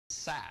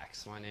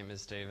SAX. My name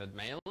is David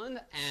Malin,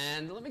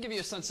 and let me give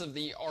you a sense of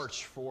the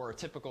arch for a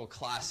typical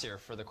class here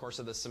for the course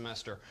of this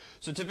semester.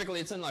 So typically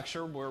it's in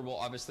lecture where we'll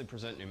obviously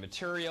present new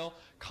material,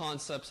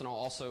 concepts, and I'll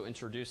also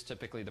introduce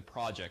typically the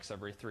projects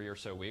every 3 or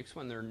so weeks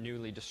when they're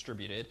newly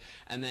distributed.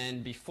 And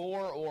then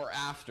before or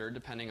after,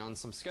 depending on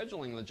some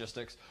scheduling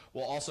logistics,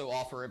 we'll also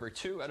offer every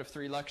 2 out of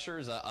 3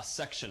 lectures a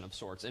section of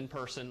sorts, in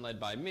person, led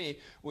by me,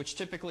 which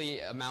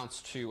typically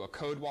amounts to a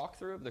code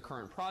walkthrough of the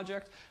current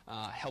project,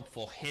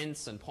 helpful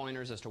hints and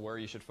pointers as to where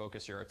you should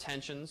focus your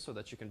attention so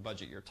that you can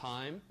budget your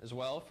time as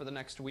well for the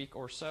next week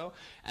or so.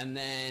 And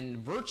then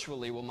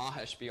virtually will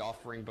Mahesh be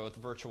offering both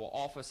virtual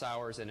office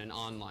hours and an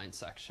online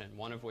section,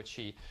 one of which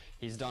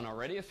he's done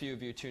already. A few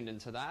of you tuned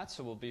into that,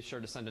 so we'll be sure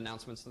to send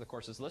announcements to the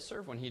course's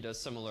listserv when he does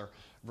similar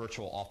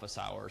virtual office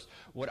hours.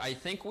 What I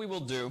think we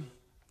will do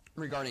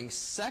regarding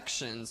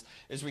sections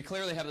is we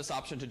clearly have this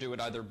option to do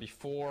it either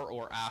before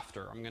or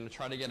after. I'm going to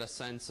try to get a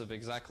sense of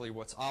exactly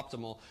what's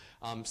optimal.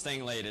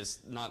 Staying late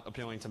is not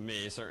appealing to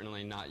me,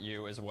 certainly not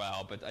you as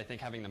well, but I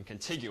think having them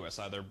contiguous,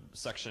 either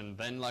section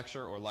then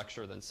lecture or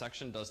lecture then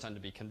section, does tend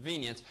to be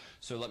convenient.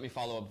 So let me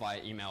follow up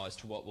via email as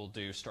to what we'll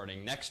do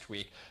starting next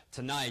week.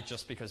 Tonight,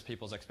 just because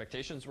people's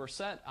expectations were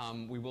set,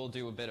 we will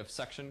do a bit of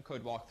section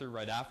code walkthrough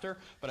right after,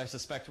 but I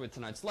suspect with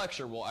tonight's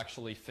lecture we'll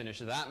actually finish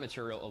that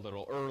material a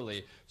little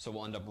early, so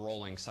we'll end up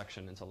rolling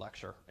section into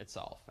lecture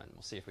itself, and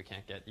we'll see if we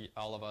can't get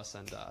all of us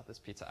and this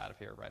pizza out of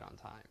here right on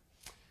time.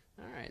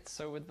 All right,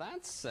 so with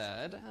that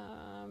said,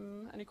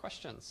 any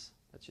questions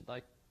that you'd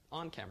like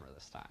on camera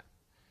this time?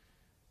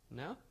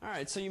 No? All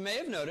right, so you may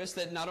have noticed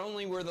that not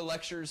only were the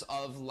lectures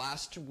of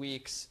last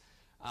week's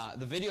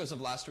the videos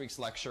of last week's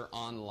lecture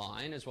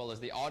online, as well as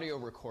the audio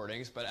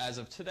recordings, but as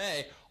of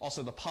today,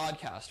 also the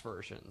podcast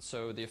version.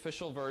 So the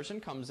official version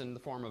comes in the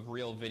form of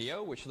real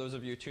video, which those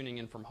of you tuning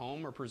in from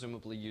home are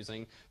presumably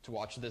using to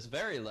watch this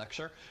very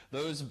lecture.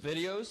 Those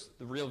videos,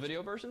 the real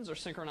video versions, are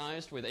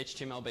synchronized with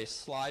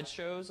HTML-based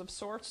slideshows of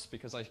sorts,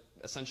 because I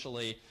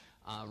essentially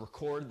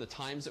record the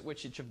times at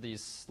which each of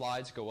these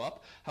slides go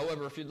up.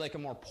 However, if you'd like a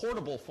more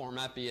portable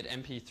format, be it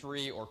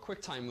MP3 or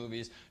QuickTime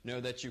movies,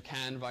 know that you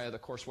can, via the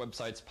course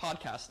website's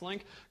podcast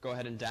link, go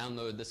ahead and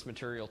download this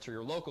material to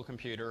your local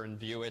computer and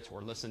view it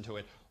or listen to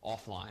it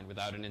offline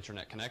without an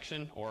internet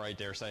connection, or I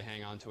dare say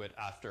hang on to it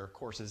after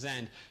course's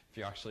end if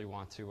you actually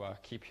want to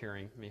keep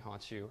hearing me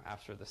haunt you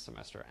after the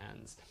semester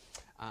ends.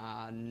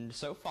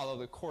 So follow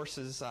the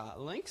course's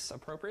links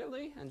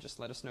appropriately and just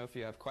let us know if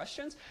you have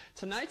questions.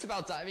 Tonight's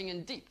about diving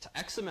in deep to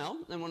XML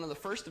and one of the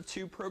first of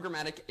 2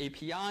 programmatic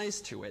APIs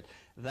to it.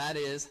 That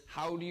is,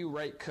 how do you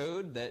write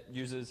code that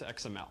uses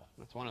XML?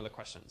 That's one of the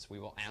questions we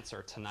will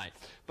answer tonight.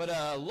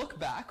 But look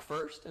back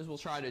first, as we'll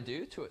try to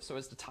do, to it so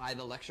as to tie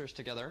the lectures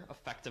together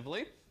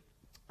effectively.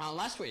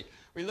 Last week,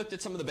 we looked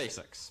at some of the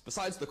basics.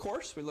 Besides the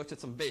course, we looked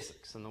at some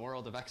basics in the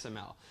world of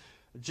XML.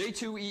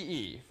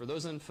 J2EE, for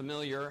those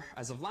unfamiliar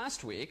as of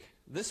last week,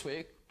 this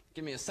week,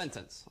 give me a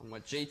sentence on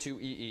what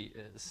J2EE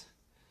is.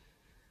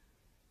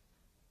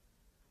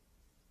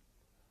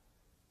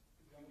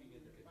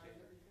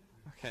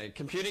 Okay,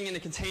 computing in a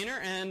container,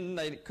 and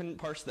I couldn't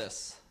parse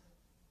this.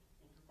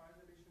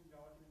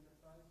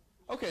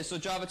 Okay, so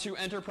Java 2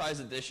 Enterprise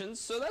Edition,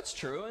 so that's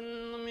true,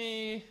 and let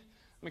me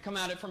come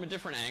at it from a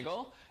different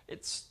angle.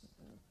 It's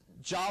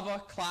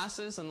Java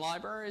classes and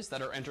libraries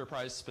that are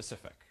enterprise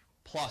specific,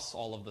 plus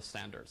all of the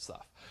standard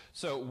stuff.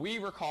 So we,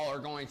 recall, are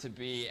going to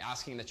be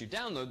asking that you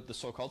download the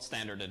so-called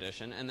standard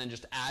edition and then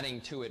just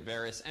adding to it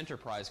various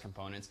enterprise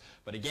components.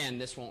 But again,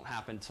 this won't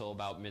happen until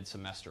about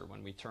mid-semester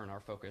when we turn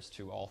our focus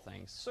to all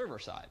things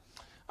server-side.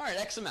 All right,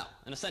 XML,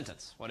 in a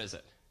sentence, what is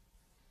it?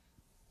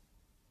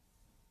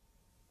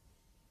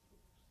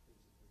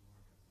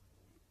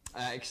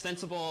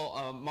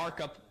 Extensible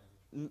markup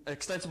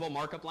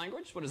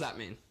language? What does that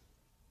mean?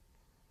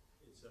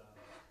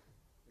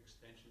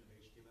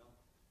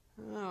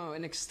 Oh,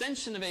 an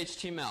extension of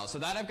HTML. So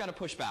that I've got to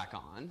push back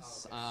on.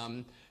 Oh,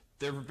 okay.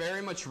 They're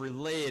very much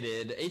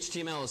related.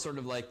 HTML is sort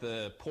of like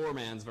the poor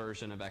man's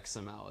version of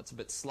XML. It's a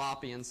bit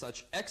sloppy and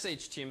such.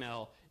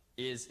 XHTML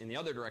is, in the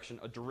other direction,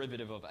 a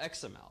derivative of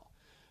XML.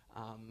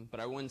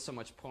 But I wouldn't so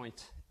much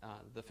point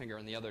the finger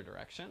in the other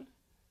direction.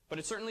 But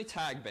it's certainly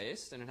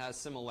tag-based, and it has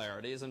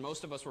similarities, and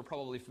most of us were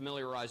probably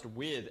familiarized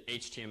with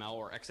HTML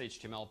or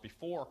XHTML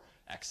before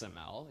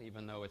XML,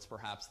 even though it's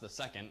perhaps the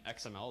second,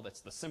 XML, that's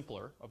the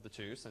simpler of the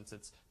two, since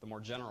it's the more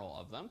general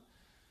of them.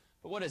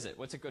 But what is it?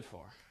 What's it good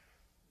for?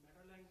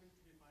 Meta-language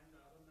to define the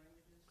other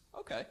languages.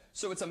 Okay,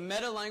 so it's a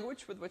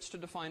meta-language with which to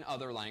define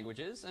other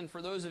languages, and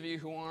for those of you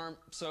who aren't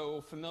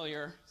so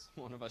familiar,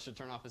 one of us should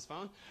turn off his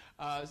phone,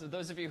 so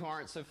those of you who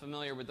aren't so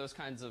familiar with those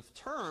kinds of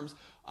terms,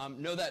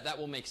 know that that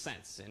will make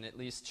sense in at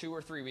least 2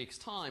 or 3 weeks'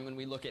 time when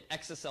we look at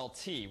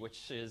XSLT,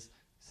 which is,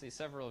 see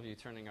several of you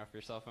turning off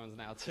your cell phones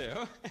now too,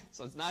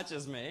 so it's not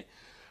just me.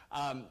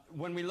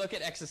 When we look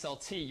at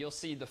XSLT, you'll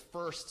see the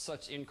first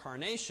such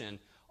incarnation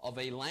of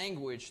a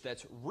language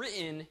that's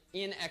written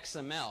in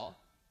XML,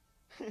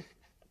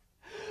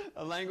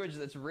 a language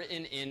that's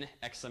written in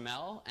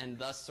XML and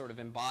thus sort of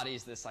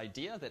embodies this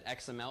idea that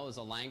XML is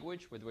a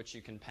language with which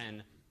you can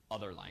pen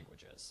other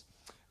languages.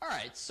 All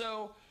right,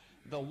 so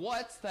the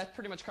what, that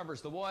pretty much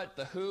covers the what.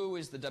 The who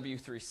is the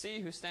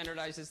W3C who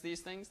standardizes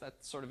these things.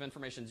 That sort of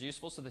information is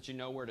useful so that you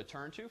know where to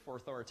turn to for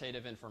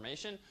authoritative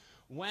information.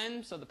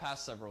 When, so the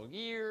past several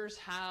years.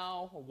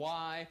 How,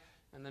 why,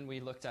 and then we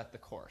looked at the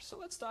course. So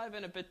let's dive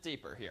in a bit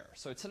deeper here.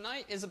 So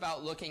tonight is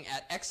about looking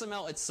at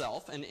XML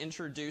itself and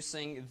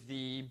introducing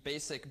the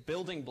basic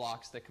building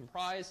blocks that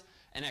compose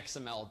an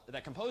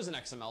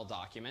XML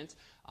document,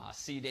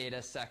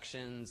 CData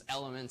sections,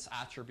 elements,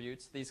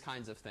 attributes, these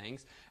kinds of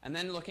things. And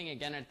then looking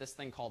again at this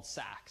thing called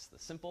SAX, the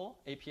Simple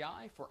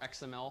API for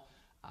XML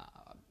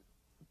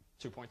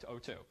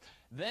 2.02.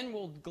 Then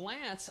we'll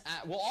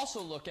we'll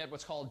also look at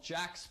what's called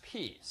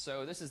JAX-P.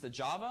 So this is the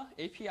Java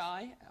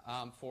API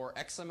for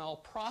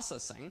XML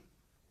processing.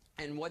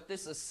 And what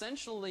this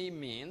essentially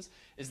means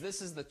is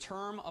this is the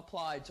term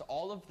applied to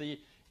all of the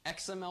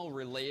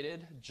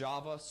XML-related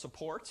Java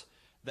support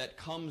that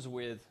comes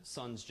with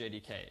Sun's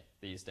JDK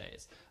these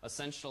days.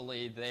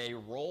 Essentially, they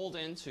rolled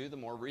into the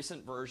more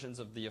recent versions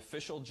of the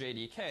official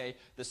JDK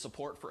the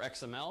support for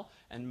XML,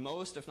 and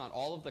most, if not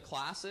all, of the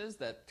classes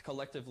that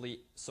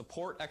collectively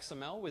support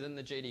XML within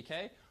the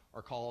JDK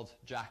are called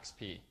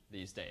JAX-P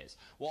these days.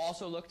 We'll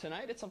also look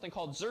tonight at something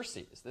called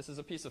Xerces. This is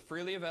a piece of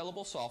freely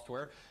available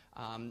software,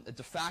 a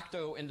de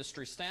facto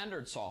industry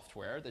standard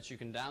software that you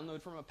can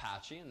download from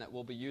Apache and that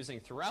we'll be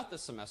using throughout the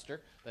semester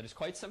that is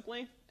quite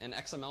simply an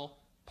XML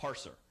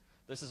parser.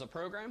 This is a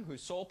program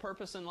whose sole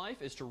purpose in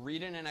life is to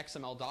read in an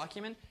XML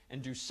document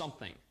and do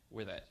something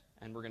with it.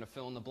 And we're going to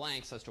fill in the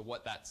blanks as to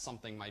what that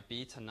something might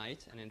be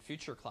tonight and in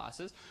future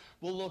classes.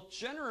 We'll look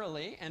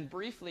generally and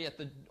briefly at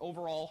the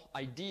overall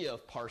idea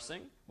of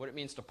parsing, what it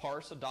means to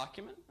parse a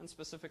document, and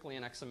specifically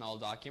an XML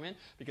document,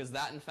 because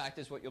that, in fact,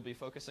 is what you'll be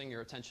focusing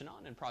your attention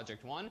on in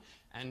Project 1.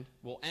 And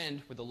we'll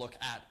end with a look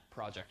at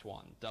Project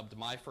 1, dubbed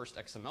My First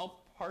XML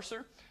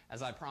Parser.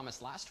 As I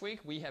promised last week,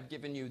 we have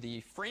given you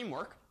the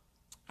framework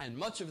and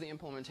much of the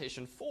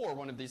implementation for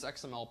one of these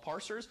XML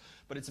parsers,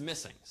 but it's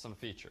missing some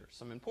features,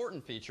 some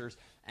important features,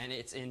 and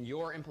it's in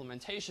your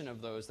implementation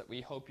of those that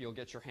we hope you'll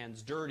get your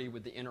hands dirty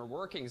with the inner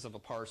workings of a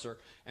parser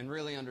and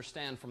really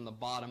understand from the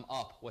bottom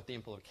up what the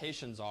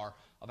implications are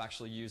of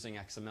actually using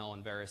XML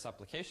in various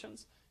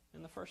applications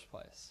in the first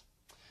place.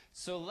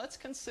 So let's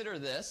consider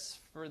this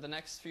for the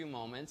next few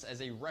moments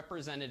as a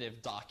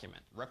representative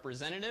document.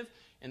 Representative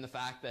in the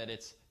fact that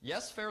it's,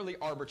 yes, fairly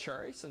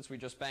arbitrary since we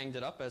just banged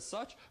it up as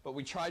such, but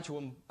we tried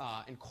to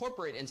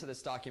incorporate into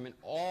this document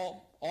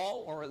all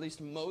or at least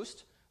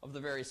most of the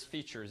various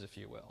features, if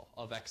you will,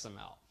 of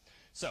XML.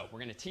 So we're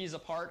going to tease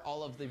apart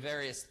all of the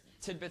various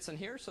tidbits in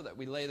here so that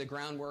we lay the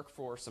groundwork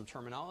for some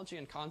terminology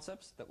and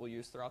concepts that we'll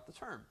use throughout the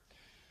term.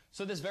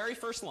 So this very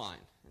first line,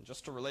 and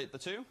just to relate the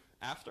two,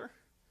 after,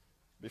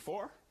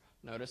 before,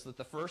 notice that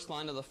the first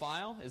line of the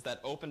file is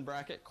that open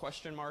bracket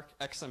question mark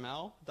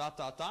XML ...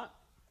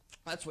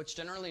 That's what's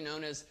generally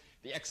known as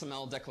the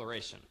XML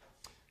declaration.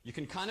 You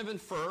can kind of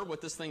infer what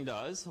this thing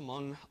does.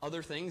 Among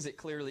other things, it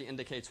clearly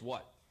indicates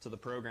what to the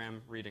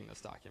program reading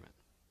this document?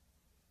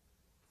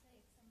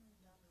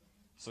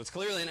 So it's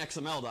clearly an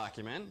XML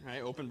document,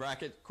 right? Open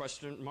bracket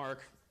question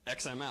mark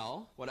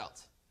XML. What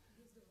else?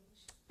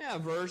 Yeah,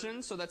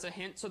 version. So that's a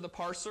hint to the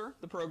parser,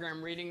 the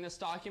program reading this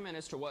document,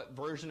 as to what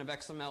version of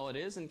XML it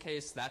is in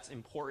case that's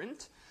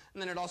important.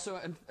 And then it also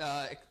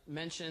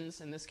mentions,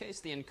 in this case,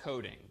 the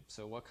encoding.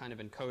 So what kind of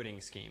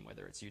encoding scheme,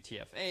 whether it's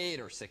UTF-8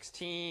 or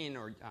 16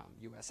 or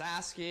US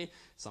ASCII,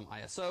 some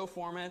ISO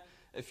format.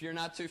 If you're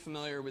not too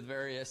familiar with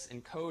various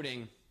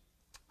encoding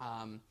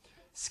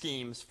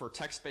schemes for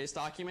text-based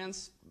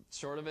documents,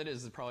 short of it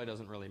is it probably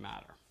doesn't really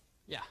matter.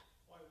 Yeah?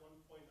 Why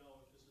 1.0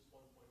 if this is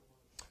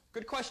 1.1?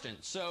 Good question.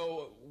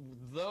 So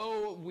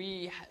though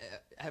we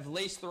have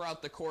laced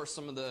throughout the course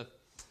some of the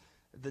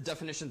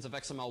definitions of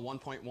XML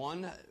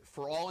 1.1,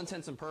 for all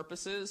intents and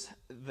purposes,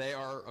 they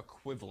are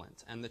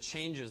equivalent. And the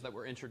changes that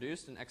were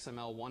introduced in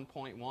XML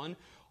 1.1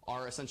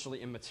 are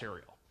essentially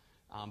immaterial.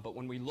 But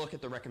when we look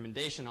at the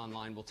recommendation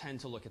online, we'll tend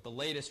to look at the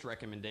latest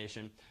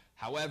recommendation.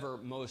 However,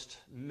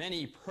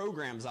 many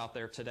programs out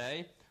there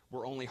today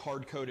were only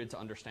hard-coded to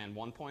understand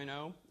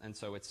 1.0, and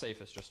so it's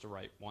safest just to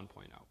write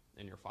 1.0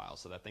 in your file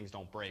so that things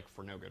don't break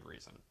for no good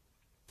reason.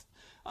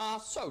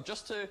 So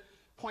just to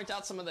point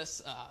out some of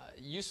this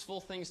useful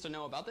things to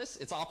know about this.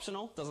 It's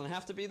optional, doesn't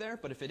have to be there,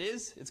 but if it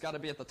is, it's got to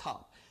be at the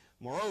top.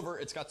 Moreover,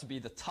 it's got to be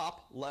the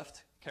top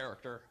left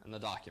character in the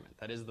document.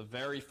 That is the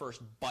very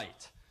first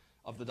byte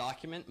of the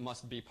document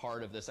must be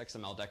part of this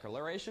XML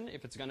declaration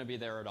if it's going to be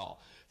there at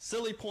all.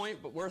 Silly point,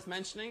 but worth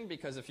mentioning,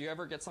 because if you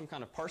ever get some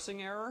kind of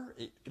parsing error,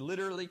 it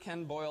literally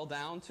can boil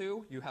down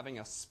to you having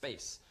a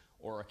space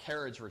or a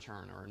carriage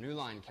return or a new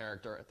line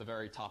character at the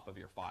very top of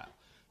your file.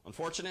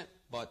 Unfortunate,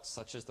 but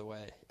such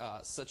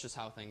is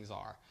how things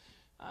are.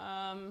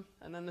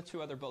 And then the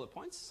two other bullet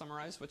points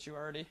summarize what you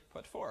already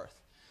put forth.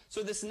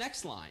 So this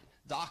next line,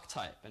 doc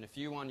type, and if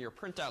you on your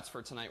printouts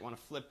for tonight want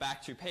to flip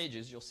back 2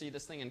 pages, you'll see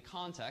this thing in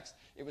context.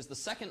 It was the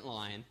second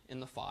line in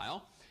the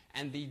file,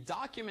 and the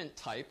document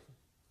type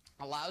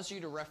allows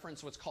you to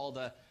reference what's called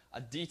a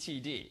a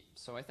DTD.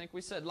 So I think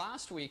we said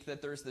last week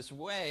that there's this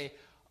way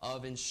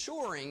of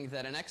ensuring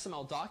that an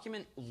XML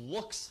document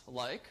looks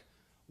like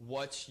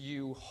what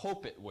you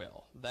hope it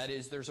will. That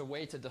is, there's a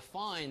way to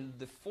define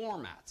the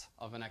format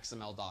of an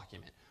XML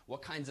document,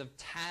 what kinds of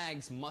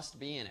tags must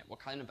be in it, what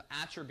kind of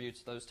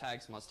attributes those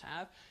tags must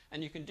have,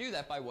 and you can do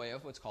that by way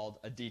of what's called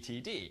a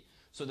DTD.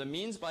 So the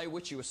means by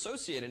which you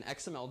associate an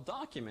XML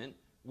document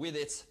with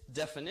its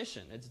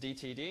definition, its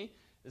DTD,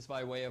 is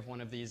by way of one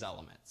of these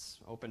elements.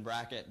 Open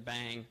bracket,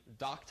 bang,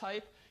 doc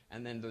type,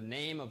 and then the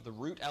name of the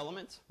root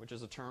element, which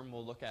is a term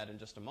we'll look at in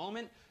just a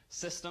moment.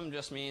 System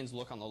just means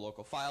look on the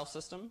local file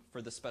system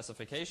for the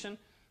specification.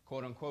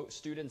 Quote unquote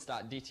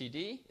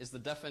students.dtd is the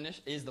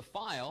definition, is the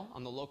file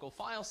on the local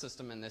file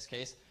system in this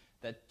case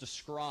that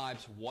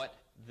describes what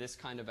this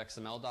kind of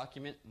XML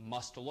document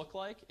must look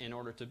like in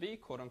order to be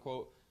quote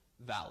unquote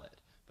valid.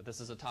 But this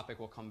is a topic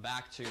we'll come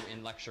back to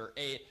in lecture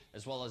 8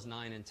 as well as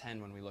 9 and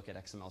 10 when we look at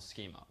XML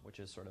schema, which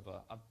is sort of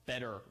a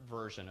better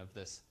version of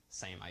this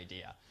same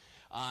idea.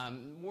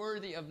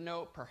 Worthy of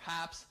note,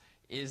 perhaps,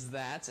 is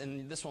that,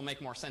 and this will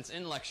make more sense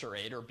in lecture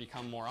 8 or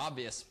become more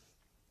obvious,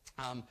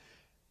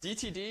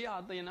 DTD,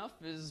 oddly enough,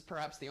 is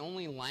perhaps the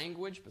only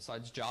language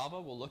besides Java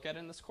we'll look at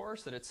in this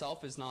course that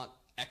itself is not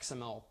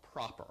XML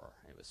proper.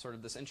 It was sort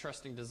of this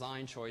interesting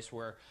design choice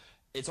where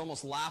it's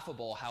almost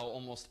laughable how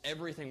almost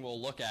everything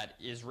we'll look at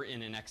is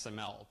written in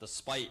XML,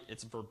 despite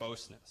its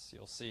verboseness.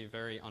 You'll see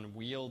very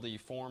unwieldy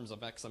forms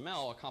of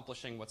XML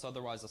accomplishing what's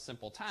otherwise a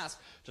simple task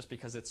just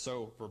because it's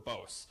so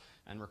verbose.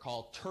 And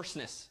recall,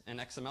 terseness in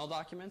XML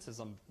documents is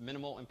of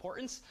minimal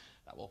importance.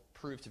 That will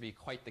prove to be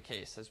quite the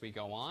case as we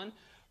go on.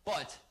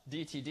 But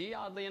DTD,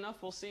 oddly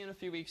enough, we'll see in a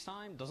few weeks'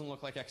 time, doesn't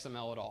look like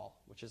XML at all,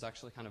 which is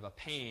actually kind of a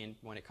pain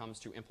when it comes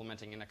to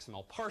implementing an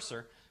XML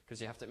parser, because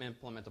you have to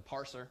implement a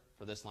parser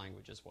for this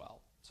language as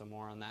well. So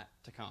more on that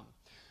to come.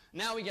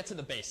 Now we get to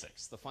the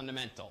basics, the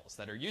fundamentals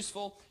that are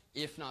useful,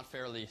 if not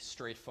fairly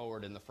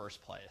straightforward in the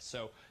first place.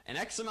 So an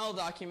XML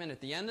document at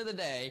the end of the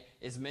day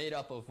is made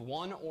up of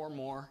one or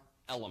more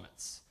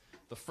elements.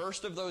 The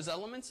first of those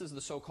elements is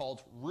the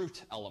so-called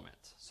root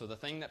element. So the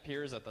thing that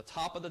appears at the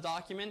top of the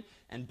document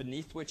and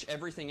beneath which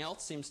everything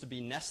else seems to be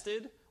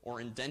nested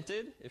or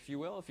indented, if you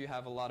will, if you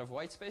have a lot of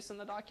white space in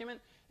the document,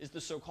 is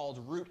the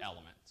so-called root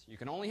element. You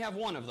can only have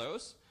one of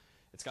those.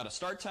 It's got a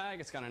start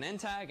tag, it's got an end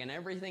tag, and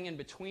everything in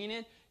between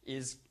it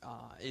is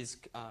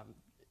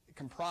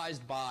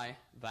comprised by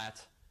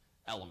that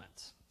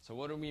element. So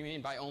what do we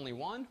mean by only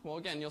one? Well,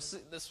 again, you'll see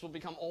this will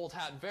become old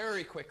hat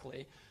very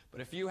quickly. But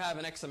if you have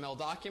an XML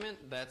document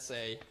that's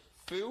a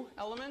foo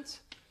element,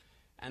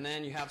 and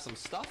then you have some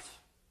stuff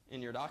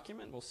in your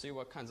document, we'll see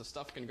what kinds of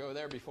stuff can go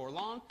there before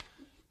long.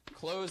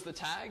 Close the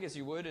tag as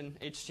you would in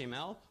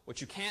HTML. What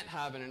you can't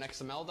have in an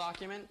XML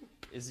document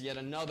is yet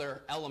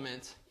another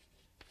element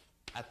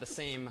at the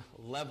same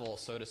level,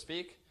 so to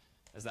speak,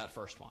 as that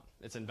first one.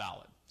 It's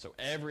invalid. So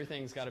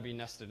everything's got to be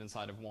nested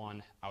inside of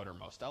one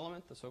outermost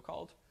element, the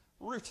so-called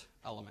root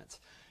element.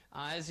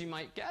 As you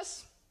might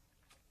guess,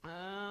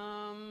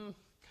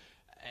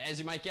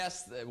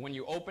 when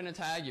you open a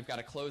tag, you've got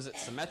to close it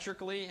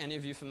symmetrically. Any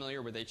of you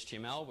familiar with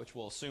HTML, which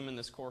we'll assume in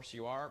this course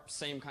you are,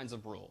 same kinds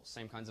of rules,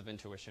 same kinds of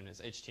intuition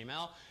as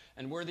HTML.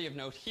 And worthy of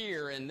note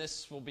here, and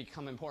this will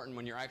become important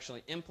when you're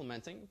actually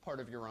implementing part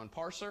of your own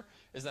parser,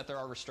 is that there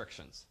are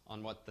restrictions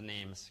on what the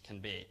names can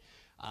be.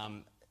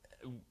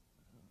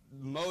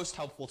 Most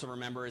helpful to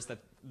remember is that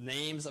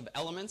names of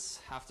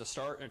elements have to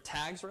start, or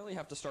tags really,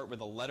 have to start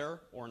with a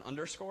letter or an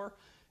underscore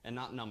and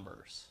not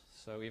numbers.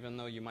 So even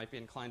though you might be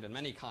inclined in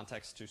many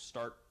contexts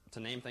to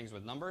name things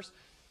with numbers,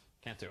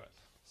 can't do it.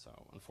 So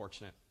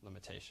unfortunate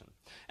limitation.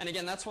 And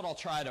again, that's what I'll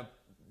try to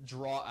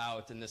draw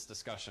out in this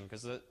discussion,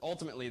 because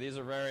ultimately these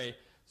are very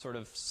sort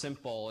of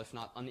simple, if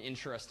not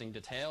uninteresting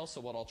details.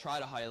 So what I'll try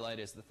to highlight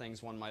is the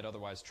things one might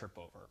otherwise trip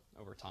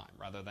over time,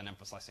 rather than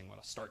emphasizing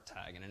what a start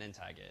tag and an end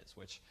tag is,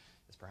 which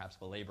is perhaps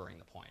belaboring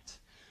the point.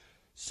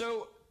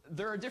 So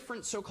there are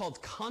different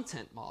so-called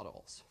content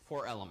models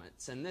for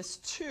elements, and this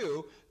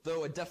too,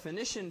 though a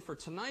definition for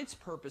tonight's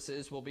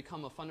purposes, will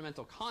become a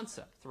fundamental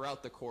concept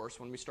throughout the course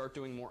when we start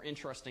doing more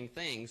interesting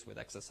things with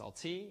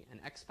XSLT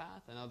and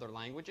XPath and other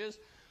languages.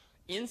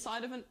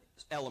 Inside of an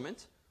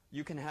element,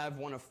 you can have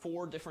one of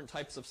 4 different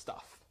types of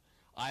stuff.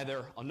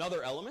 Either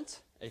another element,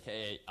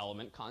 aka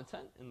element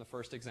content in the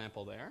first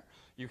example there.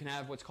 You can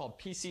have what's called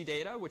PC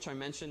data, which I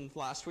mentioned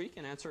last week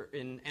in answer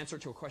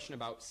to a question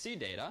about C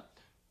data.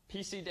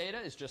 PC data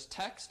is just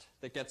text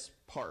that gets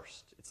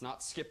parsed. It's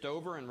not skipped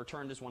over and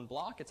returned as one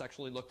block. It's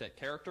actually looked at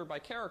character by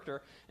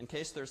character in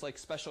case there's like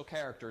special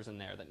characters in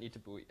there that need to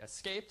be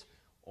escaped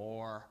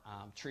or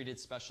treated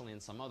specially in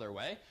some other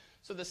way.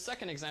 So the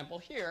second example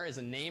here is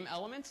a name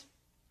element,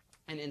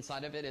 and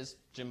inside of it is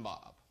Jim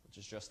Bob, which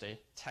is just a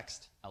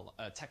text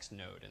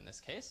node in this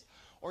case.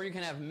 Or you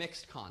can have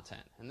mixed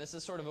content. And this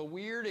is sort of a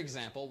weird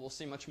example. We'll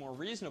see much more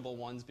reasonable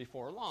ones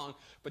before long.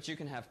 But you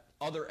can have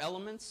other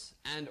elements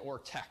and or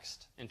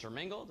text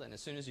intermingled. And as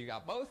soon as you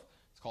got both,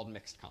 it's called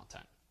mixed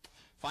content.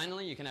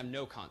 Finally, you can have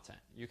no content.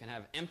 You can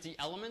have empty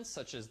elements,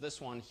 such as this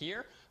one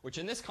here, which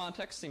in this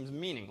context seems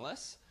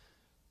meaningless.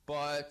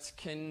 but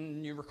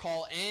can you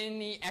recall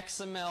any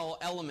XML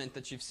element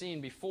that you've seen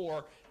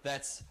before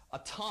that's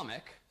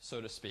atomic, so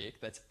to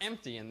speak, that's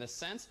empty in this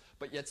sense,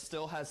 but yet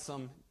still has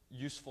some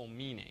useful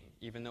meaning,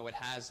 even though it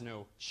has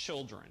no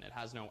children, it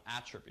has no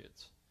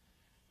attributes?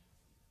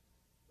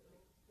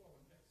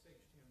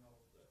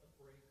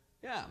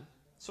 Yeah,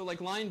 so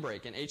like line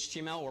break in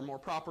HTML, or more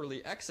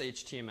properly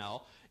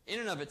XHTML,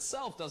 in and of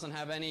itself doesn't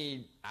have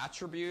any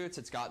attributes,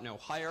 it's got no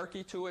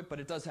hierarchy to it, but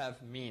it does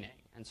have meaning.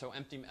 And so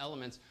empty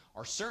elements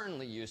are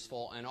certainly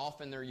useful, and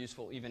often they're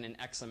useful even in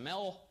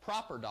XML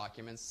proper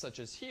documents, such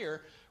as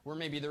here, where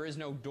maybe there is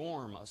no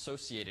dorm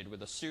associated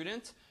with a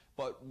student,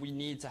 but we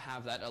need to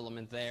have that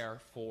element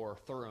there for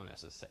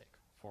thoroughness' sake,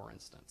 for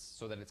instance,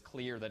 so that it's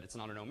clear that it's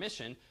not an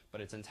omission,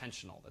 but it's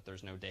intentional, that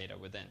there's no data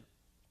within.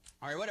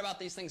 All right, what about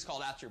these things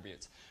called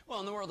attributes? Well,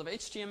 in the world of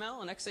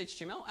HTML and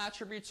XHTML,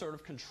 attributes sort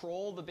of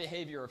control the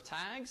behavior of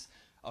tags,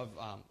 of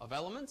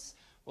elements.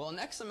 Well, in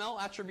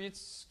XML,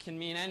 attributes can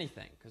mean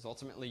anything, because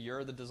ultimately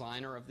you're the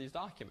designer of these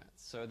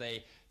documents. So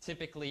they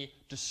typically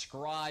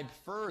describe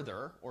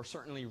further, or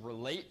certainly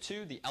relate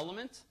to, the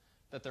element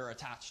that they're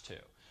attached to.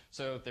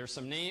 So there's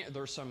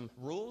some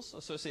rules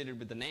associated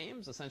with the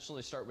names,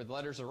 essentially start with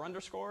letters or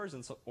underscores,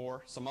 and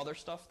or some other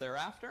stuff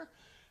thereafter.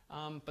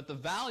 But the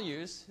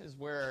values is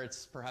where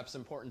it's perhaps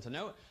important to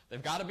note.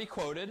 They've got to be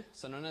quoted,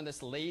 so none of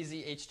this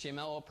lazy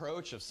HTML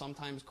approach of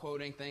sometimes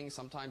quoting things,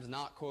 sometimes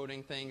not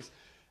quoting things.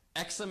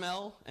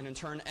 XML and in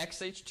turn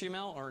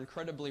XHTML are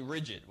incredibly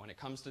rigid when it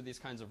comes to these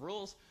kinds of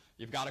rules.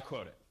 You've got to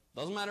quote it.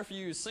 Doesn't matter if you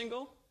use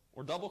single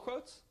or double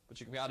quotes, but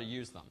you've got to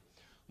use them.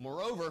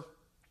 Moreover,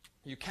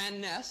 you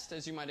can nest,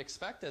 as you might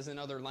expect, as in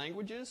other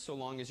languages, so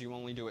long as you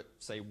only do it,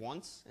 say,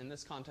 once in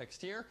this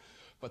context here.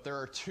 But there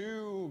are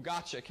two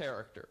gotcha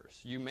characters.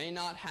 You may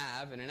not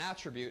have in an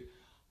attribute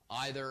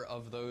either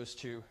of those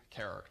two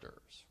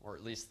characters, or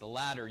at least the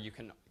latter you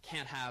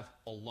can't have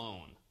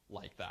alone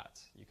like that.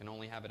 You can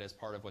only have it as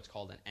part of what's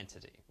called an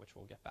entity, which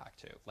we'll get back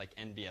to, like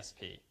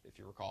NBSP, if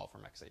you recall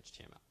from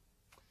XHTML.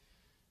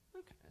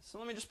 Okay, so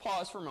let me just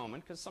pause for a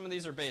moment, because some of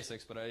these are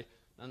basics, but I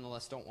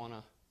nonetheless don't want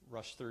to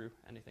rush through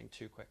anything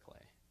too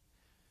quickly.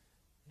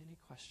 Any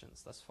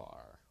questions thus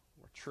far,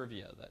 or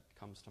trivia that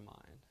comes to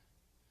mind?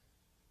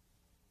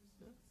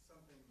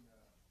 Something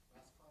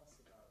last class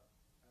about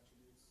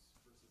attributes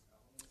versus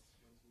elements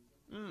when to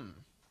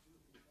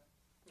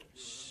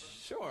use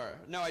them? Sure.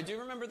 No, I do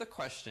remember the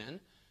question.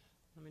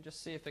 Let me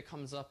just see if it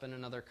comes up in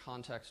another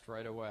context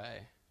right away.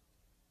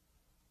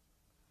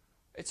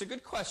 It's a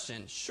good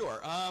question.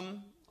 Sure.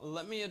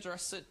 Let me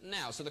address it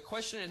now. So the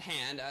question at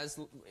hand, as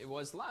it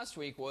was last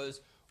week,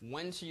 was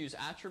when to use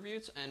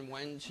attributes and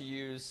when to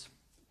use,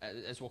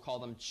 as we'll call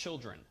them,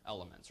 children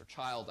elements or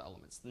child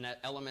elements. Net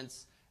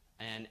elements,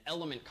 an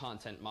element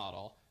content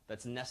model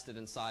that's nested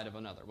inside of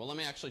another. Well, let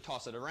me actually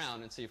toss it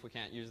around and see if we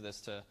can't use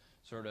this to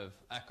sort of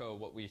echo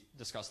what we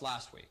discussed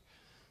last week.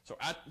 So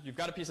you've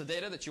got a piece of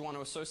data that you want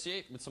to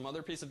associate with some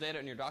other piece of data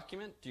in your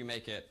document. Do you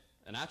make it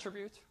an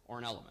attribute or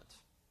an element?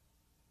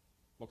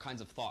 What kinds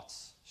of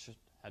thoughts should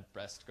at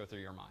best go through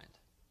your mind?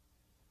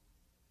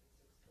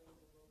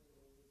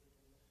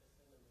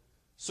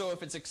 So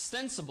if it's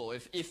extensible,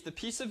 if the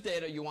piece of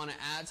data you want to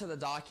add to the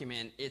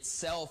document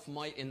itself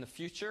might in the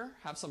future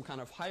have some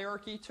kind of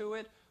hierarchy to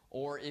it,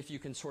 or if you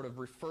can sort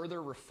of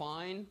further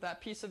refine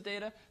that piece of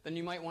data, then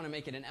you might want to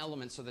make it an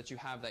element so that you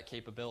have that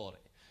capability.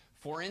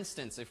 For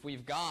instance, if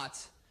we've got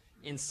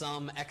in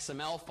some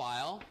XML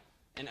file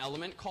an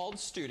element called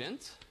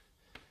student,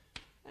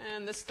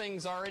 and this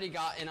thing's already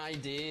got an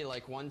ID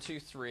like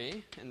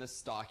 123 in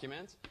this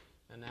document,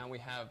 and now we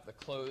have the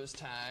close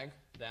tag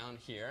down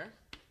here.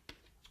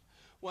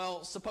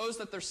 Well, suppose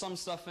that there's some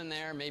stuff in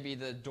there, maybe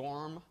the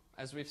dorm,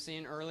 as we've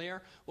seen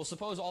earlier. Well,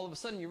 suppose all of a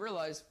sudden you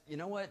realize, you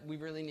know what, we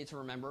really need to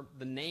remember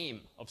the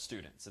name of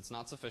students. It's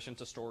not sufficient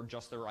to store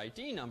just their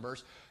ID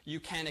numbers. You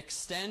can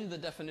extend the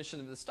definition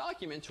of this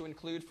document to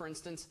include, for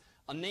instance,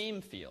 a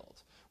name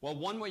field. Well,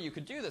 one way you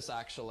could do this,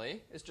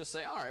 actually, is just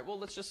say, all right, well,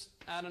 let's just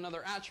add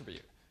another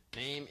attribute.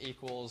 Name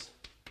equals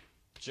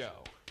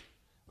Joe.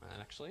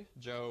 And actually,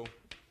 Joe,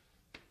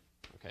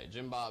 okay,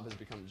 Jim Bob has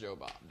become Joe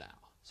Bob now.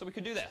 So we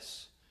could do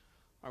this.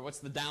 All right, what's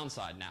the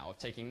downside now of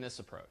taking this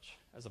approach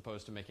as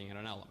opposed to making it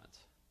an element?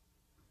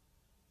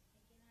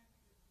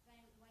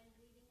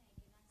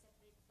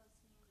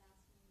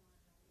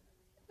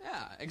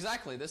 Yeah,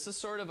 exactly. This is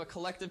sort of a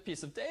collective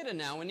piece of data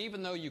now, and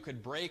even though you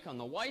could break on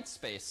the white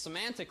space,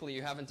 semantically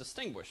you haven't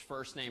distinguished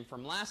first name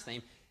from last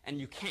name, and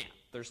you can't.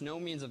 There's no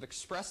means of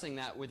expressing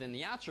that within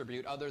the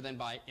attribute other than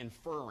by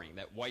inferring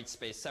that white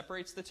space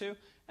separates the two,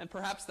 and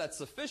perhaps that's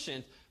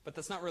sufficient, but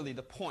that's not really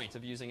the point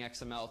of using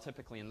XML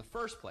typically in the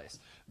first place.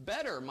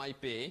 Better might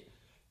be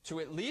to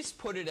at least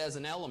put it as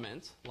an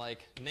element,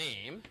 like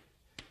name,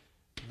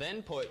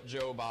 then put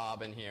Joe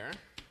Bob in here,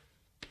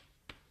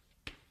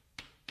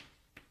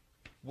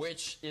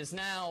 which is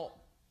now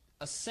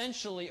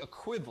essentially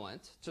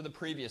equivalent to the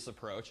previous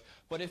approach.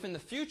 But if in the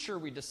future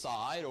we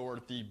decide, or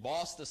the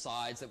boss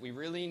decides, that we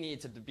really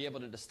need to be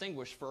able to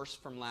distinguish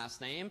first from last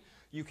name,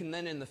 you can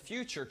then in the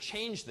future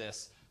change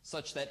this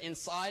such that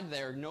inside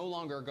there no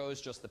longer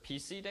goes just the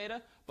PC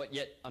data, but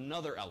yet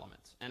another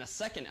element, and a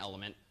second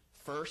element,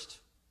 first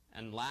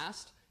and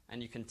last,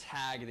 and you can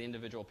tag the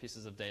individual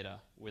pieces of data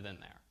within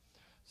there.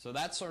 So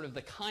that's sort of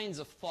the kinds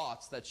of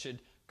thoughts that should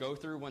go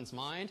through one's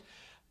mind.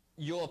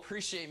 You'll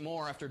appreciate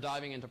more after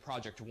diving into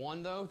Project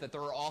 1, though, that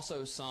there are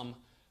also some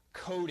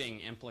coding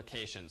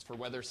implications for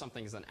whether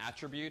something's an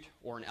attribute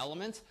or an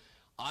element.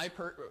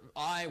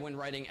 I, when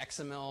writing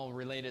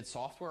XML-related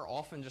software,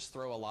 often just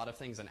throw a lot of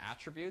things in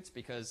attributes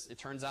because it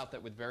turns out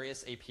that with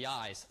various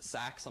APIs,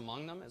 SAX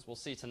among them, as we'll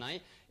see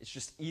tonight, it's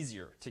just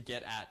easier to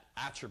get at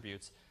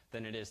attributes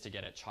than it is to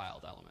get at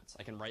child elements.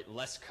 I can write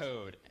less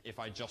code if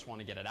I just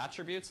want to get at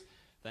attributes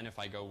than if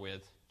I go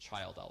with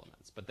child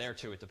elements. But there,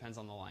 too, it depends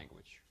on the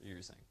language you're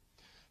using.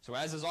 So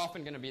as is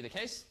often going to be the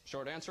case,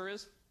 short answer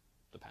is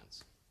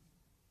depends.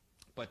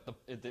 But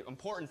the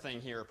important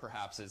thing here,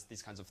 perhaps, is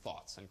these kinds of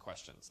thoughts and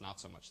questions, not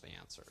so much the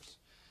answers.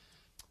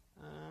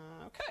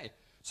 Okay,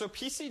 so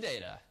PC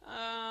data.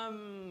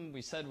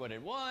 We said what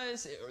it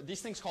was. These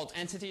things called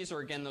entities are,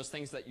 again, those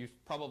things that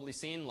you've probably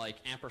seen, like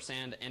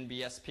ampersand,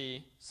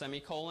 NBSP,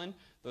 semicolon.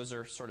 Those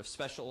are sort of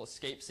special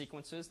escape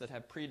sequences that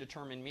have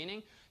predetermined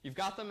meaning. You've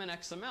got them in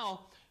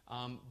XML,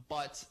 and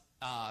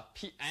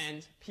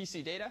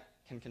PC data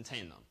can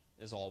contain them,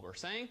 is all we're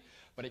saying.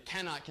 But it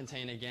cannot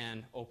contain,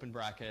 again, open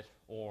bracket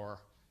or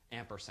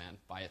ampersand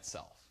by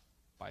itself.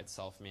 By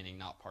itself meaning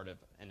not part of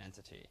an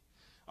entity.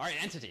 All right,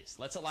 entities.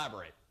 Let's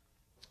elaborate.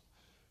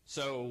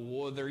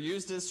 So they're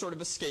used as sort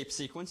of escape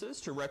sequences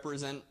to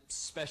represent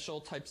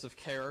special types of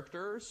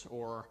characters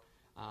or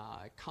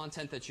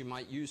content that you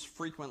might use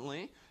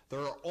frequently.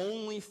 There are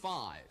only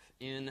 5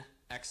 in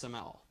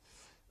XML.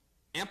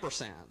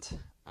 Ampersand,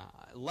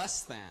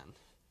 less than,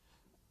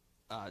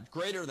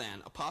 greater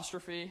than,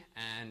 apostrophe,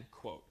 and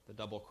quote, the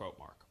double quote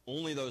mark.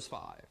 Only those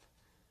 5.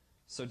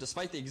 So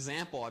despite the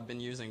example I've been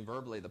using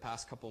verbally the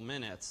past couple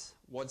minutes,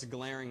 what's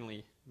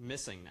glaringly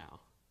missing now?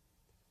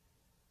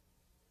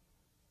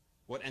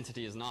 What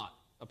entity is not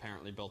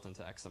apparently built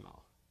into XML?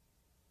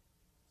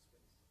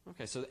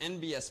 Okay, so the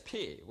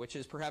NBSP, which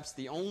is perhaps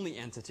the only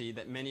entity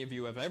that many of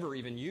you have ever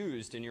even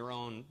used in your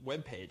own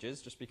web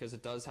pages, just because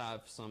it does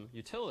have some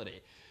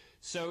utility.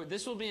 So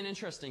this will be an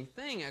interesting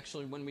thing,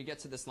 actually, when we get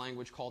to this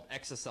language called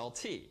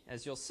XSLT.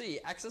 As you'll see,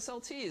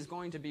 XSLT is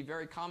going to be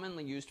very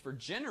commonly used for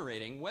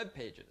generating web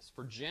pages,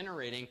 for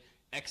generating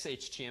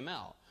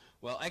XHTML.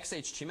 Well,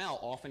 XHTML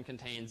often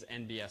contains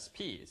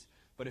NBSPs.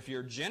 But if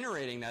you're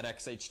generating that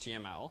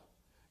XHTML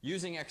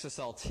using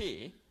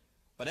XSLT,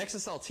 but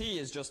XSLT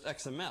is just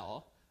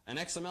XML, and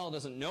XML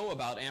doesn't know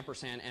about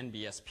ampersand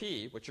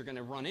NBSP, what you're going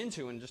to run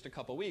into in just a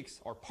couple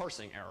weeks are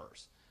parsing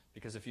errors.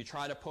 Because if you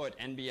try to put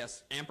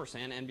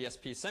ampersand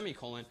NBSP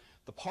semicolon,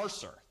 the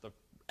parser, the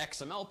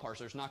XML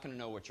parser, is not going to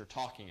know what you're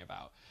talking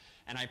about.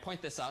 And I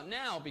point this out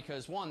now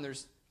because, one,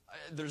 there's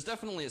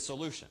definitely a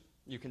solution.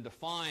 You can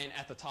define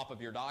at the top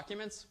of your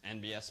documents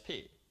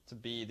NBSP to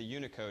be the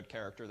Unicode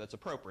character that's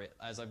appropriate,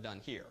 as I've done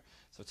here.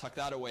 So tuck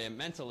that away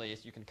mentally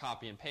so you can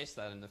copy and paste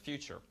that in the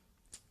future.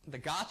 The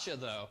gotcha,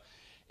 though,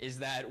 is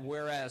that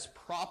whereas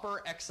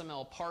proper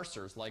XML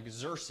parsers like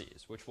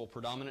Xerces, which we'll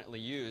predominantly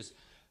use,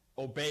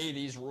 obey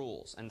these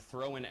rules and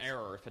throw an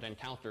error if it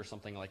encounters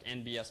something like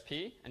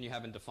NBSP and you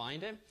haven't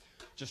defined it,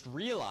 just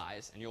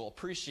realize, and you'll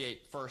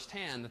appreciate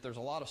firsthand, that there's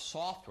a lot of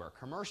software,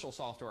 commercial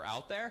software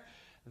out there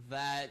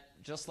that,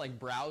 just like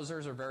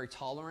browsers are very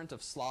tolerant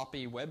of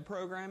sloppy web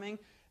programming,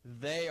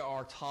 they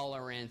are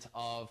tolerant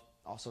of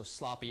also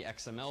sloppy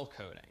XML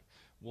coding.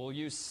 We'll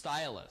use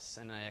Stylus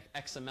and an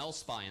XML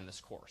spy in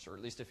this course, or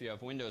at least if you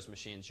have Windows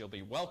machines, you'll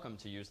be welcome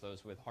to use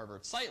those with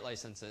Harvard site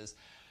licenses.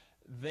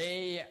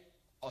 They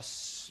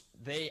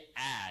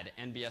add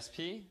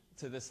NBSP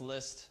to this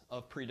list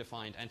of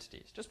predefined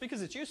entities, just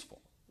because it's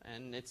useful.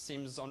 And it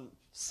seems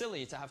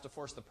silly to have to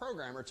force the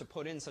programmer to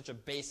put in such a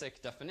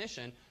basic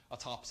definition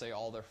atop, say,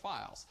 all their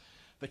files.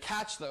 The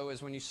catch, though,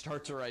 is when you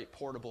start to write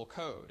portable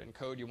code, and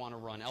code you want to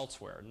run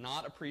elsewhere.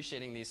 Not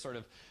appreciating these sort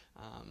of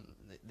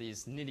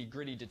these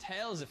nitty-gritty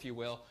details, if you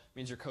will,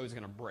 means your code's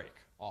going to break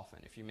often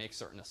if you make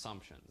certain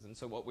assumptions. And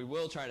so what we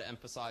will try to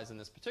emphasize in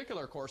this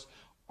particular course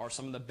are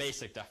some of the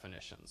basic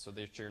definitions, so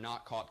that you're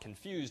not caught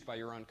confused by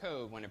your own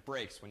code when it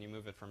breaks when you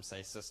move it from,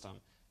 say, system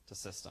to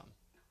system.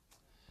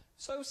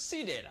 So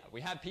C data.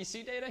 We have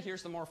PC data.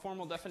 Here's the more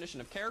formal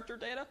definition of character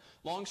data.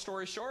 Long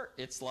story short,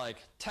 it's like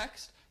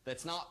text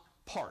that's not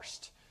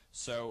parsed.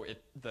 So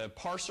the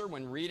parser,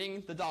 when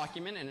reading the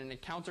document and it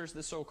encounters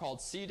the so-called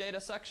C data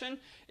section,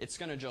 it's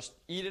going to just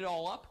eat it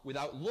all up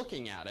without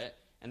looking at it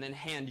and then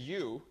hand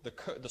you,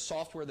 the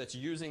software that's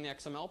using the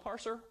XML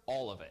parser,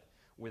 all of it,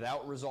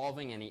 without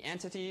resolving any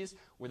entities,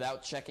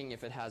 without checking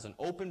if it has an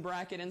open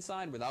bracket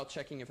inside, without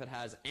checking if it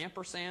has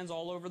ampersands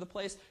all over the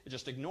place. It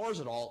just ignores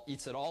it all,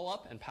 eats it all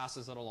up, and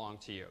passes it along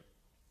to you.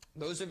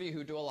 Those of you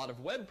who do a lot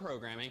of web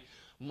programming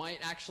might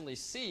actually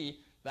see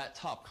that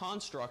top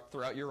construct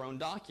throughout your own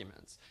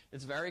documents.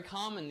 It's very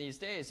common these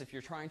days if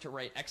you're trying to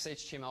write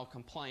XHTML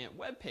compliant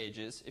web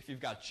pages, if you've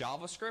got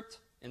JavaScript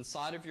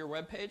inside of your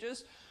web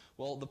pages,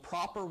 Well, the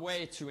proper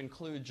way to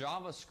include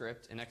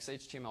JavaScript in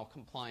XHTML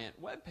compliant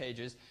web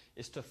pages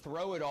is to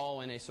throw it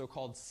all in a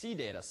so-called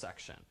CData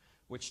section,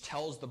 which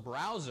tells the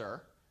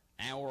browser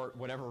or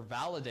whatever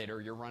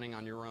validator you're running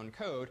on your own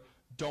code,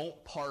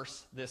 don't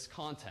parse this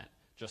content.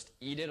 Just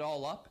eat it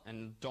all up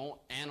and don't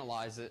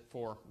analyze it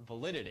for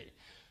validity.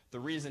 The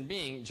reason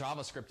being,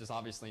 JavaScript is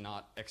obviously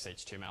not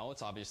XHTML,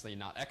 it's obviously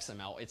not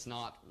XML, it's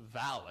not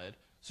valid,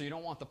 so you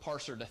don't want the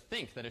parser to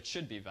think that it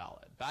should be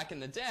valid. Back in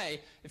the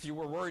day, if you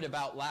were worried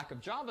about lack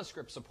of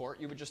JavaScript support,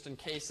 you would just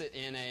encase it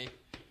in a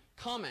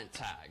comment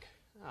tag.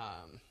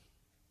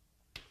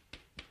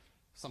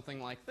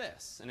 Something like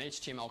this, an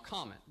HTML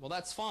comment. Well,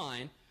 that's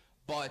fine,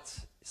 but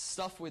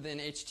stuff within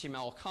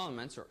HTML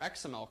comments or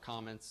XML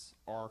comments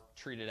are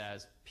treated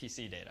as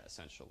PC data,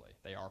 essentially.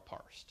 They are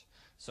parsed.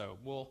 So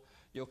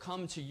you'll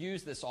come to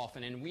use this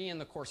often, and we in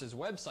the course's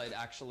website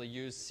actually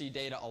use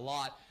CData a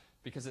lot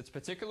because it's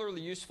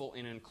particularly useful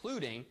in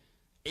including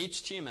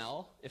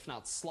HTML, if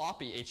not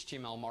sloppy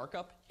HTML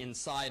markup,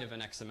 inside of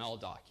an XML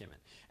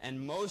document. And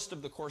most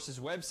of the course's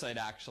website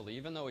actually,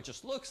 even though it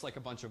just looks like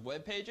a bunch of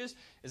web pages,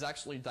 is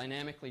actually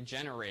dynamically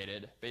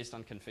generated based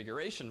on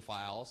configuration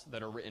files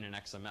that are written in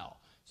XML.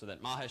 So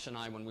that Mahesh and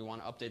I, when we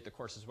want to update the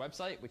course's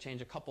website, we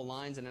change a couple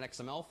lines in an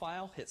XML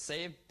file, hit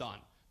save, done.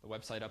 The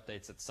website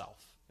updates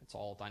itself. It's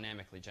all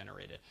dynamically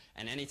generated.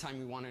 And anytime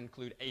we want to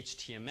include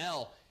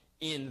HTML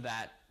in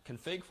that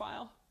config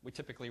file, we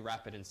typically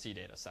wrap it in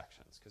CData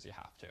sections because you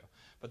have to.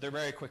 But there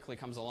very quickly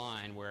comes a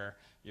line where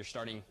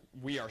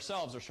we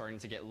ourselves are starting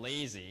to get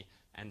lazy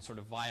and sort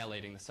of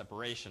violating the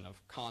separation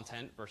of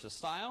content versus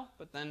style.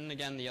 But then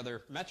again, the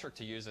other metric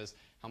to use is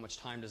how much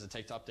time does it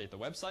take to update the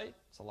website?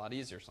 It's a lot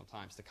easier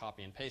sometimes to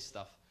copy and paste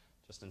stuff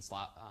just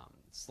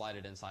slide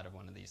it inside of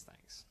one of these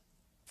things.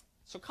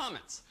 So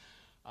comments.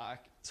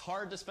 It's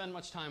hard to spend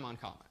much time on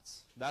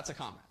comments. That's a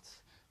comment.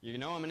 You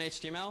know them in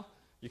HTML.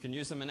 You can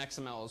use them in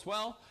XML as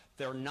well.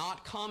 They're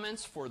not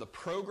comments for the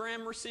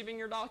program receiving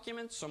your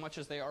document so much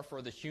as they are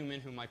for the human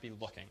who might be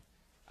looking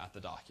at the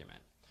document.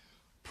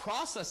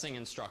 Processing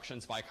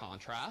instructions, by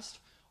contrast,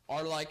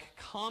 are like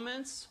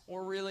comments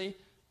or really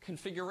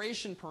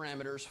configuration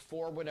parameters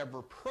for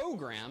whatever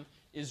program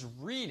is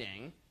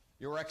reading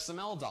your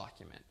XML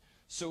document.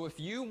 So if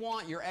you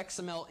want your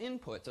XML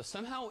input to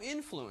somehow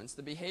influence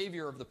the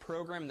behavior of the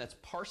program that's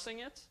parsing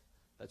it,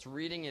 that's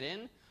reading it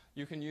in,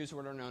 you can use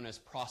what are known as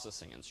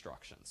processing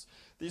instructions.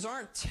 These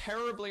aren't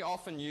terribly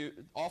often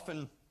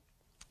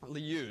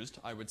used,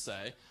 I would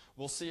say.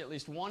 We'll see at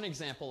least one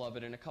example of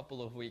it in a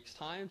couple of weeks'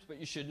 time, but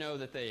you should know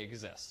that they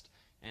exist.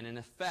 And in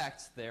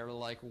effect, they're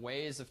like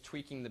ways of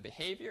tweaking the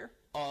behavior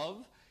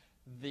of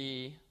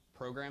the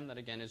program that,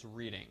 again, is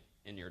reading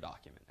in your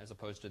document, as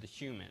opposed to the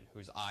human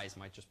whose eyes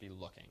might just be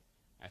looking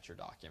at your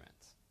document.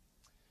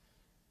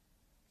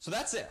 So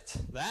that's it.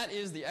 That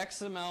is the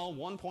XML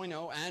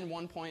 1.0 and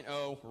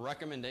 1.0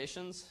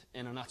 recommendations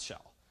in a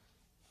nutshell.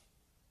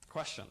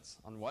 Questions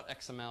on what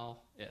XML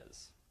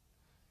is?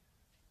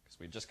 Because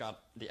we just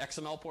got the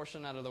XML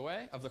portion out of the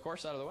way, of the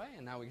course out of the way,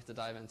 and now we get to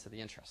dive into the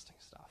interesting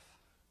stuff.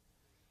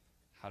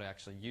 How to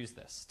actually use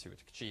this to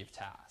achieve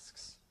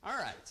tasks. All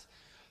right.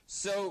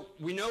 So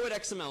we know what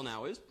XML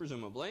now is,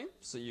 presumably,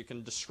 so you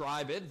can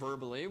describe it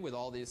verbally with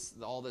all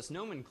this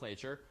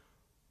nomenclature.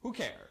 Who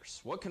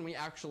cares? What can we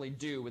actually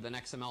do with an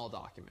XML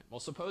document? Well,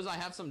 suppose I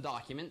have some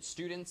document,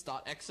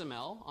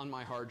 students.xml, on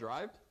my hard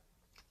drive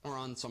or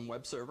on some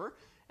web server,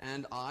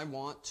 and I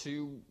want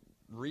to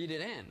read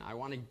it in. I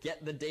want to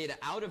get the data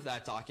out of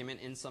that document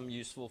in some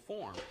useful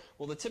form.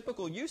 Well, the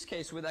typical use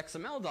case with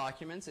XML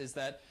documents is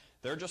that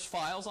they're just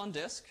files on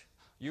disk.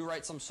 You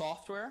write some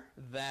software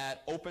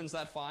that opens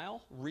that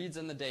file, reads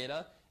in the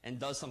data, and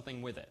does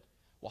something with it.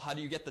 Well, how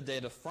do you get the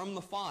data from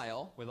the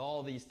file with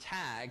all these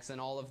tags and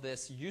all of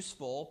this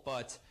useful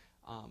but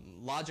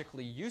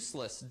logically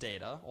useless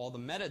data, all the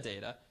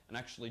metadata, and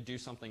actually do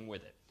something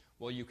with it?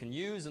 Well, you can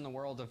use, in the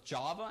world of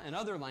Java and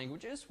other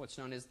languages, what's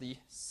known as the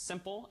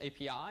simple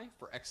API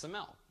for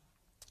XML.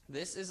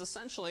 This is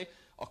essentially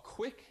a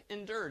quick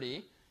and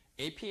dirty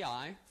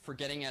API for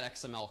getting at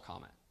XML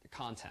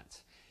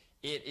content.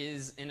 It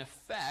is, in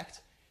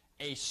effect,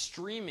 a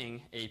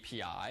streaming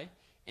API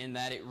in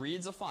that it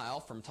reads a file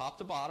from top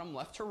to bottom,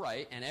 left to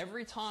right, and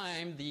every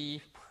time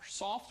the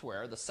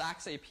software, the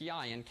SAX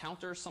API,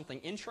 encounters something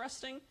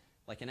interesting,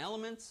 like an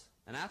element,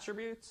 an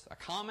attribute, a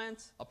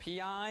comment, a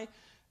PI,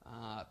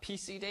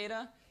 PC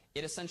data,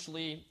 it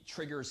essentially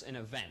triggers an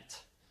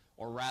event,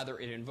 or rather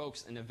it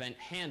invokes an event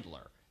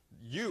handler.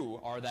 You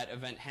are that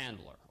event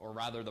handler, or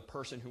rather the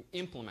person who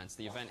implements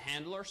the event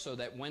handler so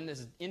that when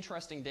this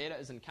interesting data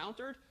is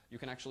encountered, you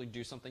can actually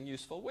do something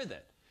useful with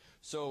it.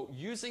 So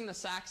using the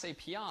SAX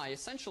API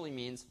essentially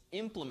means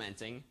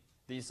implementing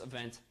these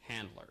event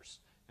handlers.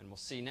 And we'll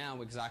see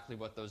now exactly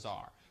what those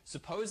are.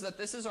 Suppose that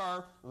this is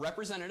our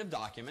representative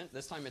document.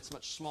 This time it's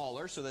much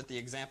smaller so that the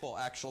example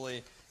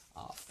actually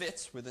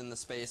fits within the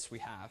space we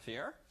have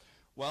here.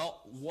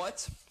 Well,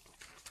 what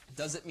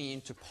does it mean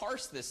to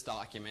parse this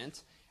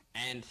document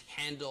and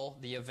handle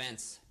the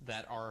events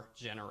that are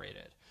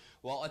generated?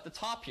 Well, at the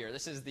top here,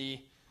 this is the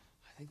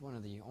think one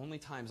of the only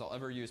times I'll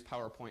ever use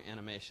PowerPoint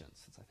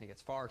animations, since I think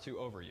it's far too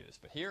overused.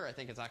 But here, I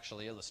think it's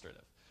actually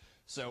illustrative.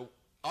 So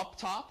up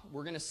top,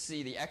 we're going to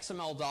see the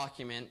XML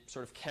document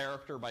sort of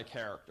character by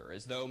character,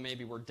 as though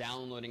maybe we're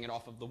downloading it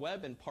off of the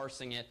web and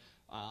parsing it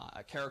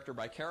character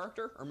by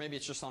character, or maybe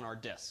it's just on our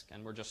disk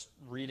and we're just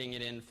reading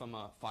it in from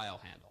a file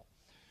handle.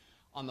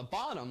 On the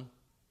bottom,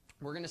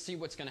 we're going to see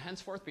what's going to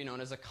henceforth be known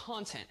as a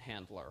content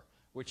handler,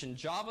 which in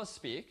Java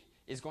speak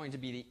is going to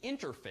be the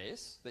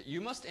interface that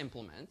you must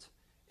implement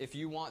if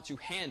you want to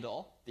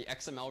handle the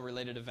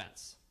XML-related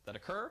events that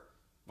occur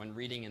when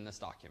reading in this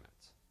document.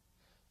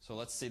 So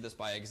let's see this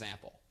by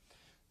example.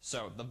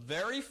 So the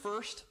very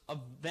first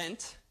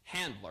event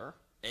handler,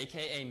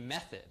 aka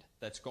method,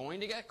 that's going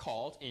to get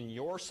called in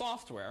your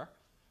software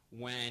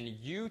when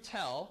you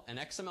tell an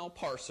XML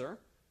parser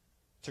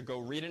to go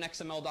read an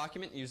XML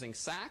document using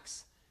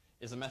SAX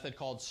is a method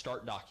called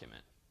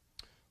startDocument.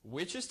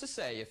 Which is to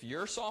say, if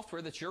your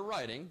software that you're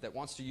writing that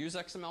wants to use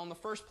XML in the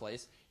first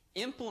place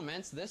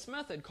implements this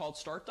method called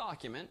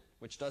startDocument,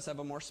 which does have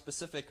a more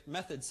specific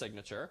method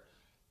signature,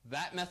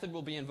 that method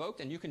will be invoked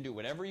and you can do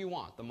whatever you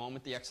want the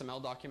moment the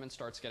XML document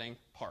starts getting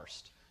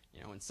parsed.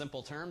 You know, in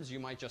simple terms, you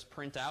might just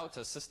print out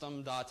to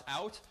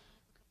system.out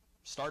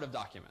start of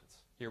document.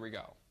 Here we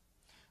go.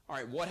 All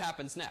right, what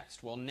happens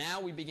next? Well,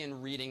 now we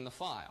begin reading the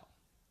file.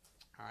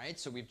 All right,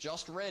 so we've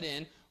just read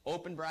in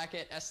open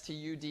bracket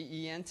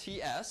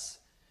students.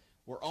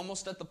 We're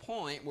almost at the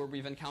point where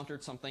we've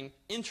encountered something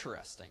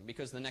interesting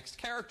because the next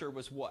character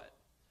was what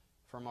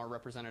from our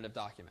representative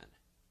document?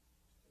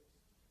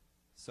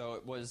 So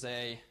it was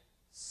a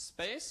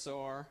space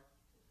or?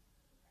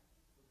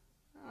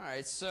 All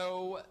right,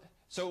 so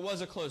it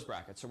was a closed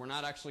bracket, so we're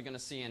not actually going to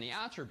see any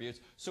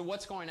attributes. So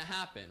what's going to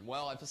happen?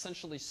 Well, I've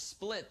essentially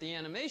split the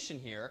animation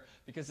here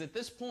because at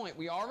this point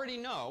we already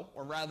know,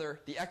 or rather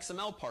the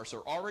XML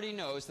parser already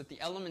knows that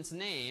the element's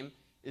name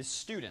is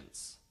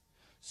students.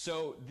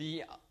 So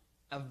the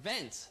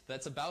event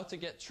that's about to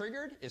get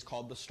triggered is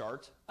called the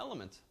start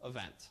element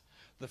event.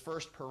 The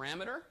first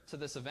parameter to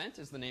this event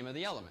is the name of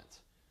the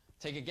element.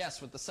 Take a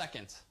guess what the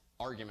second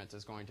argument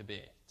is going to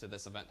be to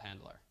this event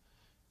handler.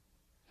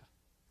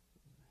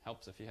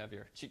 Helps if you have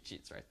your cheat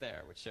sheets right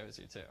there, which shows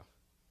you too.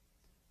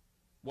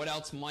 What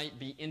else might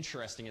be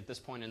interesting at this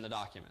point in the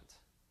document?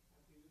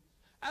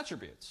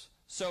 Attributes.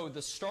 So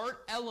the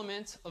start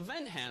element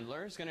event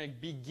handler is going to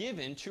be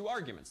given two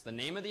arguments, the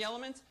name of the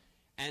element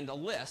and a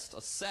list,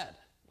 a set,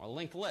 or a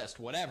linked list,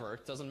 whatever.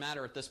 It doesn't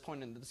matter at this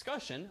point in the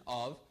discussion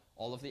of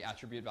all of the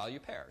attribute value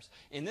pairs.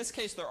 In this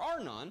case, there are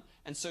none,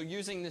 and so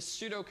using this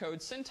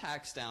pseudocode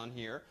syntax down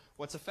here,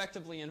 what's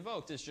effectively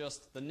invoked is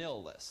just the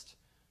nil list.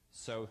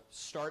 So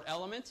start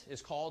element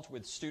is called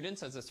with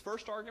students as its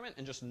first argument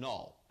and just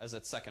null as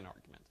its second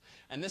argument.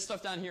 And this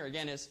stuff down here,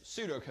 again, is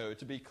pseudocode.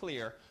 To be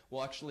clear,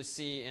 we'll actually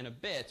see in a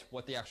bit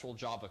what the actual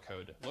Java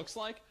code looks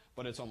like,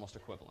 but it's almost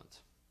equivalent.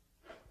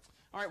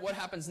 All right, what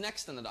happens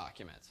next in the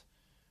document?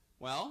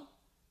 Well,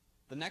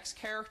 the next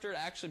character to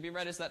actually be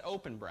read is that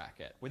open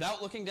bracket.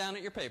 Without looking down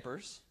at your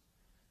papers,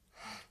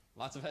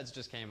 lots of heads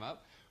just came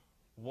up.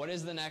 What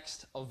is the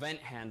next event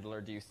handler,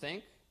 do you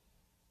think,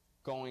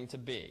 going to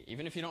be?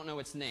 Even if you don't know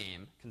its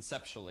name,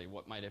 conceptually,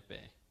 what might it be?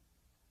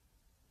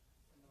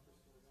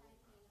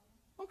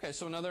 Okay,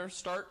 so another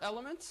start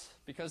element,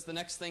 because the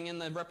next thing in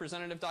the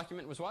representative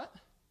document was what?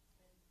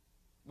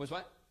 Was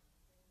what?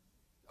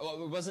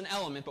 Oh, it was an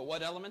element, but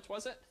what element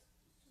was it?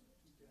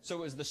 So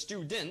it was the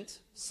student,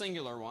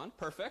 singular one,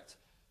 perfect.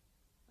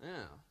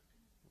 Yeah,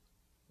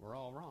 we're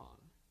all wrong.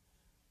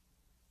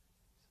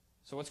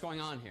 So what's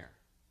going on here?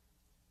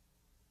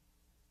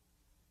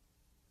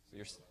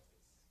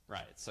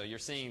 So you're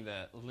seeing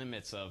the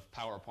limits of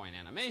PowerPoint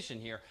animation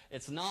here.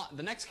 It's not,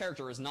 the next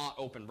character is not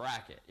open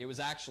bracket. It was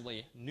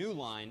actually new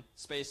line,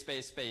 space,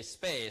 space, space,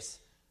 space,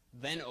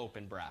 then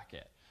open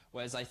bracket.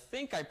 Whereas I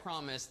think I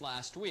promised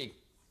last week,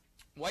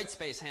 white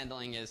space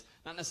handling is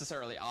not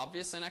necessarily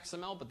obvious in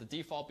XML, but the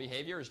default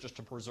behavior is just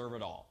to preserve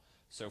it all.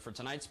 So for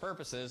tonight's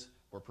purposes,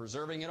 we're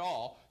preserving it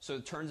all. So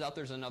it turns out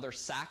there's another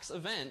SAX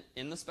event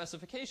in the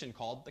specification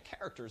called the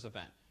characters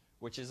event,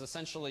 which is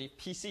essentially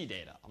PC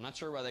data. I'm not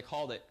sure why they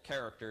called it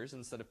characters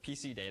instead of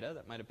PC data.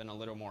 That might have been a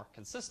little more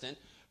consistent,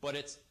 but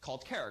it's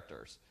called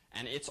characters.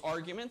 And its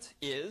argument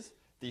is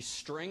the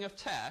string of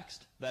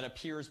text that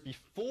appears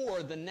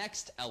before the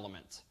next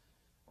element,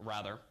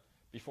 rather,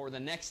 before the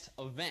next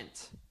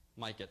event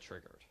might get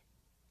triggered.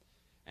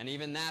 And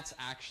even that's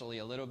actually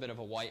a little bit of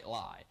a white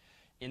lie.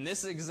 In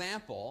this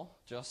example,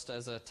 just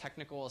as a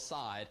technical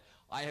aside,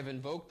 I have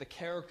invoked the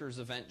characters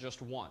event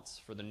just once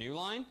for the new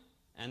line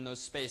and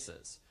those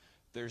spaces.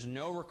 There's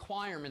no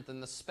requirement in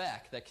the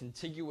spec that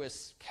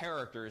contiguous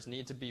characters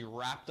need to be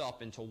wrapped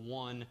up into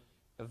one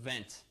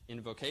event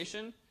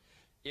invocation.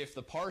 If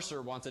the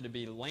parser wanted to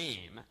be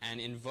lame and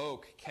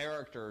invoke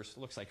characters,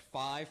 looks like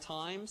 5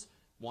 times,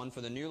 one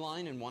for the new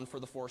line and one for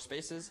the 4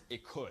 spaces,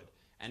 it could.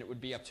 And it would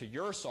be up to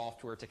your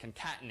software to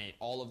concatenate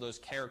all of those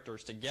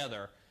characters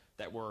together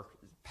that were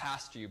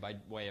passed to you by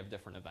way of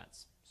different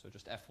events. So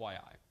just FYI.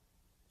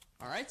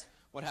 All right,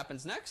 What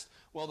happens next?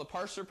 Well, the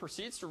parser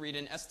proceeds to read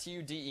an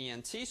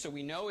student, so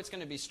we know it's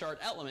going to be start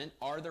element.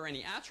 Are there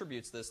any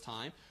attributes this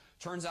time?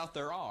 Turns out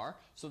there are,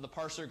 so the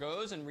parser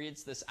goes and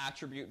reads this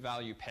attribute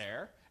value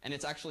pair, and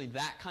it's actually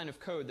that kind of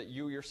code that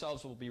you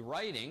yourselves will be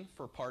writing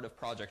for part of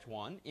Project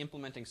 1,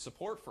 implementing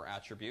support for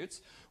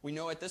attributes. We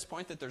know at this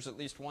point that there's at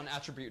least one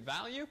attribute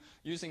value.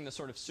 Using the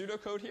sort of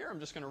pseudocode here, I'm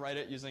just going to write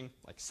it using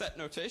like set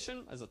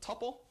notation as a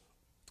tuple.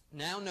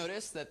 Now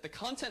notice that the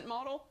content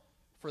model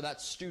for that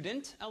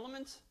student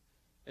element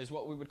is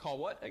what we would call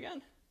what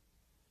again?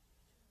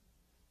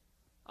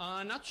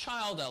 Not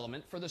child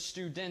element, for the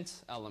student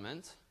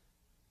element.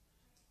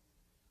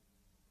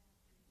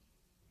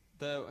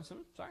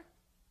 Sorry?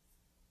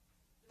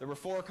 There were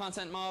 4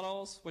 content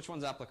models. Which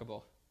one's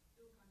applicable?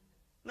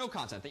 No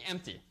content, the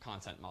empty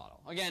content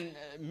model. Again,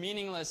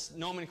 meaningless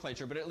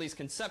nomenclature, but at least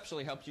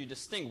conceptually helps you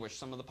distinguish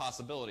some of the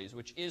possibilities,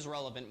 which is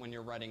relevant when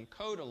you're writing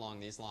code along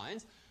these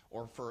lines,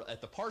 or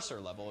at the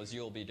parser level, as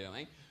you'll be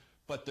doing.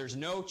 But there's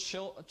no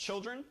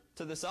children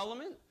to this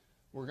element.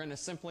 We're going to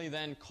simply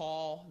then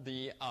call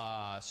the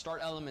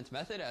start element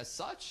method as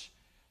such.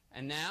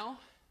 And now,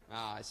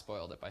 I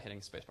spoiled it by hitting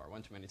spacebar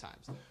one too many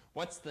times.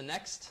 What's the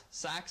next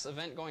SAX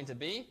event going to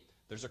be?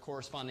 There's a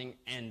corresponding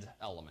end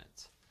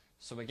element.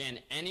 So again,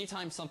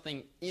 anytime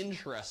something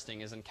interesting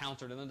is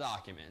encountered in the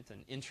document,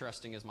 and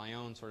interesting is my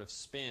own sort of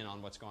spin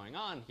on what's going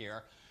on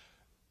here,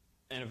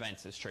 an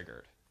event is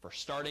triggered. For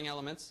starting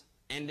elements,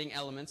 ending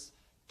elements,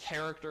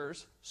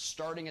 characters,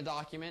 starting a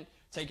document,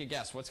 take a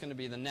guess. What's going to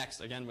be the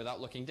next, again,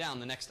 without looking down,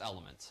 the next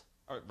element,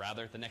 or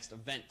rather, the next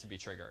event to be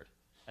triggered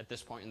at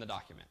this point in the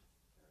document?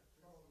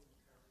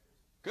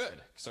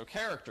 Good. So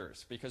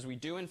characters, because we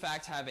do in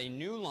fact have a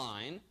new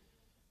line,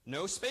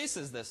 no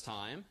spaces this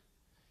time,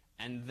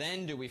 and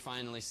then do we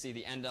finally see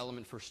the end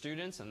element for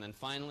students, and then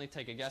finally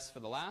take a guess for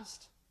the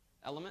last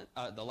element,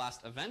 the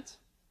last event?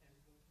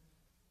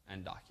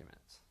 End document.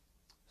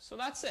 So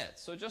that's it.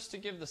 So just to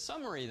give the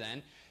summary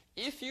then,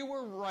 if you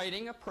were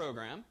writing a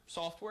program,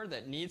 software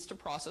that needs to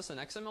process an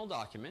XML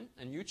document,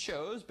 and you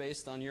chose,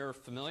 based on your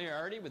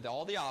familiarity with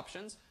all the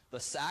options, the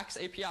SAX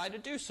API to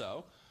do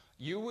so,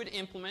 you would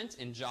implement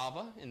in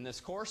Java, in this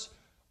course,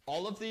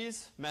 all of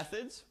these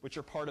methods, which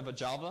are part of a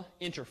Java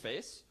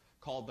interface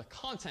called the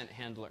content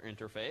handler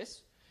interface.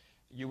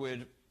 You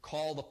would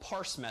call the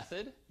parse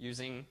method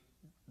using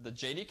the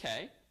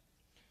JDK.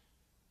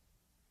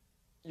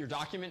 Your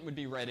document would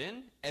be read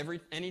in.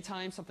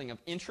 Anytime something of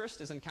interest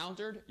is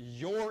encountered,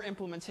 your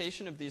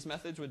implementation of these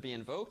methods would be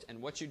invoked,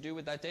 and what you do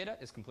with that data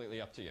is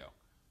completely up to you.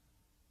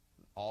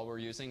 All we're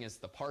using is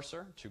the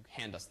parser to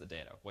hand us the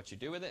data. What you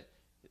do with it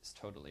is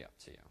totally up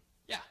to you.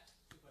 Yeah?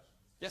 2 questions.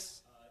 Yes?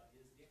 Is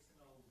the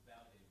XML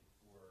validated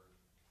before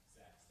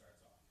SAX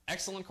starts off?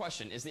 Excellent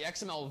question. Is the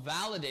XML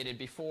validated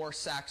before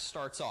SAX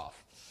starts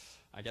off?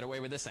 I get away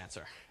with this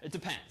answer. It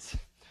depends.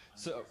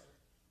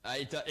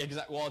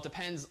 Well, it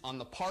depends on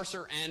the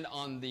parser and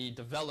on the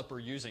developer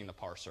using the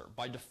parser.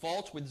 By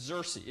default with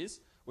Xerces,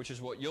 which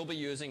is what you'll be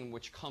using,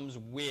 which comes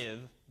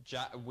with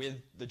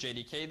the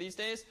JDK these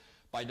days,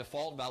 by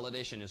default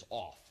validation is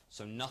off.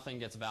 So nothing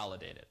gets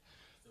validated.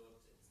 So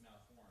if it's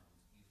malformed,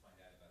 you find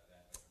out about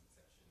that by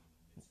conception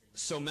midstream?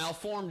 So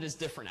malformed is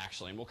different,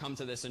 actually, and we'll come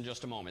to this in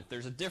just a moment.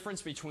 There's a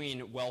difference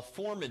between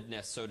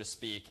well-formedness, so to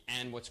speak,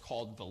 and what's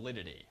called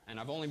validity. And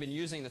I've only been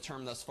using the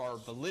term thus far,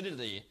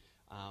 validity,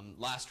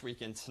 last week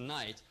and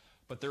tonight,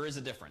 but there is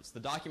a difference. The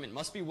document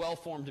must be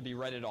well-formed to be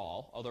read at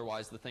all,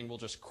 otherwise the thing will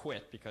just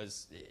quit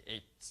because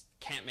it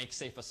can't make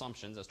safe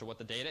assumptions as to what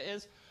the data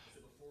is.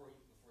 So before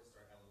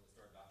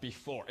start document?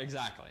 Before,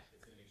 exactly.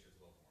 It's going to make sure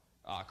it's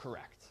well-formed.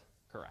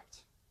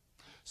 Correct.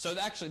 So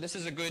actually, this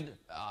is a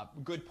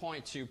good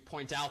point to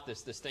point out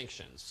this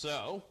distinction.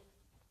 So,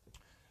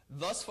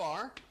 thus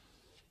far,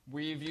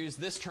 we've used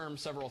this term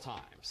several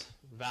times,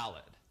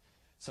 valid.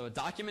 So a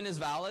document is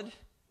valid.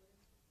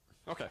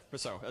 Okay,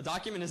 so a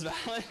document is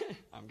valid.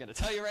 I'm going to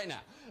tell you right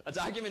now. A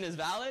document is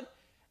valid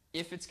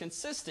if it's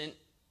consistent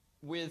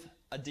with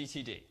a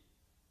DTD,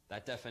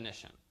 that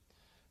definition.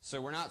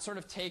 So we're not sort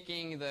of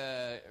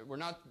we're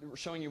not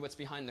showing you what's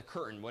behind the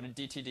curtain, what a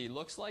DTD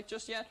looks like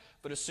just yet,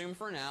 but assume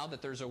for now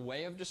that there's a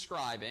way of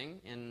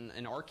describing in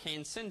an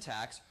arcane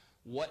syntax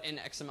what an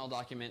XML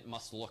document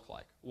must look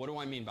like. What do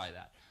I mean by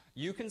that?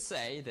 You can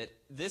say that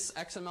this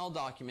XML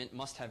document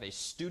must have a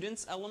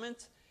students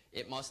element.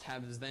 It must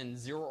have then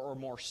 0 or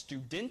more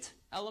student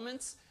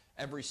elements.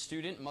 Every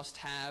student must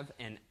have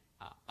an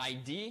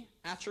ID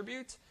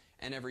attribute,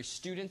 and every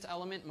student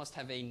element must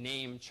have a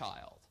name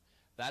child.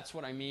 That's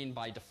what I mean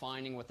by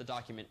defining what the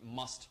document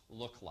must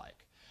look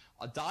like.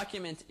 A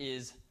document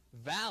is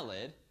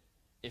valid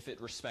if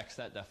it respects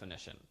that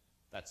definition,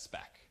 that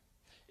spec.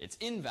 It's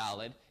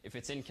invalid if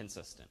it's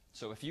inconsistent.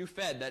 So if you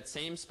fed that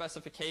same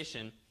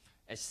specification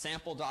a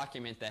sample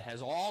document that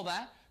has all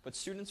that, but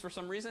students for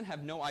some reason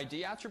have no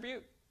ID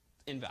attribute,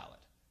 invalid,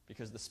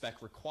 because the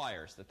spec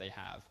requires that they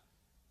have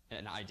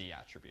an ID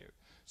attribute.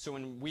 So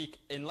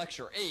in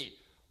lecture 8,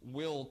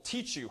 we'll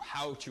teach you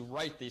how to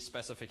write these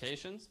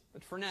specifications,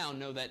 but for now,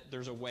 know that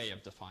there's a way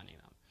of defining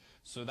them.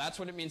 So that's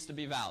what it means to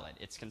be valid.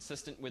 It's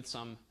consistent with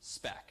some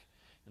spec.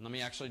 And let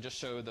me actually just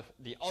show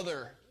the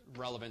other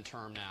relevant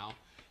term now.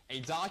 A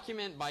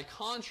document, by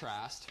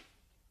contrast,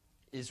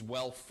 is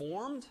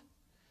well-formed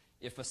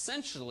if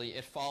essentially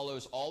it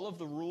follows all of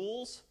the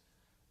rules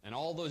and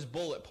all those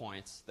bullet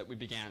points that we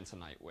began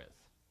tonight with.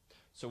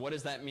 So what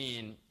does that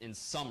mean in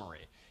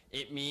summary?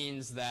 It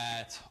means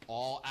that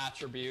all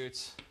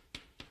attributes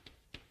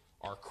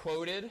are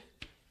quoted.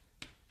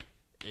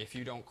 If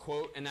you don't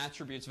quote an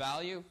attribute's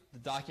value, the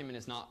document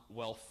is not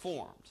well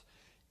formed.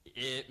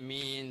 It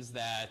means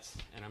that,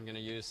 and I'm going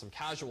to use some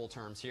casual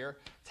terms here,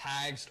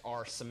 tags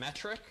are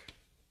symmetric.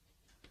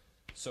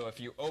 So if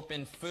you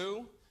open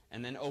foo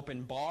and then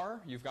open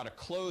bar, you've got to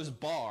close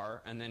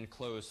bar and then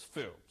close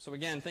foo. So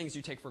again, things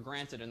you take for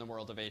granted in the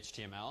world of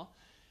HTML.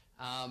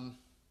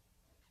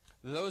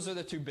 Those are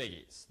the two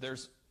biggies.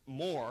 There's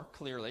more,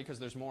 clearly, because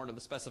there's more to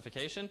the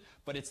specification,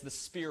 but it's the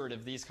spirit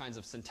of these kinds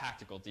of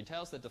syntactical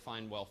details that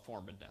define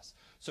well-formedness.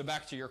 So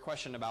back to your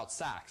question about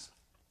SAX.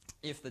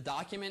 If the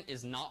document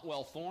is not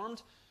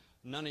well-formed,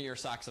 none of your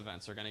SAX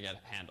events are going to get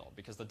handled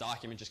because the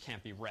document just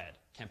can't be read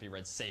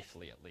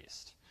safely at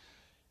least.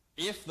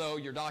 If, though,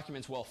 your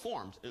document's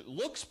well-formed, it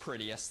looks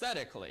pretty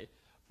aesthetically,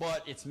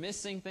 but it's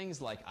missing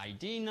things like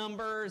ID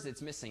numbers,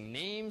 it's missing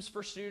names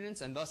for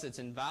students, and thus it's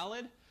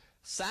invalid,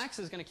 SAX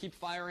is going to keep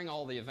firing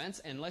all the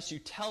events unless you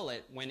tell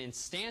it when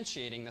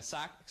instantiating the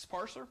SAX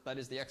parser, that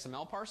is the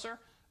XML parser,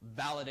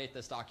 validate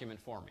this document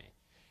for me.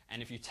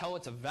 And if you tell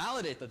it to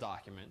validate the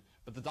document,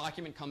 but the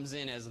document comes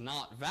in as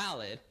not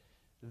valid,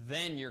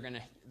 then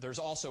there's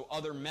also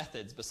other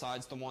methods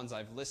besides the ones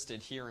I've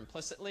listed here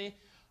implicitly,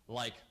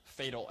 like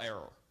fatal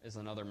error is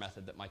another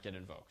method that might get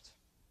invoked.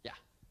 Yeah?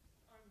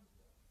 I'm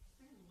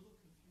getting a little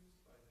confused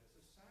by this.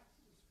 A SAX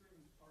is a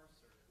streaming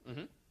parser.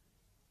 Mm-hmm.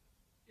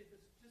 If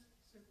it's just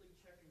simply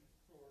checking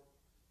for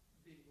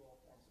being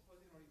well-formed,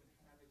 suppose you don't even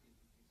have a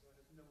DBT, so it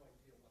has no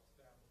idea what's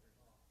valid or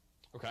not.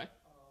 Okay.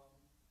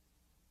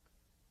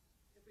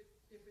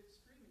 If it's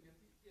streaming, if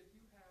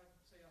you have,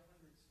 say,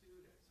 100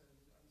 students, and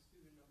on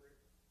student number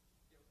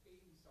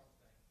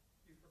 80-something,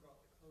 you forgot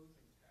the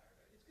closing tag,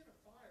 it's going to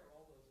fire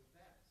all those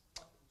events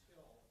up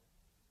until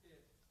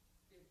it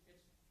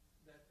hits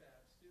that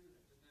bad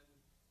student,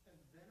 and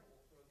then it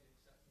will throw the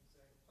exception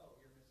saying, oh,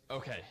 you're missing.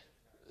 Okay.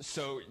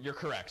 So you're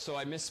correct. So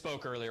I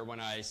misspoke earlier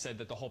when I said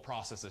that the whole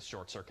process is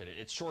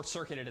short-circuited. It's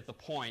short-circuited at the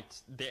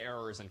point the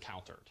error is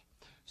encountered.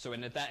 So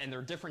and there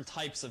are different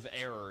types of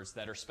errors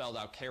that are spelled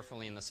out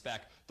carefully in the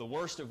spec, the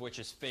worst of which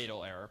is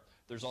fatal error.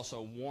 There's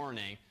also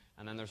warning,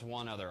 and then there's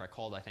one other I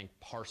called, I think,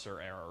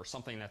 parser error, or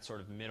something that's sort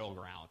of middle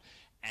ground.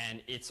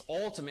 And it's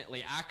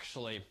ultimately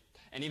actually,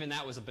 and even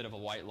that was a bit of a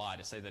white lie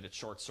to say that it's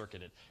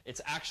short-circuited.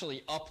 It's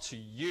actually up to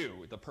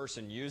you, the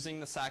person using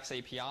the SAX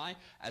API,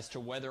 as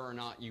to whether or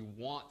not you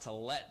want to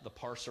let the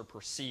parser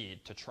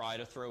proceed to try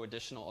to throw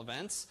additional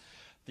events.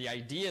 The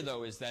idea,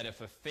 though, is that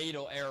if a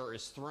fatal error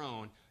is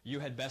thrown, you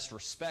had best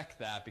respect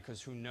that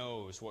because who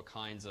knows what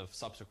kinds of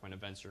subsequent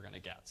events you're going to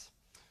get.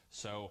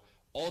 So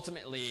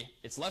ultimately,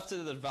 it's left to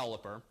the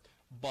developer,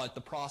 but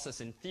the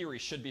process in theory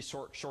should be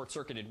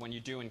short-circuited when you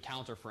do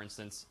encounter, for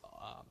instance,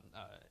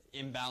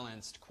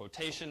 imbalanced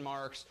quotation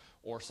marks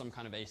or some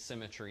kind of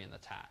asymmetry in the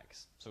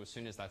tags. So as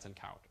soon as that's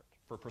encountered,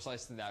 for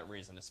precisely that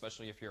reason,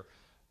 especially if you're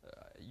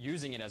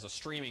using it as a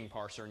streaming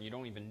parser and you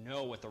don't even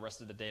know what the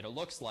rest of the data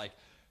looks like,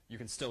 you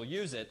can still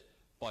use it,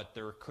 but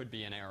there could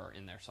be an error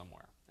in there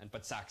somewhere.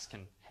 But SAX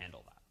can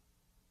handle that.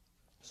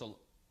 So,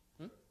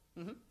 For that,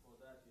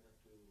 you have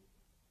to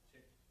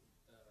check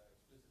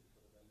explicitly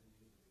for the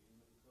validity of the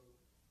beginning of the code.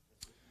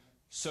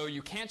 So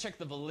you can't check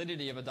the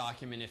validity of a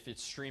document if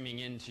it's streaming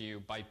into you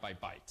byte by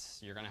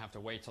byte. You're going to have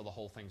to wait till the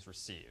whole thing's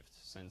received,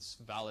 since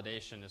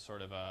validation is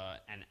sort of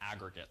an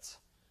aggregate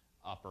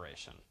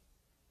operation.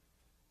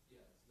 Yeah,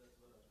 so that's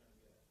what I was trying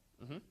to get at.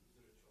 Mm-hmm.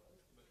 Is there a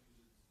choice?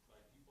 But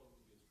by default, it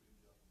would be a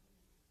streamed document.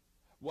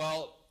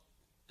 Well,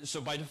 so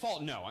by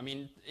default, no. I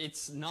mean,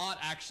 it's not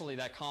actually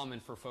that common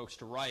for folks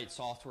to write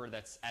software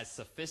that's as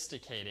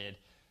sophisticated,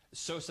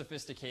 so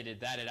sophisticated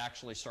that it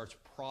actually starts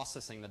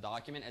processing the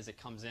document as it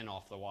comes in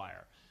off the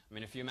wire. I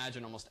mean, if you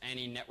imagine almost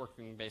any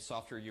networking-based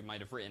software you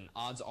might have written,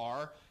 odds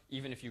are,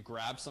 even if you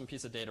grab some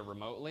piece of data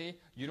remotely,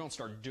 you don't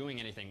start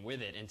doing anything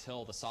with it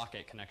until the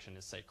socket connection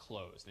is, say,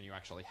 closed, and you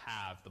actually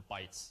have the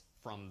bytes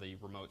from the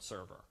remote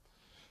server.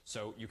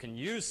 So you can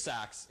use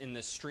SAX in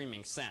this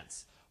streaming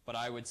sense. But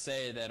I would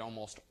say that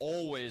almost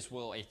always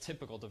will a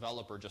typical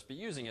developer just be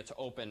using it to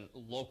open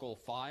local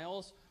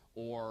files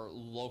or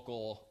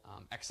local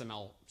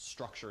XML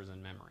structures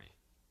in memory.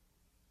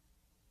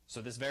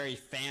 So this very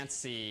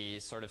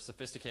fancy, sort of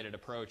sophisticated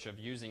approach of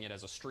using it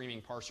as a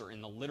streaming parser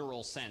in the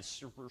literal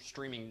sense,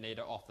 streaming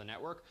data off the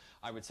network,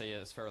 I would say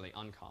is fairly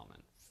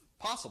uncommon.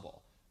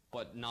 Possible,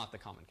 but not the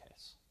common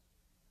case.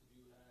 Could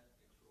you add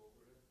extra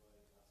overhead by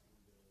asking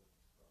the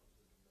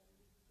processor to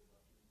validate the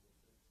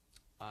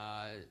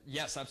document?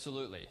 Yes,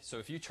 absolutely. So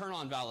if you turn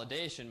on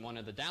validation, one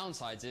of the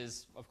downsides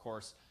is, of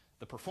course,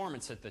 the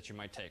performance hit that you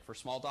might take. For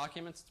small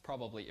documents, it's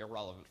probably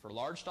irrelevant. For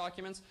large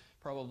documents,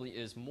 probably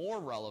is more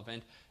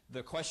relevant.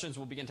 The questions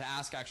we'll begin to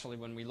ask actually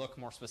when we look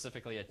more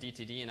specifically at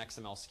DTD and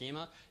XML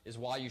schema is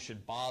why you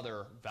should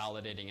bother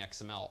validating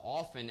XML.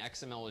 Often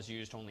XML is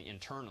used only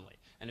internally.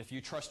 And if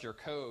you trust your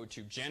code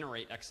to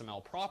generate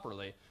XML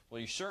properly, well,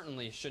 you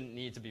certainly shouldn't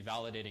need to be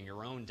validating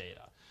your own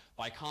data.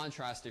 By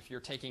contrast, if you're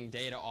taking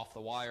data off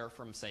the wire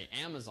from, say,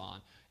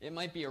 Amazon, it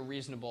might be a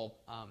reasonable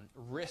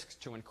risk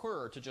to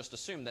incur to just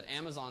assume that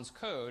Amazon's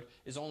code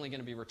is only going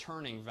to be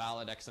returning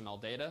valid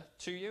XML data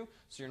to you,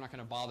 so you're not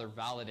going to bother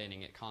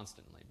validating it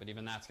constantly. But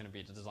even that's going to be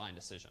a design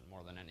decision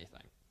more than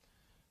anything.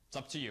 It's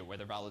up to you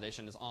whether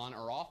validation is on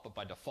or off, but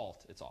by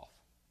default, it's off.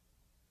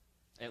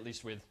 At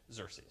least with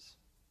Xerces,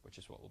 which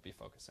is what we'll be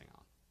focusing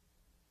on.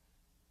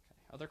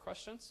 Okay, other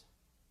questions?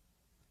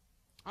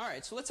 All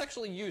right, so let's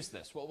actually use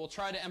this. What we'll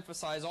try to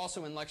emphasize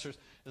also in lectures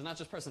is not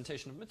just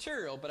presentation of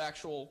material, but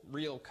actual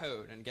real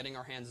code and getting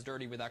our hands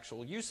dirty with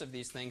actual use of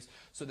these things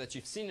so that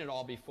you've seen it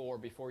all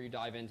before you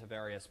dive into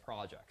various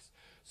projects.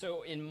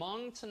 So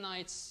among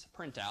tonight's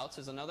printouts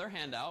is another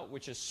handout,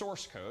 which is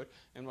source code.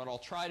 And what I'll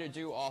try to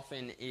do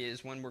often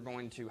is when we're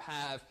going to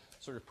have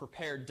sort of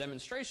prepared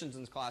demonstrations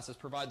in classes,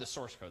 provide the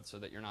source code so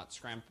that you're not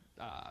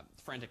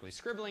frantically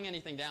scribbling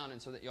anything down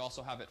and so that you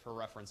also have it for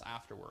reference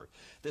afterward.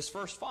 This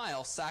first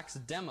file,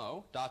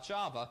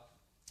 saxdemo.java,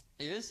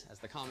 is, as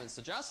the comments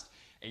suggest,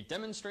 a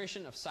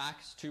demonstration of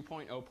SAX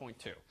 2.0.2.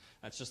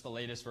 That's just the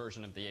latest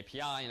version of the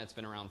API, and it's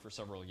been around for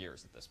several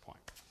years at this point.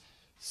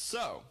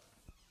 So,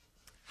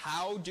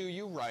 how do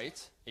you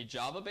write a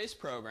Java-based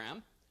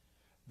program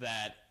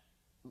that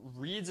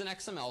reads an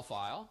XML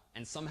file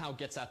and somehow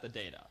gets at the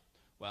data?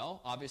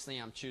 Well, obviously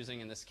I'm choosing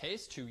in this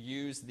case to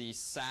use the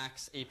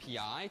SAX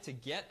API to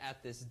get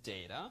at this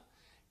data,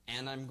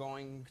 and I'm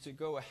going to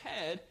go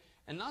ahead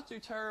and not do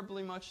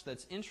terribly much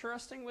that's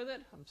interesting with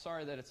it. I'm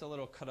sorry that it's a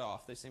little cut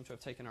off. They seem to have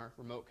taken our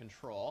remote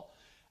control.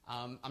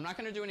 I'm not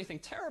going to do anything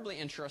terribly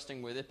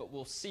interesting with it, but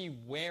we'll see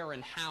where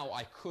and how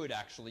I could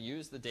actually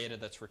use the data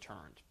that's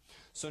returned.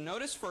 So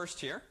notice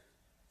first here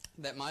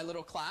that my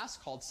little class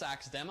called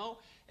saxdemo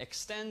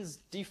extends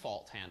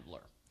default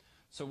handler.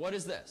 So what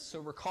is this? So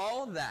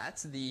recall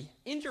that the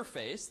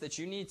interface that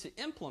you need to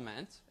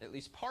implement, at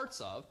least parts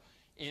of,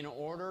 in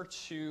order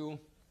to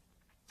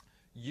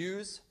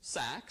use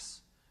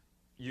SAX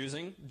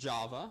using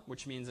Java,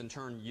 which means in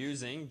turn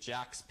using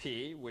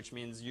JAX-P, which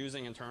means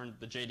using in turn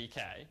the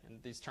JDK,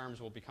 and these terms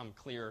will become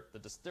clear, the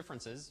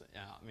differences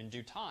in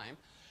due time,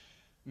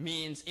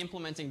 means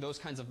implementing those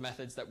kinds of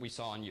methods that we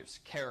saw in use.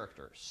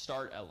 Characters,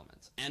 start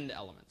elements, end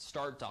elements,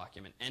 start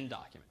document, end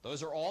document.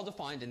 Those are all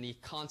defined in the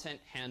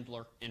content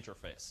handler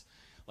interface.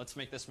 Let's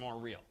make this more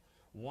real.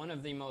 One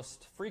of the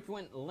most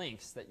frequent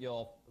links that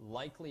you'll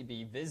likely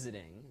be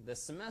visiting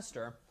this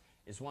semester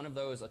is one of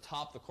those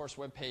atop the course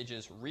web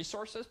page's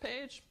resources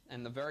page,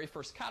 and the very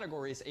first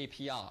category is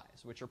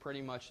APIs, which are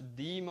pretty much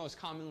the most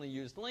commonly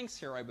used links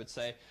here, I would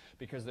say,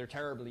 because they're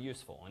terribly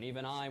useful. And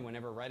even I,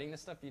 whenever writing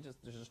this stuff,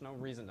 there's just no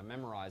reason to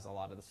memorize a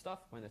lot of the stuff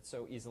when it's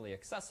so easily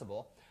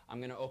accessible. I'm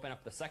going to open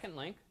up the second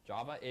link,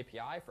 Java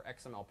API for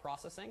XML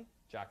processing,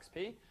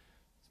 JAX-P,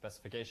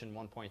 specification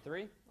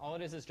 1.3. All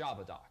it is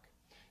JavaDoc.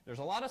 There's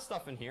a lot of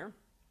stuff in here.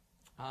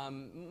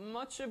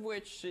 Some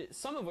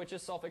of which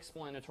is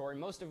self-explanatory,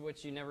 most of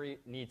which you never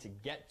need to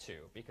get to,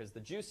 because the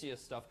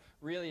juiciest stuff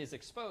really is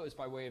exposed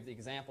by way of the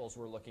examples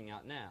we're looking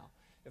at now.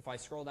 If I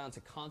scroll down to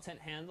Content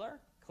Handler,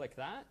 click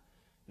that,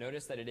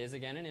 notice that it is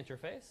again an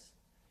interface.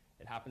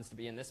 It happens to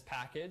be in this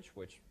package,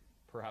 which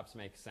perhaps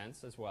makes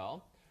sense as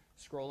well.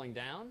 Scrolling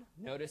down,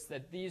 notice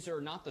that these are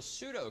not the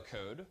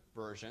pseudocode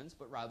versions,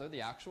 but rather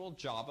the actual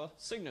Java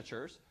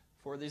signatures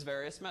for these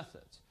various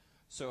methods.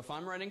 So if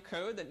I'm writing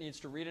code that needs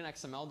to read an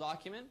XML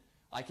document,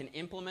 I can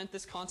implement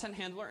this content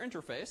handler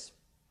interface,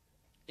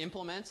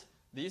 implement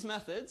these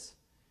methods,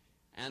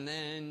 and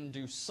then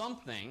do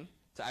something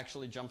to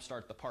actually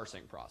jumpstart the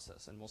parsing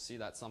process. And we'll see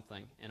that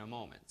something in a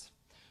moment.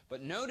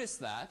 But notice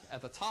that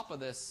at the top of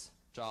this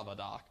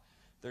JavaDoc,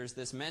 there's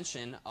this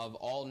mention of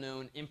all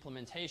known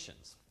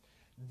implementations.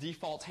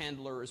 Default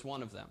handler is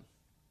one of them.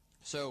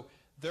 So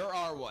there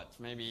are,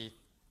 maybe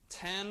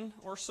 10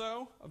 or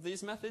so of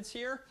these methods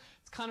here.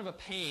 It's kind of a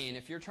pain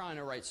if you're trying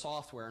to write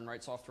software and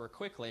write software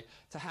quickly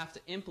to have to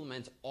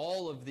implement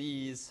all of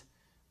these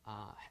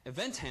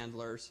event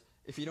handlers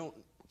if you don't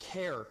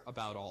care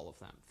about all of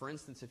them. For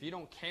instance, if you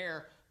don't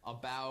care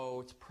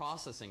about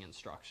processing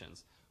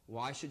instructions,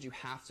 why should you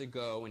have to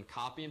go and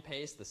copy and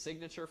paste the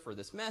signature for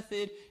this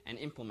method and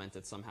implement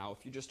it somehow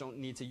if you just don't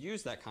need to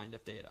use that kind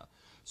of data?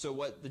 So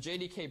what the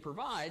JDK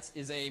provides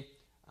is a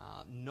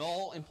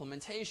null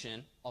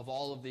implementation of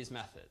all of these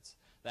methods.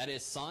 That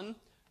is, Sun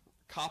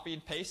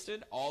copied,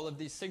 pasted all of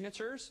these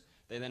signatures.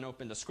 They then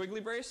opened a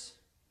squiggly brace,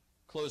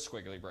 closed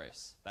squiggly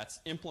brace.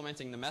 That's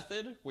implementing the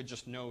method with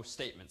just no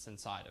statements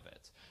inside of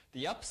it.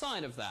 The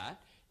upside of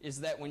that is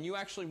that when you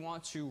actually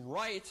want to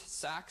write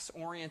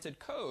SAX-oriented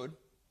code,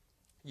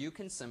 you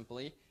can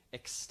simply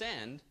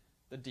extend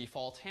the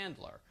default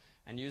handler.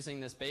 And using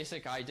this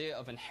basic idea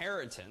of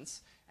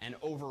inheritance and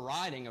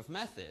overriding of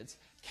methods,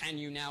 can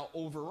you now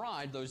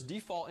override those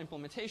default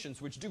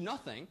implementations which do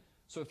nothing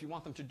So if you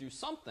want them to do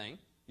something,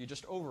 you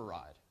just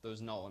override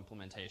those null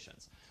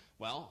implementations.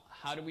 Well,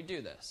 how do we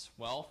do this?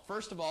 Well,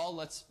 first of all,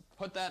 let's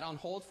put that on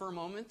hold for a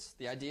moment,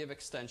 the idea of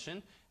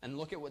extension, and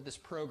look at what this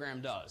program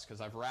does,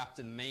 because I've wrapped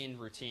the main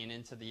routine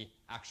into the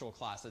actual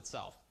class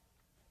itself.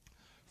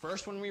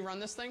 First, when we run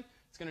this thing,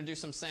 it's going to do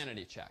some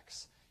sanity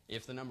checks.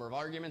 If the number of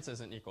arguments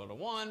isn't equal to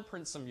 1,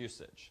 print some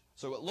usage.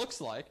 So it looks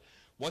like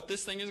what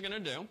this thing is going to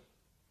do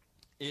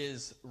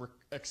is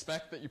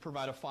expect that you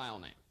provide a file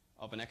name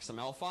of an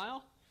XML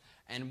file.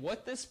 And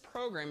what this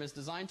program is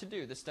designed to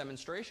do, this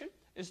demonstration,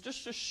 is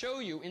just to show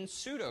you in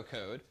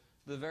pseudocode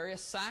the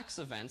various SAX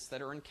events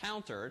that are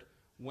encountered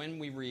when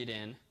we read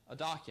in a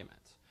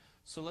document.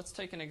 So let's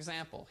take an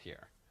example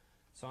here.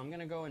 So I'm going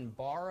to go and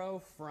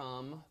borrow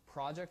from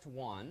project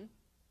 1,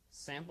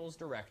 samples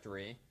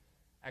directory,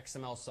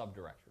 XML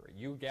subdirectory.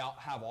 You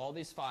have all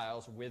these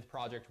files with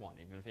project 1,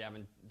 even if you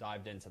haven't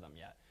dived into them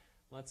yet.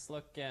 Let's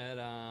look at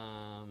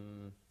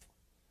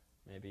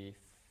maybe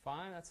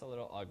 5. That's a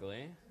little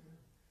ugly.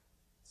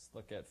 Let's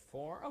look at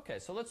 4. Okay,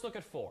 so let's look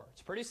at 4.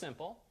 It's pretty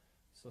simple.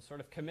 So sort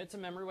of commit to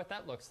memory what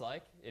that looks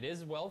like. It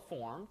is well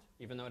formed,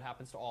 even though it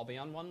happens to all be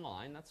on one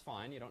line. That's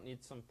fine. You don't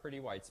need some pretty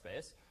white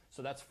space.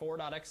 So that's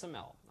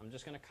 4.xml. I'm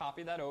just going to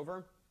copy that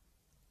over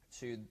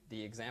to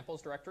the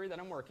examples directory that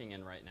I'm working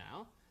in right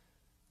now.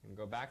 And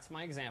go back to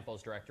my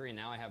examples directory, and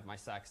now I have my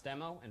SAX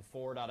demo and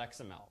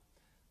 4.xml.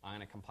 I'm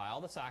going to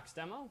compile the SAX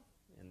demo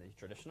in the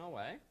traditional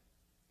way,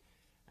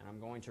 and I'm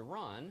going to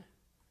run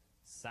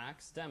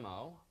SAX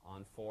demo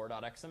on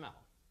 4.xml.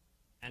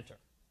 Enter.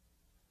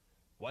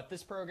 What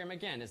this program,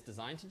 again, is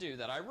designed to do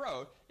that I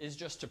wrote is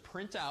just to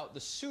print out the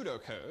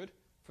pseudocode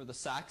for the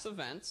SAX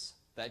events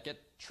that get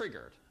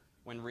triggered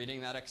when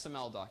reading that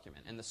XML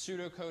document. And the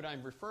pseudocode I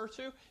refer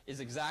to is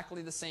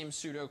exactly the same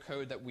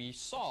pseudocode that we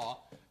saw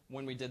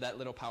when we did that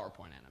little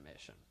PowerPoint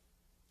animation.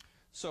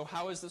 So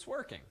how is this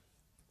working?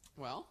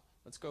 Well,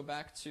 let's go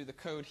back to the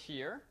code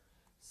here,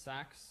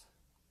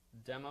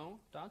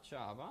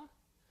 saxdemo.java.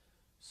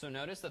 So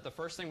notice that the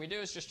first thing we do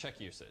is just check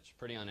usage.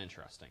 Pretty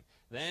uninteresting.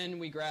 Then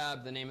we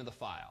grab the name of the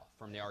file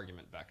from the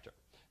argument vector.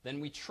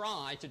 Then we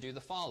try to do the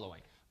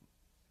following.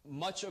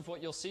 Much of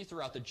what you'll see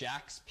throughout the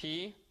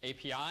JAX-P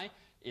API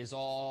is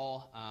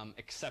all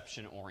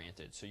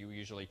exception-oriented. So you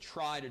usually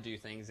try to do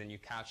things and you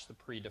catch the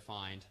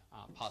predefined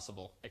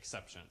possible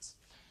exceptions.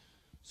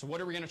 So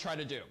what are we going to try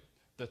to do?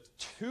 The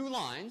 2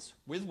 lines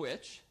with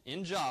which,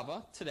 in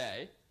Java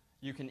today,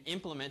 you can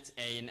implement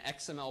an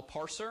XML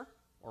parser,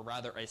 or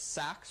rather a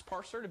SAX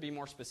parser to be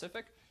more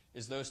specific,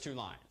 is those 2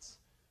 lines.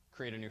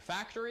 Create a new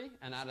factory,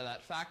 and out of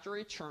that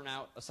factory, churn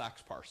out a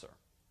SAX parser.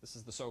 This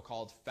is the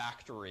so-called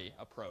factory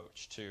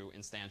approach to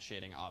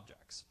instantiating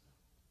objects.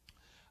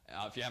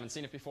 If you haven't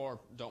seen it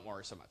before, don't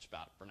worry so much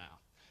about it for now.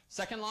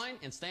 Second line,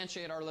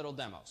 instantiate our little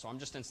demo. So I'm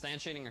just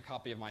instantiating a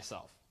copy of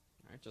myself,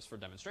 right, just for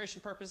demonstration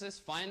purposes.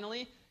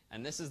 Finally,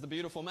 and this is the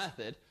beautiful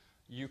method,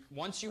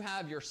 once you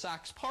have your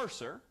SAX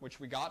parser, which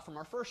we got from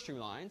our first 2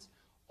 lines,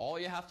 all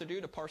you have to do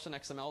to parse an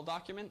XML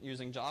document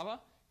using Java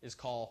is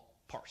call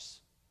parse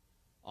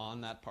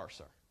on that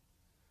parser.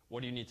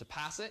 What do you need to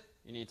pass it?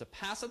 You need to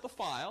pass it the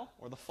file,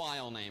 or the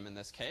file name in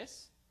this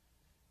case.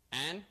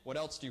 And what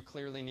else do you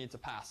clearly need to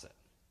pass it?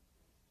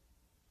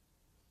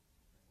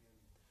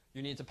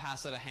 You need to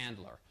pass it a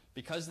handler.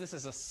 Because this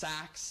is a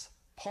SAX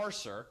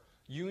parser,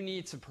 you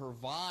need to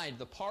provide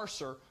the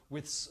parser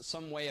with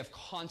some way of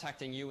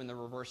contacting you in the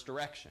reverse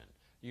direction.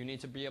 You need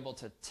to be able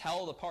to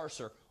tell the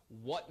parser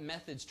what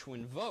methods to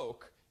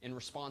invoke in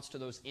response to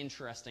those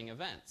interesting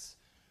events.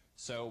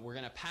 So we're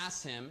going to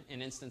pass him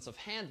an instance of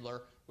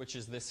handler, which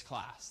is this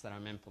class that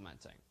I'm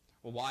implementing.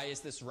 Well, why is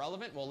this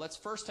relevant? Well, let's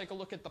first take a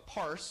look at the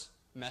parse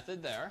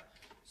method there.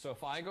 So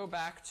if I go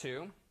back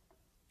to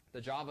the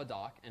Java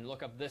doc and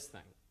look up this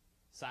thing,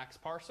 SAX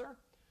parser,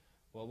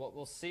 well, what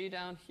we'll see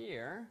down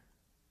here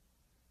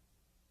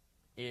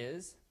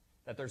is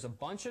that there's a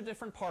bunch of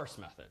different parse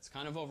methods.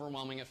 Kind of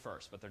overwhelming at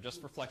first, but they're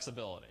just for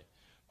flexibility.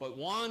 But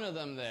one of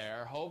them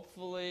there,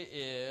 hopefully,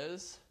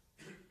 is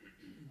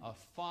a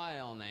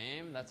file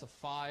name. That's a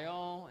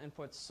file,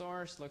 input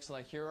source. Looks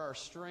like here are our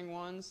string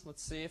ones.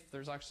 Let's see if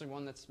there's actually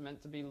one that's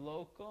meant to be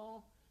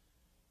local.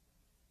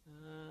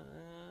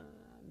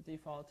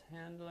 Default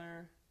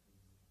handler.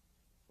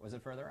 Was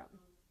it further up?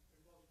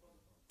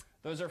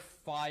 Those are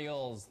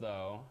files,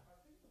 though.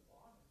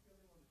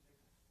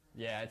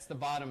 Yeah, it's the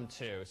bottom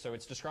 2. So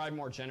it's described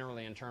more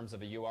generally in terms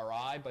of a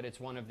URI, but it's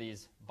one of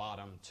these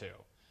bottom 2.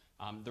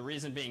 The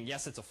reason being,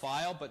 yes, it's a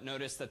file, but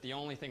notice that the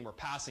only thing we're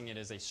passing it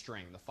is a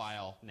string, the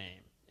file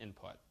name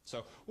input.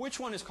 So which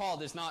one is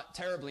called is not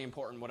terribly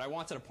important. What I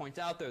wanted to point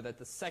out, though, that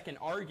the second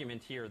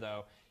argument here,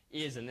 though,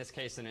 is in this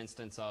case an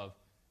instance of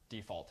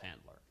default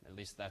handler. At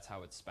least that's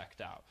how it's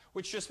spec'd out.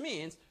 Which just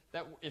means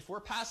that if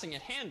we're passing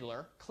it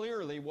handler,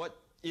 clearly what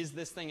is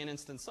this thing an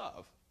instance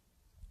of?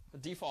 A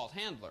default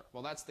handler.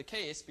 Well, that's the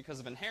case because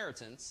of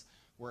inheritance.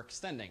 We're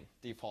extending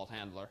default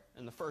handler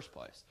in the first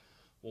place.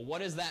 Well, what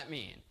does that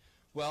mean?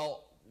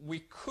 Well, we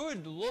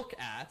could look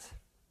at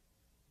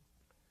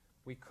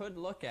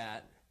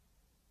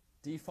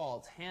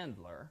default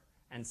handler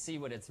and see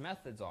what its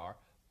methods are,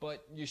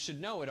 but you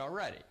should know it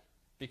already,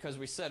 because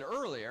we said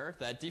earlier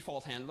that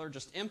default handler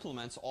just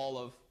implements all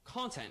of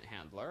content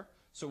handler.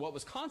 So what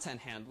was content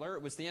handler?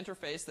 It was the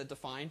interface that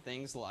defined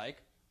things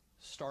like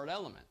start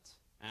element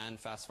and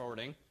fast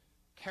forwarding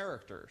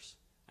characters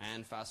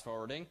and fast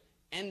forwarding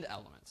end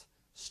element,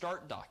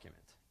 start document,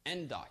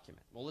 end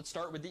document. Well, let's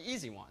start with the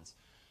easy ones.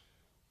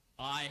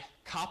 I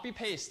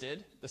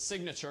copy-pasted the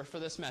signature for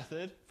this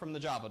method from the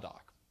Java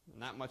doc.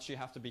 And that much you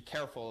have to be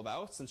careful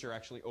about since you're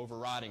actually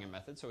overriding a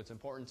method, so it's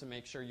important to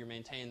make sure you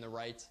maintain the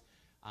right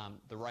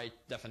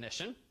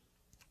definition.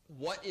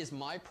 What is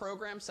my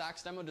program,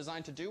 SAX demo,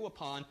 designed to do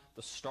upon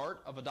the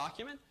start of a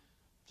document?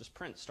 Just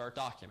print start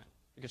document.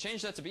 You could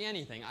change that to be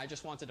anything. I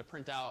just wanted to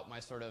print out my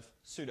sort of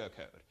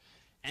pseudocode.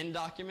 End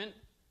document,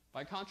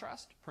 by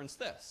contrast, prints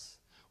this.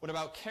 What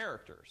about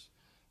characters?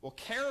 Well,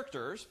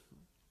 characters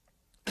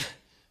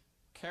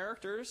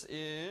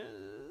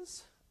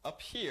is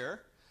up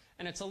here,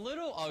 and it's a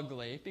little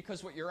ugly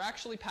because what you're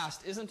actually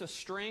passed isn't a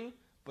string,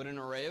 but an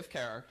array of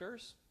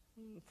characters,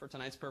 for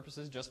tonight's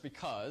purposes, just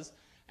because,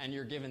 and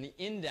you're given the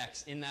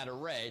index in that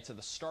array to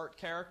the start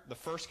character, the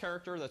first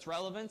character that's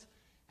relevant,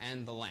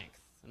 and the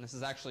length. And this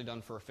is actually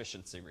done for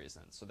efficiency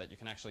reasons, so that you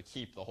can actually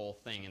keep the whole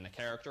thing in the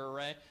character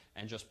array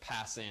and just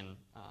pass in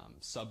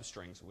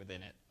substrings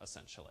within it,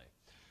 essentially.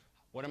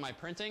 What am I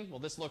printing? Well,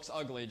 this looks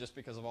ugly just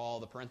because of all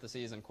the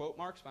parentheses and quote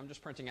marks, but I'm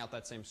just printing out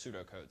that same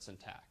pseudocode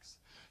syntax.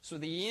 So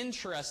the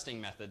interesting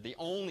method, the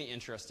only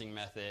interesting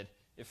method,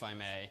 if I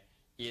may,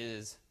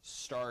 is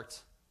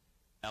start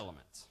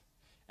element.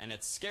 And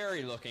it's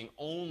scary looking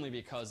only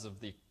because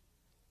of the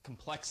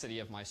complexity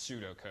of my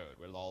pseudocode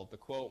with all of the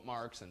quote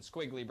marks and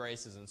squiggly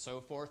braces and so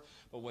forth.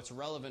 But what's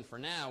relevant for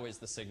now is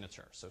the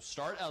signature. So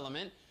start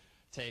element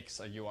takes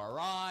a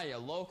URI, a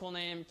local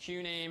name,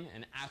 queue name,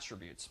 and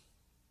attributes.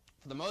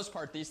 For the most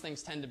part, these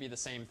things tend to be the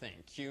same thing,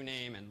 queue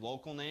name and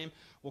local name.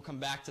 We'll come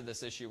back to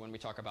this issue when we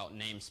talk about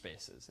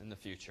namespaces in the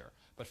future.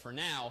 But for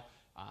now,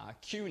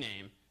 queue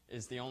name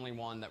is the only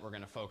one that we're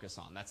going to focus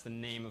on. That's the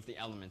name of the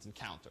element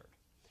encountered.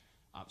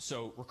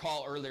 So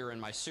recall earlier in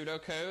my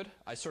pseudocode,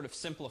 I sort of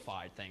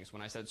simplified things.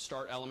 When I said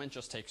start element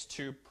just takes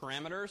 2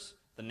 parameters,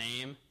 the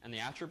name and the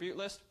attribute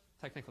list,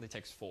 technically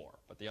takes 4,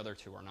 but the other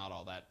 2 are not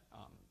all that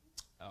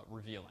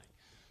revealing.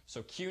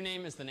 So queue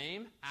name is the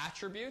name.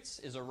 Attributes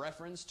is a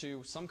reference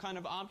to some kind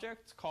of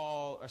object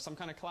called, or some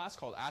kind of class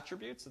called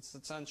attributes. It's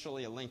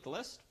essentially a linked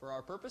list for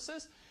our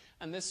purposes.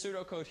 And this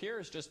pseudocode here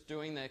is just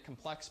doing the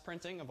complex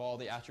printing of all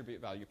the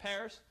attribute value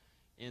pairs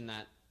in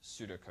that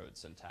pseudocode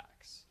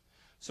syntax.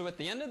 So at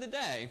the end of the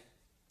day,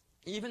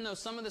 even though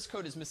some of this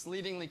code is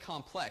misleadingly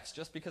complex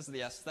just because of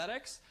the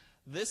aesthetics,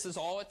 this is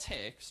all it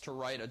takes to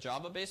write a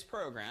Java-based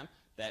program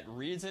that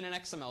reads in an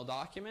XML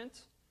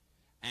document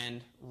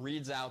and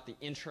reads out the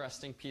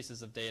interesting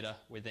pieces of data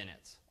within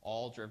it,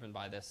 all driven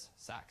by this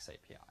SAX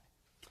API.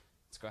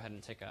 Let's go ahead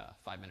and take a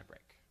 5-minute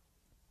break.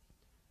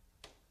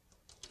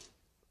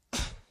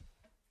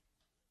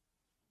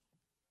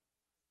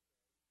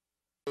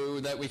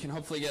 So that we can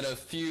hopefully get a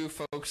few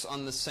folks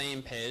on the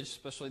same page,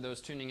 especially those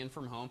tuning in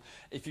from home.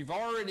 If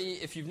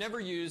you've never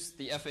used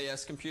the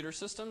FAS computer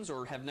systems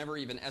or have never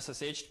even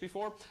SSH'd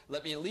before,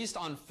 let me at least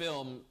on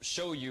film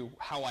show you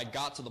how I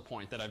got to the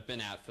point that I've been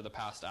at for the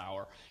past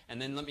hour.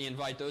 And then let me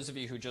invite those of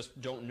you who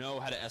just don't know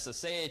how to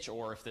SSH,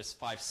 or if this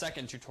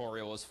 5-second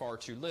tutorial is far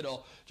too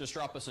little, just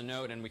drop us a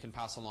note and we can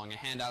pass along a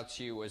handout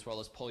to you, as well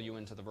as pull you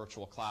into the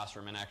virtual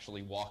classroom and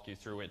actually walk you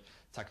through it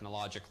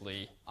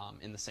technologically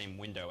in the same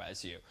window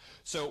as you.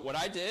 So what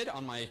I did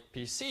on my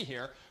PC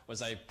here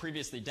was I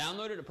previously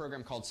downloaded a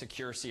program called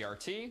Secure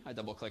CRT. I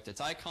double-clicked its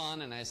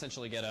icon, and I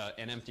essentially get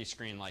an empty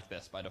screen like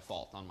this by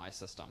default on my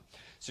system.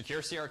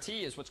 Secure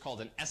CRT is what's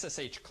called an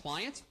SSH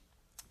client.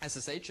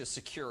 SSH is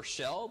secure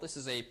shell. This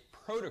is a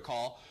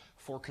protocol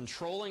for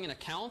controlling an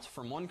account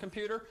from one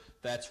computer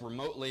that's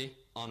remotely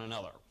on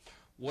another.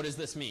 What does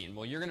this mean?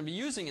 Well, you're going to be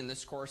using in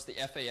this course the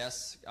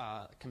FAS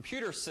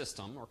computer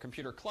system or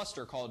computer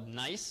cluster called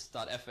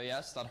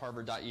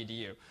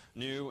nice.fas.harvard.edu,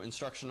 New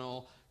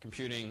Instructional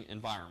Computing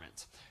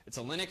Environment. It's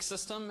a Linux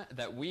system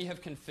that we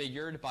have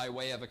configured by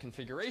way of a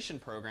configuration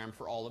program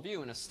for all of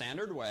you in a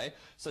standard way,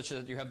 such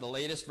that you have the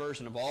latest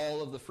version of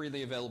all of the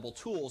freely available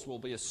tools we'll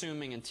be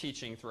assuming and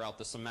teaching throughout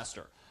the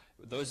semester.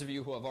 Those of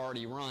you who have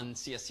already run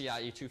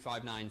CSCI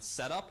E-259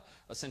 setup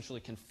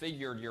essentially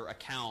configured your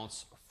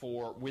accounts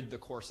with the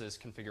course's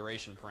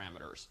configuration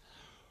parameters.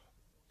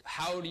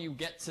 How do you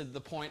get to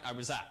the point I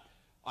was at?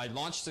 I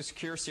launched the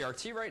Secure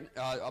CRT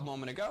a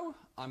moment ago.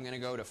 I'm going to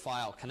go to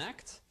File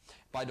Connect.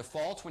 By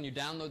default, when you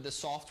download this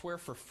software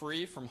for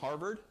free from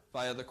Harvard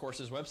via the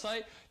course's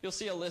website, you'll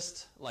see a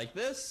list like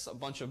this, a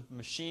bunch of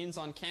machines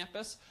on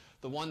campus.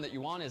 The one that you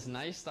want is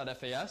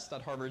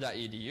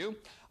nice.fas.harvard.edu.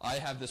 I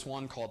have this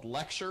one called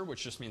Lecture,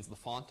 which just means the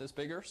font is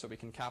bigger, so we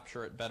can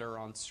capture it better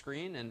on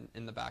screen and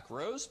in the back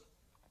rows.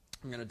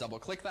 I'm going to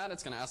double-click that.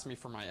 It's going to ask me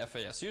for my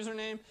FAS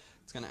username.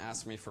 It's going to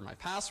ask me for my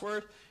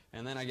password,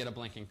 and then I get a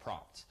blinking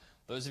prompt.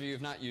 Those of you who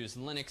have not used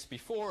Linux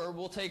before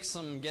will take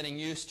some getting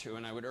used to,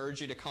 and I would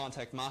urge you to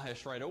contact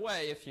Mahesh right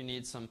away if you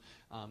need some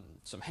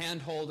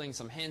hand-holding,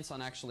 some hints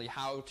on actually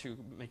how to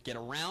get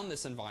around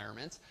this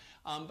environment.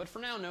 But for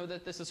now, know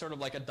that this is sort of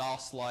like a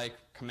DOS-like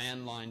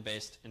command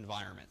line-based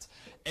environment.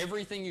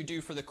 Everything you do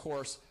for the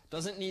course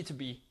doesn't need to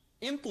be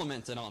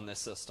implemented on this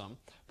system,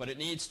 but it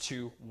needs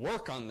to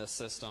work on this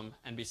system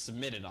and be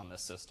submitted on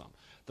this system.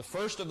 The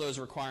first of those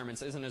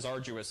requirements isn't as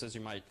arduous as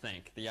you might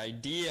think. The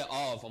idea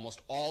of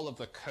almost all of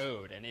the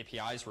code and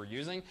APIs we're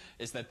using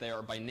is that they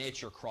are by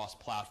nature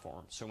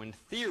cross-platform. So in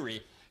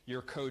theory,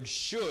 your code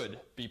should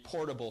be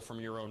portable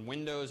from your own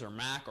Windows or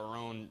Mac or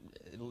own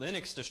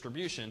Linux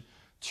distribution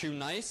to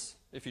NICE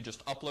if you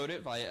just upload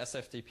it via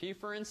SFTP,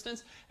 for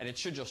instance, and it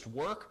should just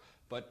work.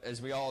 But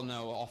as we all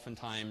know,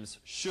 oftentimes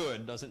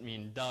should doesn't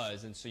mean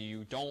does, and so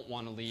you don't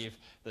want to leave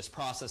this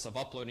process of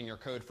uploading your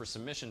code for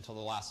submission till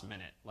the last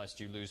minute, lest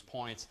you lose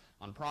points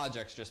on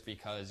projects just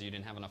because you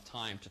didn't have enough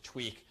time to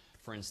tweak,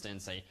 for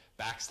instance, a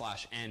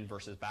 \n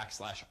versus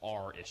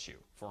 \r issue,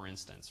 for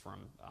instance, from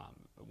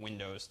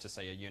Windows to,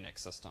 say, a Unix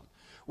system.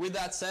 With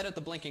that said, at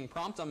the blinking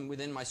prompt, I'm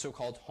within my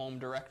so-called home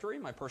directory,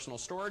 my personal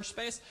storage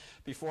space.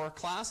 Before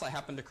class, I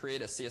happened to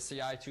create a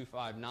CSCI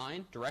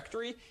 259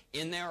 directory.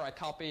 In there, I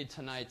copied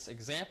tonight's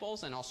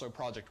examples and also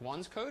Project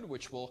 1's code,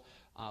 which we'll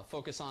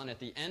focus on at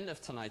the end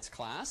of tonight's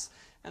class.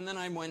 And then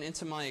I went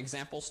into my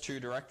examples 2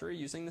 directory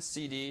using the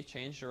cd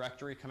change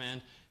directory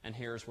command, and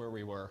here's where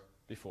we were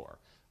before.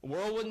 A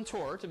whirlwind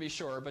tour, to be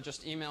sure, but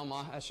just email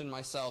Mahesh and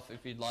myself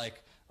if you'd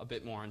like a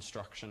bit more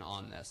instruction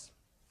on this.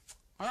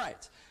 All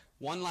right,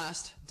 one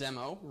last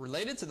demo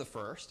related to the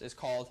first is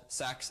called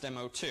SAX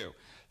Demo 2.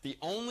 The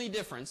only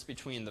difference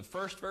between the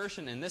first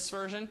version and this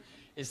version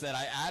is that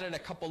I added a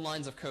couple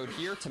lines of code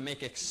here to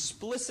make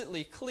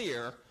explicitly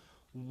clear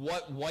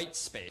what white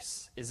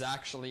space is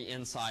actually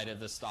inside of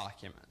this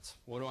document.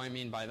 What do I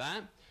mean by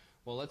that?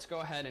 Well, let's go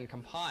ahead and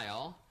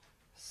compile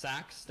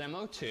SAX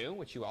Demo 2,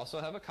 which you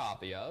also have a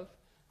copy of.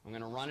 I'm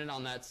going to run it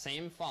on that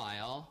same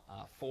file,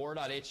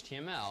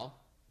 4.html,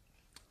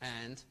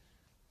 and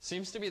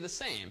seems to be the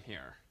same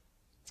here.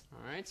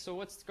 All right, so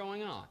what's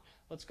going on?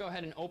 Let's go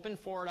ahead and open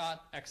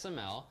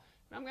 4.xml,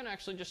 and I'm going to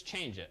actually just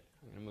change it.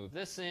 I'm going to move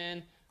this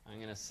in. I'm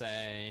going to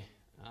say,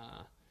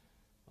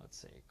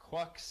 let's see,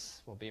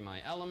 Quux will be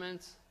my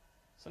element.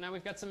 So now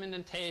we've got some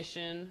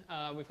indentation.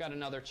 We've got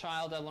another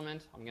child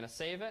element. I'm going to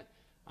save it.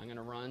 I'm going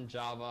to run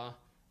Java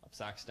of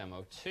SAX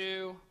Demo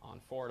 2 on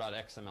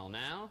 4.xml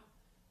now.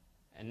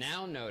 And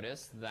now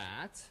notice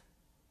that,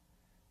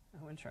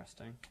 oh,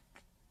 interesting.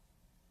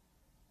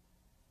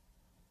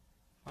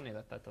 Funny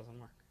that that doesn't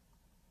work.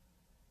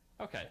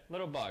 Okay,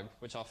 little bug,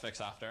 which I'll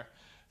fix after.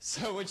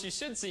 So what you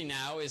should see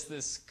now is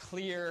this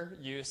clear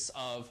use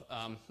of,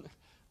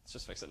 let's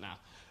just fix it now.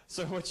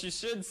 So what you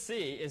should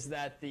see is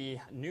that the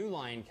new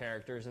line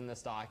characters in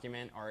this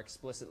document are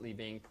explicitly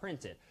being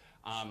printed.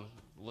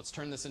 Let's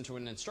turn this into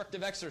an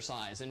instructive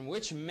exercise. In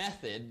which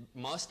method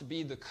must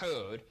be the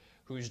code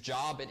whose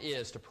job it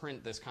is to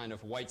print this kind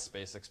of white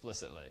space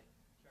explicitly?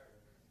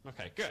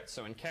 Okay, good.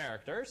 So in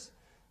characters,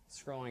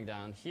 scrolling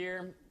down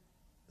here,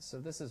 so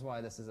this is why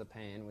this is a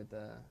pain with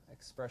the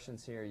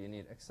expressions here. You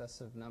need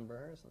excessive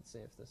numbers. Let's see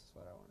if this is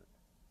what I wanted.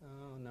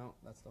 Oh, no,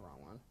 that's the wrong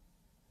one.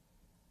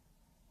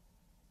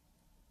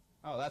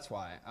 Oh, that's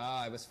why.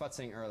 I was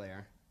futzing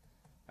earlier.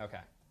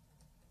 Okay.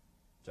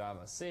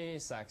 Java C,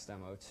 SAX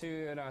Demo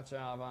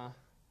 2.java.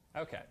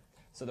 Okay.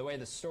 So the way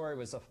the story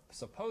was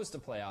supposed to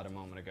play out a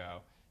moment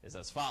ago is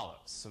as follows.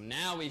 So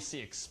now we see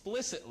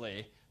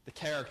explicitly the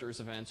characters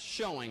events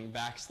showing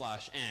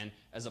 \n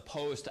as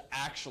opposed to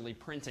actually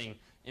printing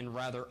in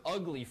rather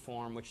ugly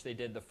form, which they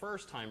did the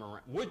first time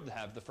around, would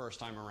have the first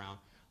time around,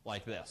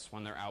 like this,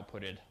 when they're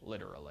outputted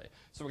literally.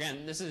 So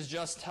again, this is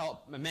just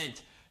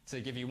meant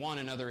to give you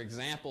another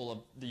example of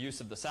the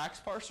use of the SAX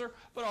parser,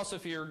 but also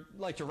if you'd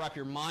like to wrap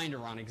your mind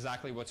around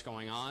exactly what's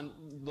going on,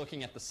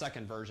 looking at the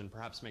second version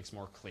perhaps makes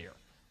more clear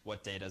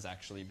what data is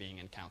actually being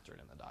encountered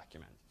in the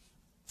document.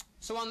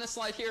 So on this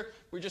slide here,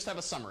 we just have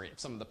a summary of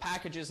some of the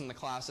packages and the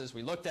classes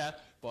we looked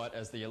at, but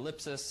as the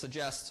ellipsis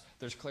suggests,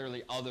 there's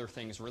clearly other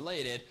things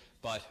related,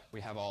 but we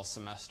have all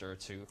semester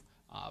to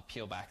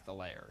peel back the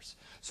layers.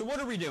 So what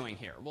are we doing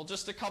here? Well,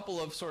 just a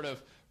couple of sort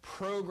of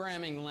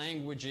programming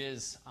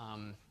languages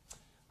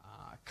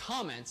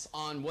comments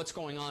on what's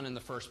going on in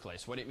the first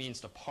place, what it means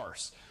to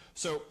parse.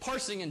 So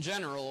parsing in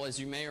general, as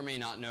you may or may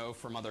not know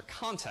from other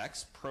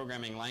contexts,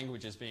 programming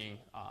languages being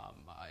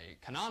a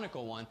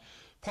canonical one,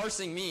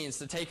 parsing means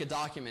to take a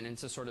document and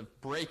to sort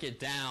of break it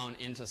down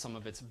into some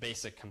of its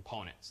basic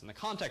components. In the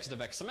context of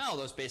XML,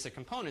 those basic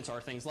components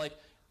are things like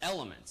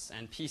elements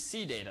and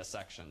PC data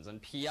sections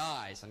and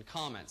PIs and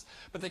comments.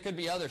 But they could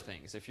be other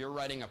things. If you're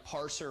writing a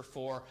parser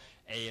for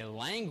a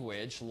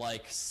language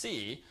like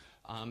C,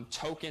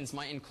 tokens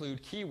might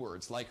include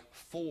keywords like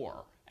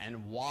for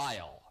and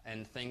while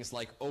and things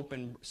like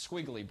open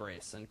squiggly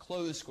brace and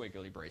close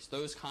squiggly brace,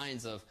 those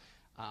kinds of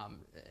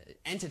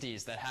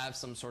entities that have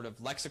some sort of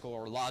lexical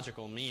or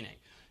logical meaning.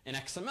 In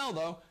XML,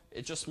 though,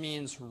 it just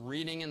means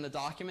reading in the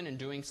document and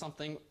doing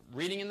something,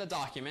 reading in the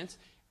document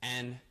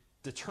and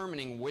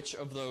determining which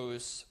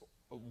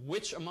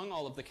among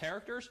all of the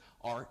characters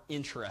are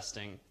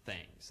interesting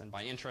things. And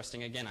by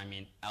interesting, again, I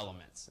mean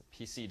elements,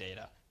 PC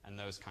data, and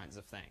those kinds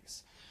of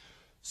things.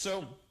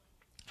 So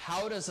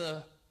how does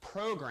a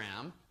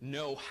program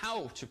know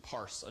how to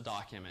parse a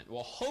document?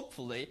 Well,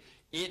 hopefully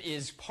it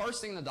is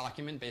parsing the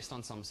document based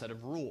on some set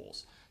of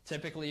rules,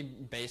 typically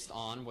based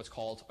on what's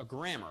called a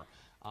grammar.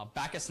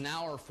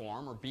 Backus-Naur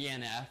form, or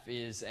BNF,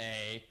 is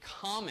a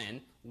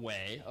common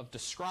way of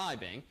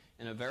describing,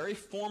 in a very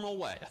formal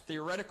way, a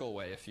theoretical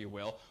way, if you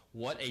will,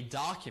 what a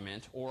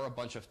document or a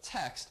bunch of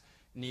text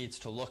needs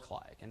to look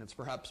like. And it's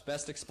perhaps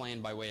best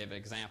explained by way of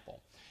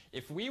example.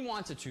 If we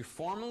wanted to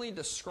formally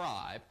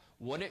describe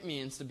what it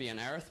means to be an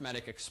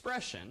arithmetic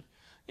expression,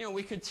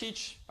 we could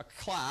teach a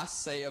class,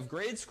 say, of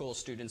grade school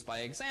students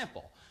by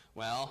example.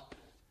 Well,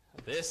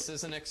 this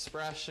is an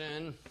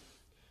expression.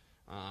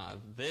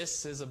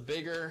 This is a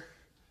bigger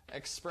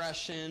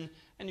expression,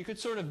 and you could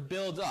sort of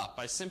build up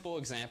by simple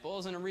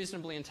examples, and a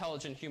reasonably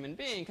intelligent human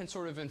being can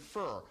sort of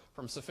infer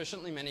from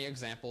sufficiently many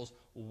examples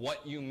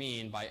what you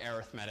mean by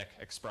arithmetic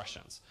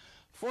expressions.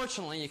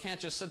 Fortunately, you can't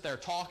just sit there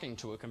talking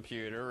to a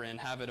computer and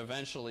have it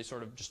eventually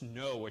sort of just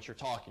know what you're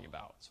talking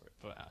about, sort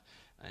of,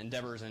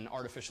 endeavors in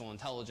artificial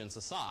intelligence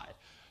aside.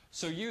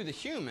 So you, the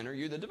human, or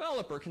you, the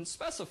developer, can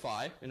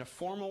specify in a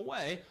formal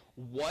way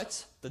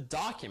what the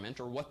document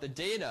or what the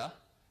data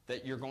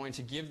that you're going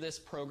to give this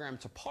program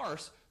to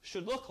parse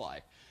should look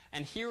like.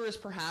 And here is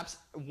perhaps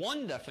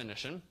one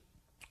definition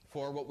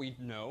for what we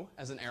know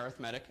as an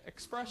arithmetic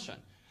expression,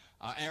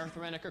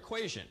 arithmetic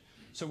equation.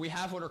 So we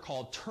have what are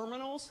called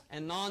terminals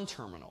and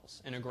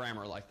non-terminals in a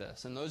grammar like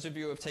this. And those of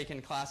you who have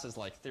taken classes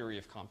like theory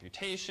of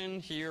computation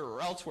here or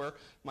elsewhere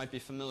might be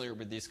familiar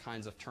with these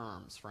kinds of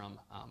terms from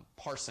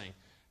parsing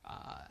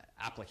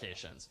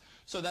applications.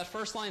 So that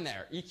first line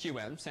there,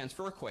 EQM, stands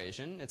for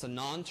equation. It's a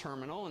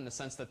non-terminal in the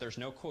sense that there's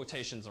no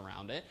quotations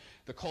around it.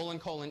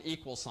 The :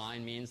 equal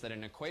sign means that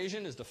an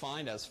equation is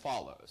defined as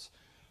follows.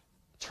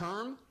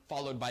 Term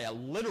followed by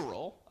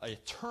a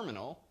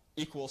terminal,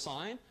 equal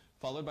sign,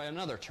 followed by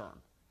another term.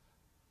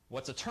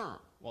 What's a term?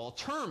 Well, a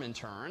term, in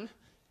turn,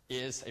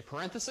 is a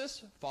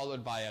parenthesis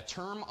followed by a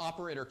term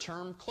operator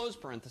term, close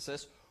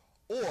parenthesis,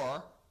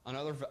 or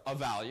a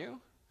value.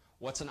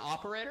 What's an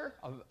operator?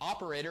 An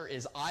operator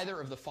is either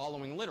of the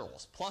following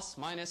literals: plus,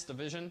 minus,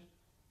 division,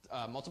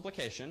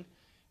 multiplication,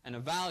 and a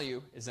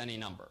value is any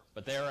number.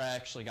 But there I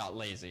actually got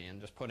lazy,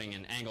 and just putting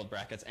in angled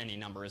brackets any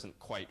number isn't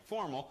quite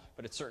formal,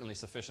 but it's certainly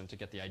sufficient to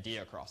get the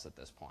idea across at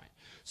this point.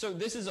 So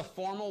this is a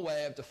formal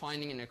way of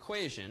defining an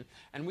equation,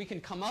 and we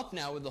can come up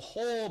now with a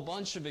whole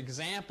bunch of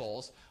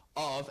examples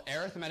of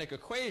arithmetic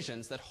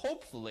equations that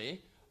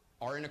hopefully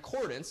are in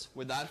accordance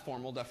with that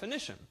formal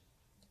definition.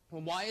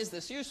 Well, why is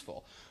this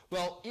useful?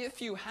 Well,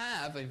 if you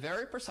have a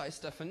very precise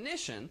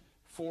definition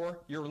for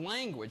your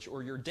language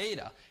or your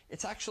data,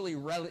 it's actually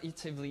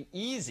relatively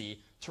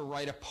easy to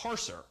write a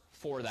parser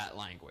for that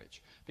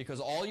language. Because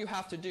all you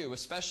have to do,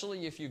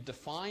 especially if you've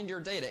defined your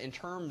data in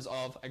terms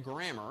of a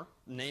grammar,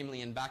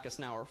 namely in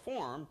Backus-Naur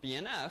form,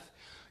 BNF,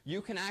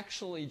 you can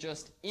actually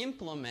just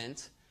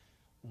implement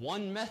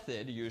one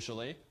method,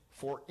 usually,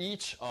 for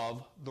each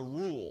of the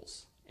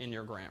rules in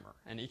your grammar.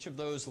 And each of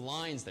those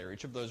lines there,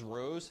 each of those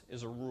rows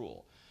is a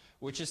rule.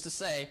 Which is to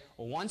say,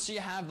 once you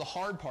have the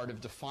hard part of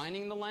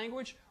defining the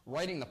language,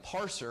 writing the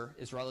parser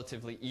is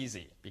relatively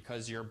easy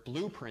because your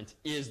blueprint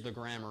is the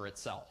grammar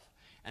itself.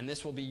 And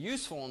this will be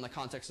useful in the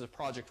context of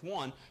Project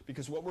 1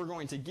 because what we're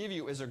going to give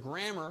you is a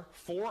grammar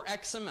for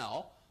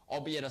XML,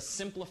 albeit a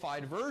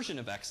simplified version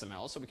of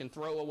XML, so we can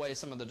throw away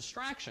some of the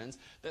distractions,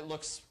 that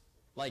looks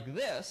like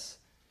this.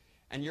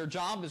 And your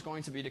job is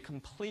going to be to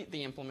complete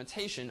the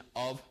implementation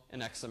of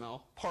an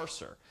XML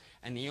parser.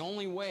 And the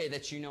only way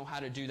that you know how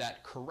to do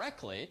that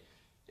correctly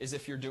is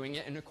if you're doing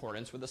it in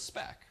accordance with a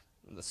spec.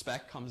 And the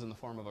spec comes in the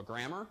form of a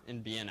grammar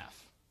in BNF.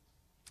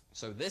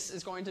 So this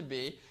is going to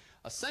be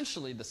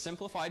essentially the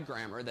simplified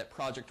grammar that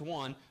Project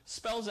 1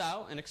 spells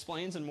out and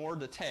explains in more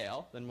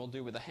detail than we'll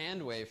do with a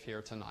hand wave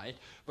here tonight.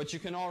 But you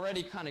can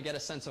already kind of get a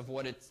sense of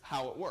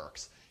how it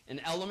works. An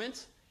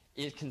element,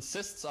 it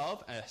consists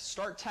of a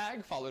start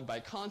tag followed by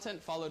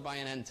content followed by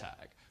an end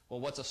tag. Well,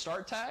 what's a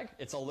start tag?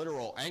 It's a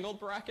literal angled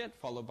bracket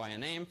followed by a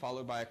name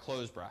followed by a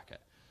closed bracket.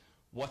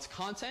 What's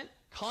content?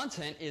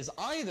 Content is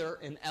either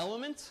an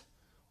element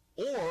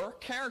or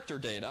character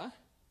data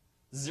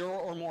 0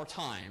 or more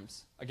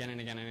times, again and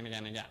again and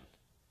again and again.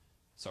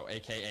 So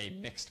aka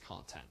mixed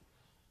content.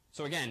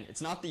 So again,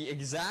 it's not the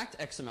exact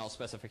XML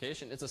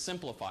specification, it's a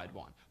simplified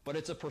one, but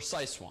it's a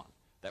precise one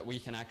that we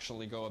can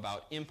actually go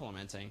about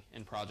implementing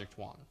in Project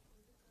 1.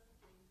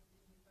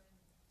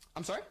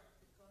 I'm sorry?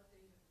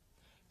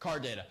 Car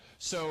data.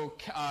 So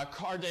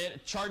char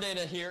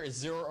data here is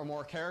 0 or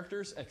more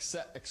characters,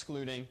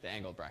 excluding the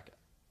angled bracket.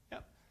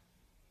 Yep.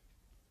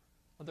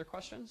 Other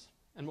questions?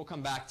 And we'll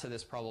come back to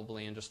this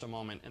probably in just a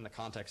moment in the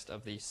context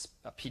of the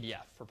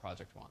PDF for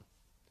Project 1.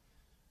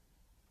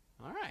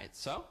 All right,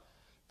 so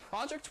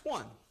Project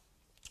 1.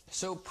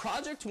 So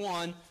Project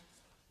 1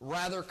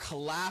 rather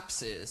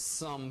collapses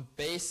some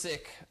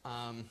basic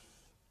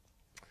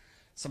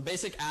some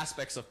basic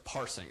aspects of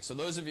parsing. So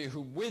those of you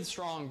who with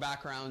strong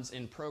backgrounds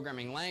in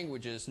programming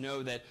languages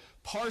know that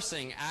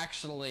parsing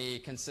actually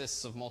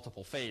consists of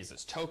multiple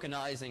phases.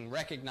 Tokenizing,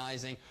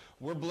 recognizing.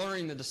 We're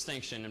blurring the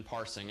distinction in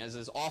parsing, as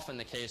is often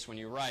the case when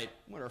you write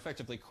what are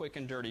effectively quick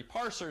and dirty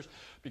parsers,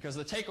 because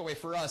the takeaway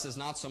for us is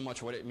not so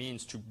much what it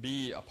means to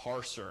be a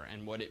parser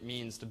and what it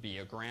means to be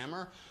a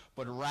grammar,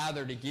 but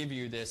rather to give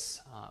you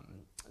this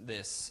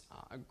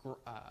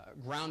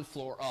ground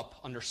floor up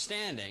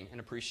understanding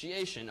and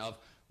appreciation of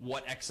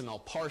what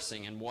XML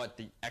parsing and what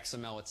the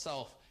XML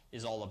itself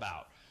is all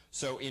about.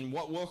 So in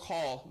what we'll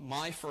call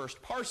my first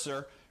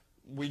parser,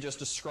 we just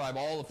describe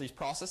all of these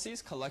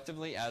processes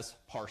collectively as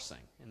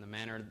parsing in the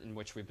manner in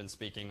which we've been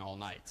speaking all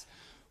night.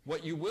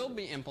 What you will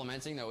be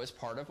implementing, though, is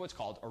part of what's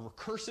called a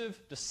recursive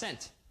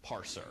descent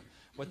parser.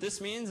 What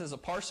this means is a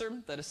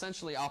parser that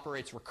essentially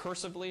operates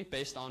recursively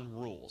based on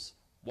rules.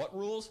 What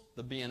rules?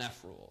 The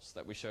BNF rules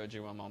that we showed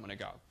you a moment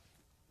ago.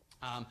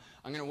 I'm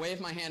going to wave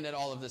my hand at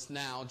all of this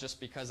now just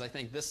because I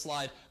think this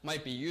slide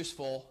might be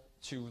useful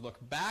to look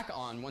back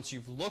on once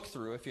you've looked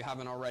through, if you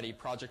haven't already,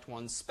 Project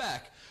 1's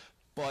spec.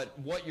 But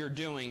what you're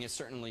doing is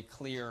certainly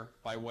clear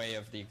by way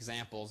of the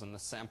examples and the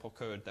sample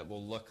code that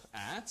we'll look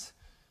at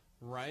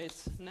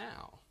right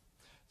now.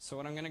 So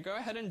what I'm going to go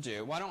ahead and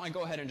do, why don't I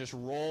go ahead and just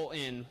roll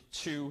in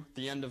to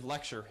the end of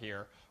lecture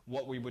here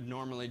what we would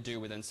normally do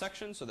within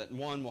sections, so that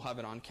one, we'll have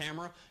it on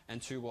camera,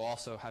 and two, we'll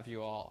also have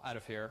you all out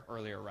of here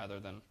earlier rather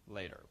than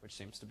later, which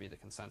seems to be the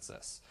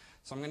consensus.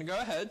 So I'm going to go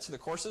ahead to the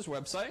course's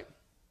website,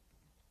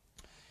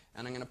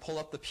 and I'm going to pull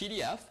up the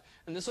PDF,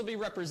 and this will be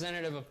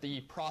representative of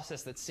the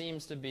process that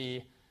seems to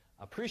be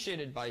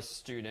appreciated by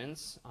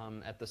students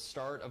at the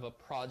start of a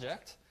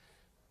project.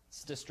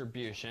 Its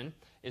distribution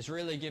is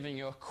really giving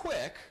you a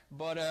quick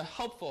but a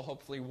helpful,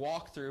 hopefully,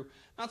 walkthrough,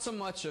 not so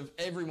much of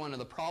every one of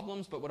the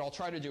problems, but what I'll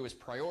try to do is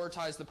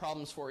prioritize the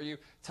problems for you,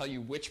 tell you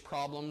which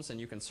problems,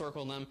 and you can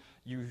circle them,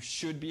 you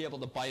should be able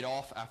to bite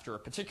off after a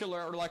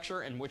particular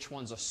lecture, and which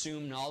ones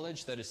assume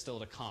knowledge that is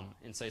still to come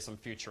in, say, some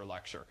future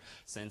lecture,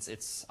 since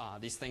it's,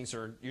 these things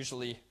are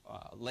usually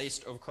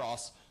laced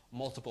across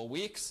multiple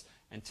weeks,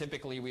 and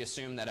typically we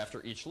assume that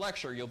after each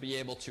lecture you'll be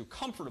able to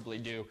comfortably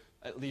do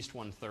at least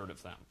 1/3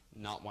 of them,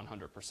 not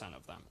 100%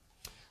 of them.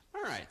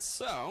 All right,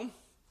 so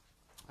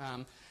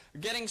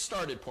getting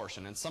started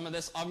portion, and some of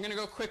this I'm going to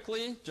go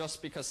quickly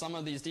just because some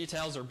of these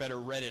details are better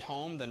read at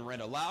home than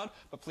read aloud,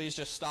 but please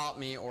just stop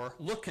me or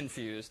look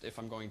confused if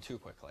I'm going too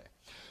quickly.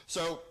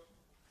 So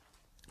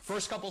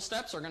first couple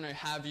steps are going to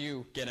have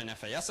you get an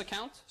FAS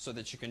account so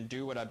that you can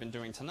do what I've been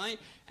doing tonight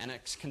and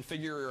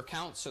configure your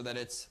account so that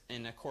it's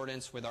in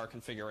accordance with our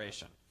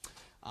configuration.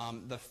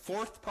 The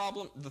third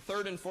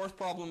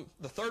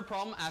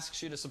problem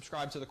asks you to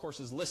subscribe to the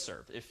course's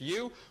listserv. If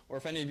you, or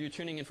if any of you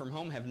tuning in from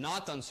home, have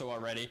not done so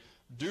already,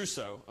 do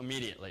so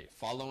immediately,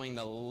 following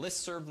the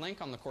listserv link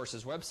on the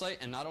course's website,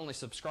 and not only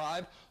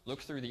subscribe,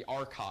 look through the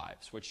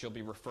archives, which you'll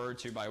be referred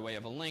to by way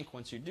of a link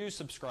once you do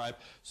subscribe,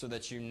 so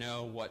that you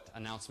know what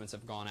announcements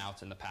have gone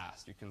out in the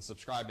past. You can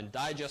subscribe in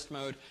digest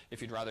mode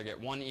if you'd rather get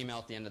one email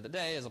at the end of the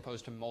day as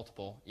opposed to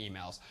multiple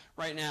emails.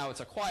 Right now it's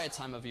a quiet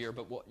time of year,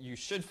 but what you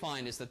should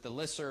find is that the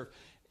listserv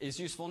is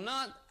useful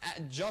not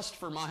just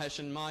for Mahesh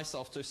and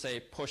myself to, say,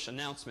 push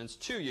announcements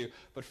to you,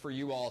 but for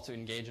you all to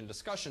engage in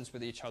discussions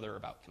with each other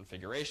about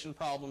configuration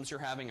problems you're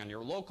having on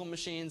your local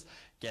machines,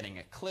 getting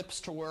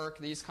Eclipse to work,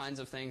 these kinds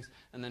of things,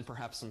 and then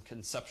perhaps some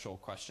conceptual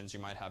questions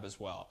you might have as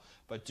well.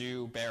 But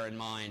do bear in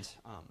mind,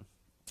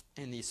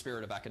 in the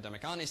spirit of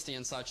academic honesty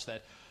and such,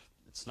 that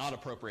it's not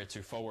appropriate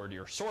to forward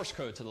your source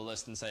code to the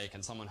list and say,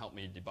 can someone help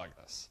me debug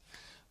this?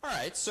 All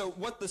right, so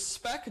what the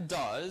spec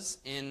does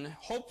in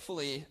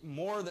hopefully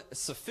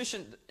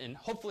sufficient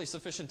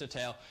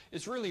detail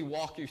is really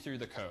walk you through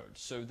the code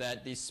so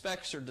that these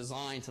specs are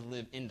designed to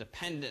live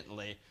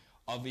independently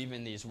of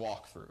even these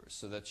walkthroughs,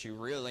 so that you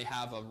really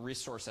have a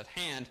resource at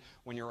hand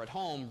when you're at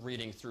home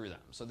reading through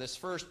them. So this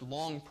first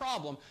long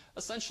problem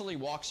essentially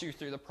walks you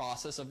through the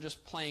process of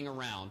just playing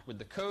around with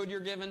the code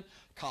you're given,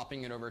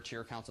 copying it over to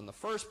your account in the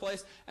first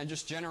place, and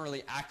just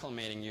generally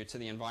acclimating you to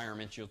the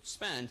environment you'll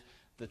spend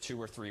the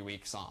 2 or 3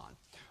 weeks on.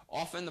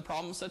 Often the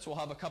problem sets will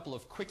have a couple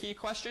of quickie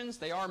questions.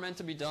 They are meant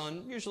to be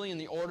done usually in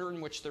the order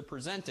in which they're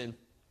presented,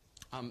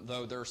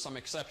 though there are some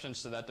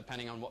exceptions to that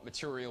depending on what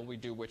material we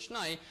do which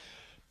night.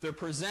 They're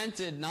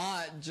presented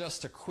not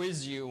just to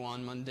quiz you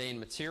on mundane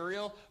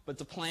material, but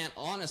to plant,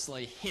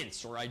 honestly,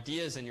 hints or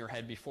ideas in your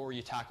head before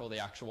you tackle the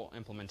actual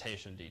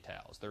implementation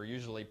details. They're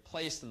usually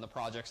placed in the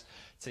projects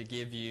to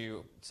give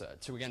you,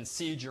 to again,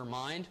 seed your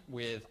mind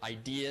with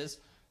ideas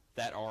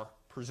that are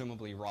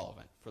presumably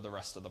relevant for the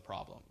rest of the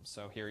problem.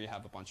 So here you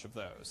have a bunch of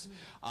those.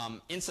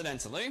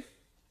 Incidentally,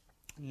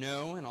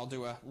 no, and I'll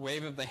do a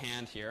wave of the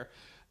hand here,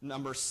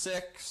 number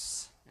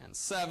 6 and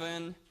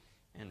 7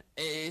 and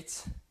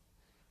 8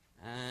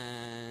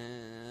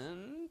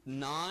 and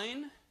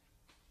 9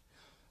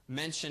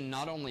 mention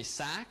not only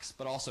SAX,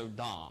 but also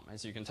DOM.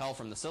 As you can tell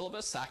from the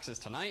syllabus, SAX is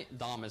tonight,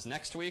 DOM is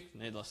next week.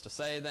 Needless to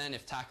say, then,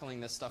 if tackling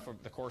this stuff over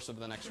the course of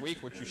the next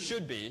week, which you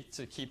should be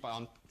to keep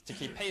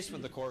pace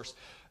with the course,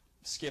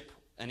 skip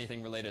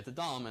anything related to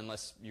DOM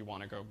unless you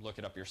want to go look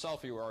it up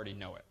yourself. You already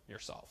know it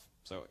yourself.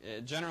 So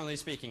generally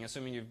speaking,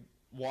 assuming you've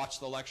watched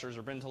the lectures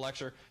or been to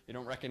lecture, you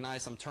don't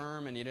recognize some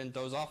term and you didn't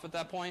doze off at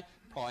that point,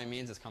 probably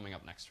means it's coming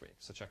up next week.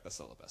 So check the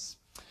syllabus.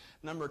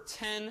 Number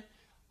 10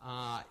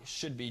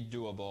 should be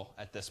doable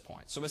at this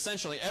point. So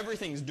essentially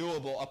everything's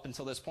doable up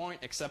until this point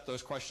except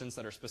those questions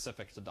that are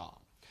specific to DOM.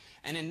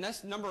 And in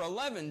this number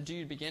 11, do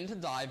you begin to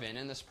dive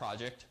in this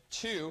project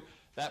to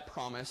that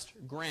promised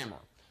grammar.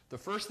 The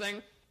first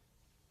thing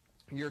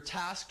you're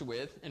tasked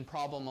with in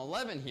problem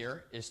 11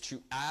 here is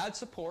to add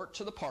support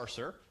to the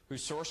parser,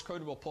 whose source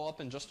code we'll pull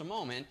up in just a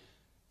moment,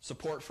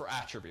 support for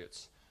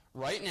attributes.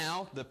 Right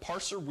now, the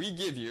parser we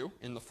give you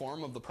in the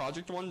form of the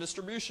Project 1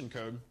 distribution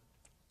code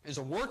is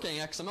a working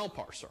XML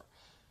parser.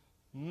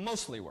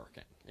 Mostly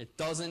working. It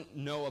doesn't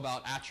know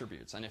about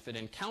attributes, and if it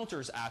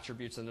encounters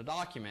attributes in the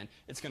document,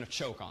 it's going to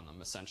choke on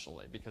them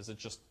essentially because it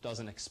just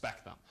doesn't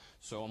expect them.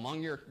 So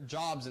among your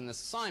jobs in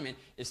this assignment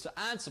is to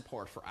add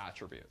support for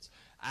attributes.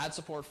 Add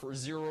support for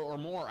 0 or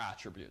more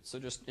attributes. So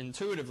just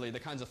intuitively, the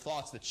kinds of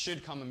thoughts that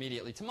should come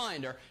immediately to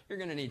mind are you're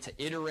going to need to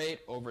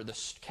iterate over the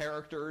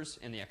characters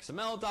in the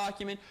XML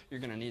document. You're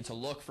going to need to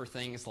look for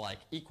things like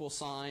equal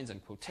signs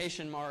and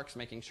quotation marks,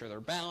 making sure they're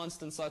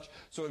balanced and such.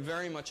 So it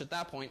very much at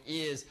that point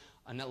is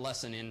a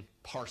lesson in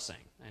parsing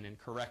and in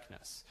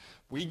correctness.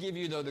 We give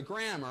you, though, the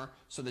grammar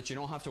so that you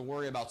don't have to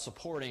worry about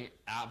supporting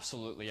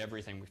absolutely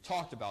everything we've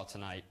talked about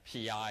tonight,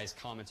 PIs,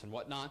 comments, and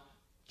whatnot,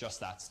 just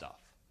that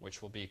stuff,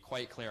 which will be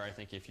quite clear, I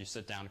think, if you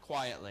sit down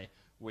quietly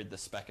with the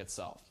spec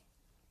itself.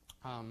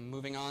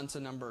 Moving on to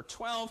number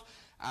 12,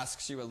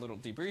 asks you a little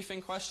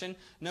debriefing question.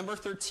 Number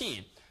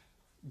 13,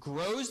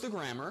 grows the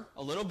grammar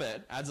a little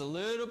bit, adds a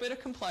little bit of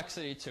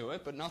complexity to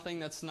it, but nothing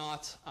that's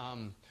not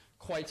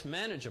quite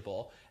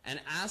manageable,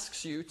 and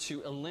asks you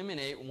to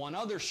eliminate one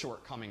other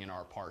shortcoming in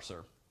our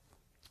parser.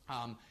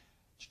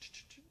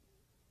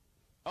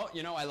 Oh,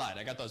 you know, I lied.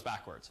 I got those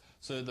backwards.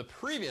 So the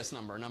previous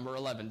number, number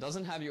 11,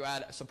 doesn't have you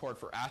add support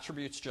for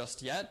attributes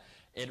just yet.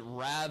 It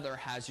rather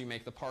has you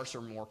make the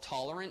parser more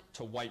tolerant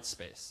to white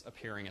space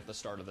appearing at the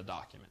start of the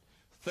document.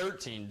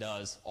 13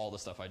 does all the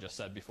stuff I just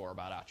said before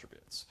about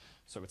attributes.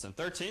 So it's in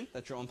 13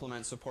 that you'll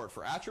implement support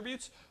for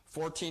attributes.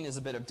 14 is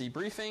a bit of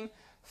debriefing.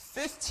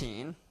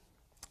 15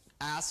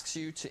 asks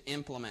you to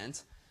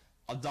implement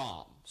a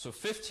DOM. So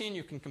 15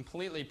 you can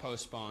completely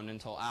postpone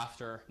until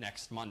after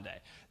next Monday.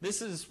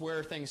 This is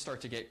where things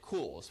start to get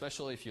cool,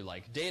 especially if you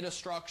like data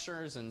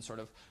structures and sort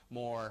of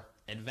more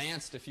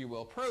advanced, if you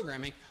will,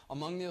 programming.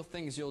 Among the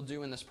things you'll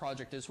do in this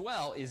project as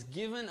well is,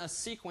 given a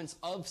sequence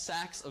of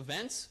SAX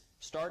events,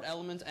 start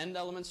element, end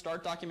element,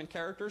 start document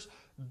characters,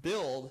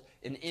 build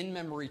an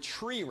in-memory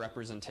tree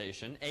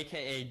representation,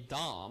 aka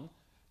DOM,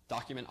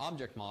 document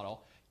object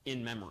model,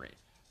 in memory,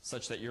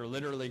 such that you're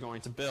literally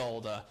going to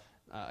build a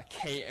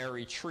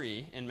k-array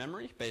tree in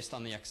memory based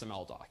on the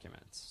XML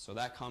documents. So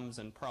that comes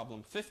in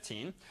problem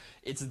 15.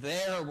 It's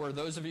there where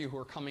those of you who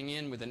are coming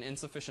in with an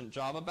insufficient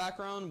Java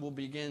background will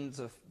begin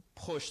to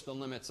push the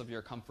limits of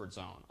your comfort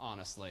zone,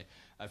 honestly.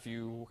 If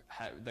you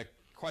have the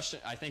question,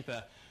 I think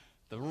the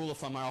rule of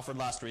thumb I offered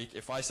last week,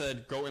 if I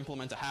said go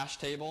implement a hash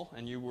table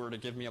and you were to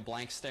give me a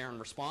blank stare in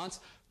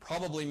response,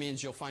 probably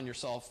means you'll find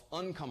yourself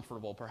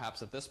uncomfortable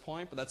perhaps at this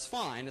point, but that's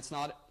fine. It's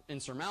not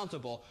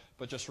insurmountable,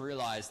 but just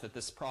realize that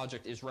this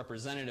project is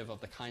representative of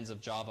the kinds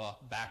of Java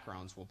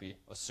backgrounds we'll be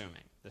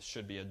assuming. This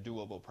should be a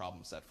doable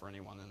problem set for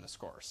anyone in this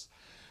course.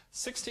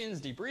 16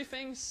 is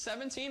debriefing.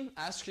 17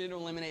 asks you to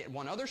eliminate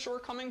one other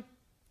shortcoming,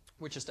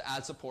 which is to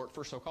add support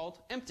for so-called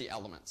empty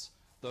elements,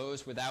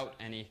 those without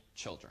any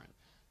children,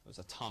 those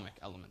atomic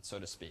elements, so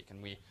to speak,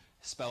 and we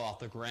spell out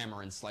the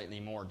grammar in slightly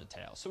more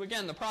detail. So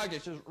again, the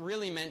project is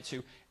really meant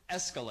to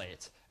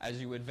escalate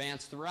as you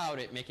advance throughout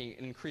it, making it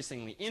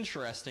increasingly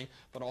interesting,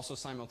 but also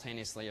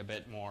simultaneously a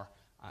bit more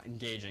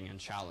engaging and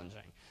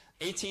challenging.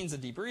 18 is a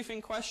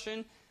debriefing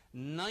question.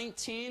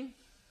 19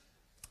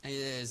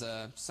 is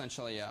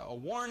essentially a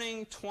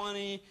warning.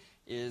 20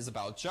 is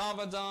about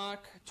JavaDoc.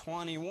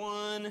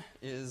 21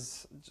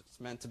 is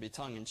just meant to be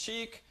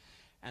tongue-in-cheek.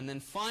 And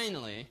then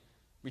finally,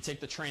 we take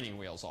the training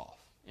wheels off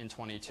in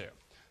 22.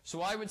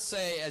 So I would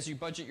say, as you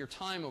budget your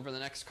time over the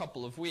next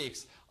couple of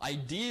weeks,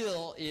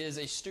 ideal is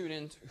a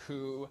student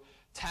who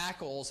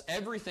tackles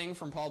everything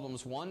from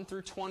problems 1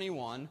 through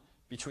 21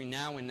 between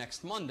now and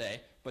next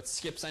Monday, but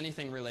skips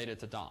anything related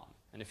to DOM.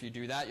 And if you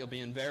do that, you'll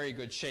be in very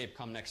good shape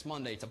come next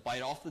Monday to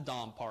bite off the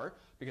DOM part,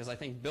 because I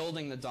think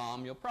building the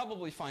DOM you'll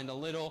probably find a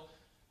little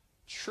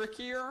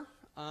trickier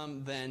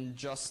than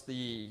just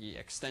the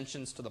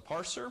extensions to the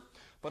parser,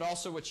 but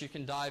also what you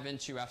can dive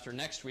into after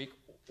next week,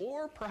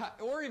 or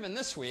even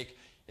this week,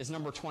 is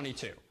number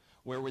 22,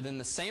 where within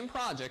the same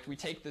project we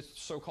take the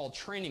so-called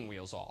training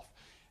wheels off.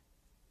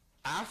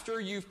 After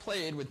you've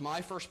played with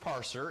my first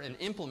parser and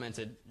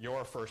implemented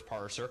your first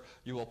parser,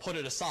 you will put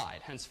it aside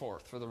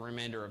henceforth for the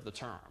remainder of the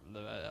term.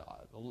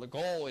 The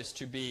goal is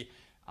to be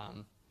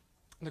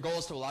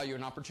allow you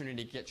an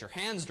opportunity to get your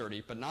hands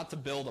dirty, but not to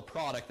build a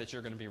product that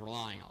you're going to be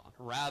relying on.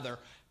 Rather,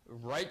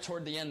 right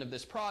toward the end of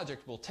this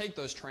project, we'll take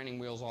those training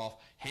wheels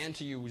off, hand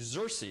to you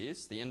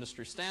Xerces, the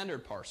industry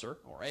standard parser,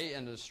 or a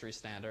industry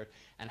standard,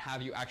 and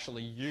have you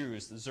actually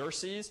use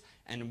Xerces,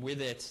 and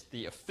with it,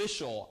 the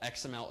official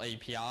XML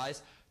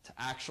APIs to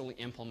actually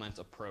implement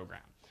a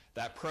program.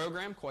 That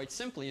program, quite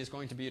simply, is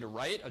going to be to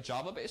write a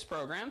Java-based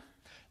program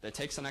that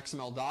takes an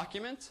XML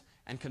document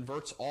and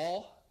converts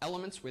all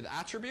elements with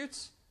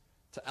attributes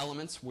to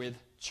elements with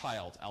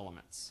child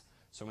elements.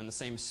 So in the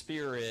same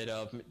spirit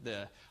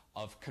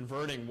of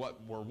converting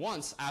what were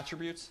once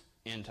attributes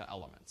into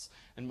elements.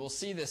 And we'll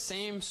see the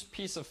same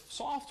piece of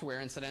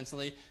software,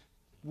 incidentally,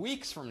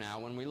 weeks from now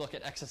when we look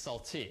at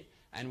XSLT.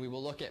 And we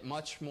will look at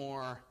much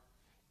more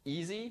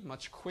easy,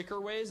 much quicker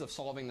ways of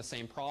solving the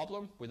same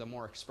problem with a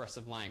more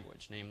expressive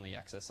language, namely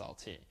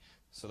XSLT.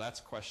 So that's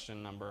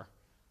question number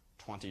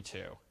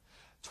 22.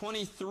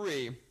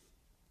 23,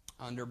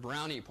 under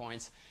brownie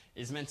points,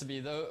 is meant to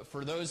be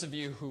for those of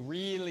you who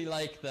really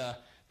like the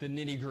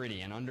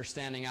nitty-gritty and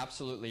understanding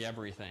absolutely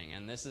everything.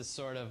 And this is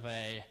sort of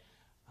a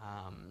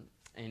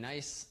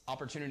nice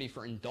opportunity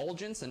for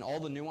indulgence in all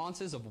the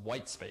nuances of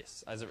white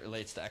space as it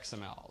relates to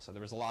XML. So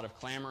there was a lot of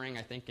clamoring,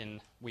 I think, in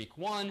week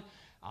 1,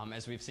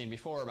 as we've seen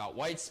before, about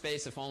white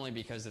space, if only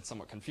because it's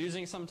somewhat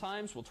confusing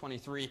sometimes. Well,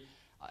 23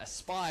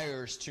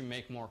 aspires to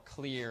make more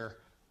clear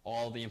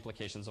all the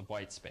implications of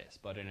white space,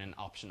 but in an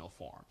optional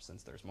form,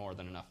 since there's more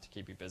than enough to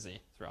keep you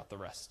busy throughout the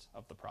rest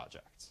of the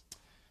project.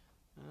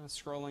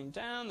 Scrolling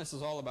down, this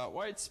is all about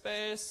white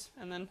space,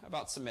 and then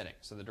about submitting.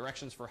 So the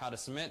directions for how to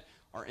submit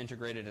are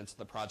integrated into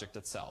the project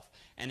itself.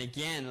 And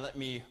again, let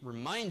me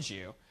remind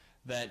you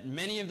that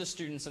many of the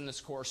students in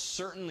this course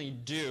certainly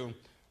do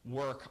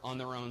work on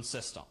their own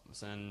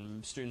systems.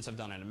 And students have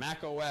done it in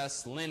Mac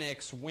OS,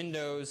 Linux,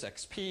 Windows,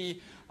 XP.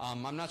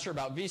 I'm not sure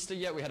about Vista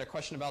yet. We had a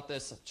question about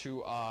this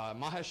to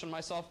Mahesh and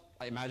myself.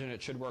 I imagine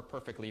it should work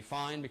perfectly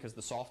fine because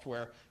the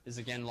software is,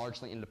 again,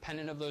 largely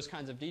independent of those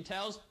kinds of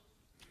details.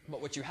 But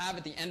what you have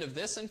at the end of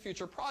this and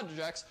future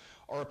projects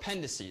are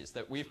appendices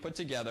that we've put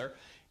together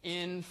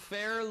in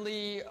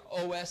fairly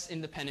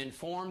OS-independent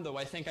form, though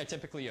I think I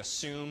typically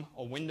assume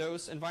a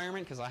Windows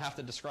environment because I have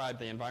to describe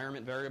the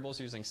environment variables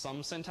using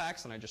some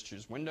syntax, and I just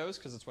choose Windows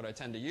because it's what I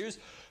tend to use.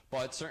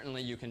 But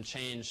certainly you can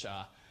change,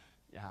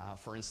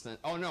 for instance,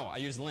 oh no, I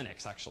use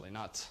Linux actually,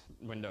 not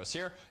Windows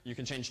here. You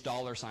can change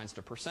 $signs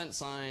to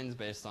 %signs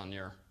based on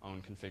your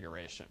own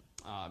configuration.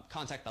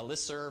 Contact the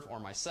listserv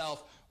or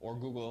myself or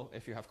Google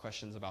if you have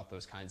questions about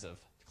those kinds of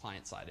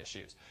client-side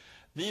issues.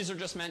 These are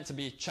just meant to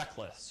be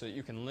checklists, so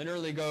you can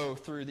literally go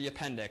through the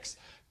appendix,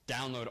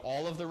 download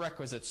all of the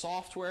requisite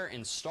software,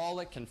 install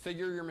it,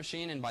 configure your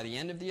machine, and by the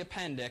end of the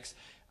appendix,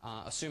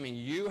 assuming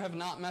you have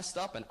not messed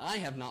up and I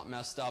have not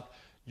messed up,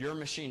 your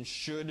machine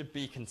should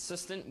be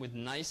consistent with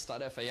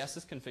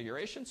nice.fas's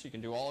configuration, so you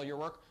can do all your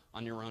work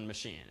on your own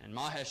machine. And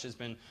Mahesh has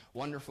been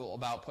wonderful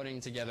about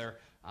putting together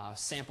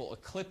sample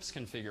Eclipse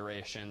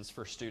configurations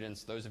for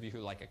students. Those of you who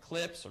like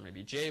Eclipse or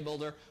maybe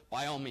JBuilder,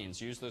 by all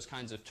means, use those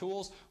kinds of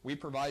tools. We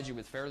provide you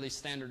with fairly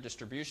standard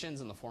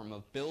distributions in the form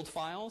of build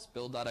files,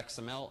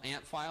 build.xml,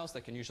 ANT files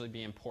that can usually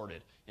be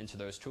imported into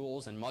those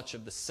tools, and much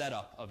of the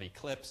setup of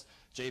Eclipse,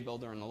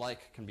 JBuilder, and the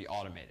like can be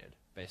automated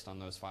based on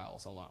those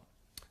files alone.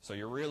 So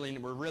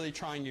we're really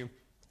trying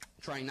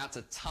not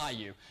to tie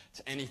you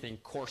to anything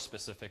course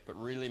specific,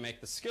 but really make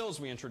the skills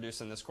we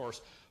introduce in this course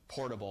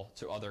portable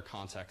to other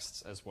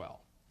contexts as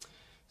well.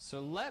 So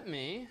let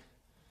me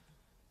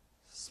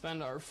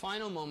spend our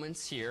final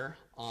moments here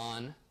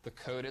on the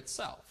code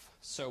itself.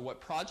 So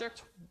what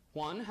Project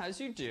 1 has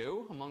you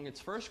do, among its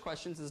first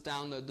questions, is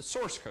download the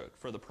source code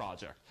for the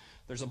project.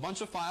 There's a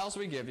bunch of files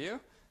we give you,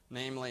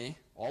 namely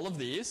all of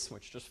these,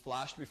 which just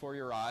flashed before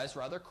your eyes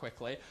rather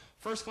quickly.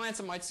 First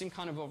glance, it might seem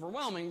kind of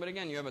overwhelming, but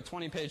again, you have a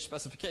 20-page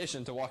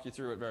specification to walk you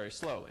through it very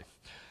slowly.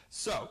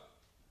 So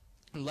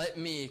let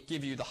me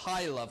give you the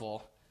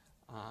high-level,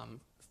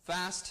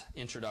 fast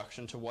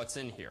introduction to what's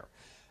in here.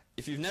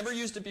 If you've never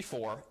used it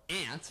before,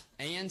 ANT,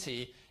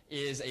 A-N-T,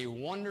 is a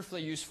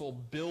wonderfully useful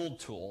build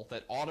tool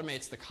that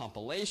automates the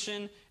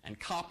compilation and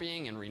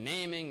copying and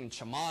renaming and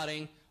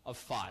chmoding of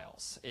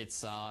files.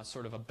 It's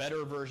sort of a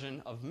better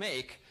version of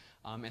Make.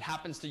 It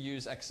happens to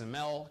use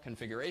XML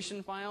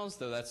configuration files,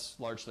 though that's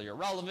largely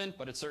irrelevant,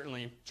 but it's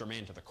certainly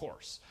germane to the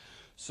course.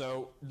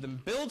 So the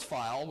build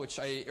file, which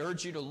I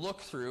urge you to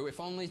look through, if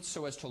only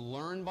so as to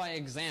learn by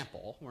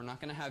example. We're not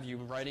going to have you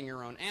writing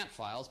your own ANT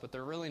files, but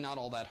they're really not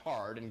all that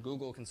hard, and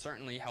Google can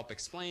certainly help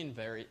explain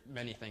very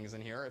many things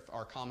in here if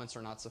our comments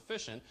are not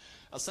sufficient.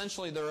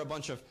 Essentially, there are a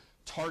bunch of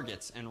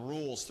targets and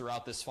rules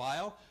throughout this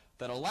file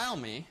that allow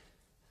me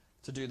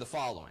to do the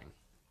following.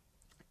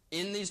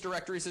 In these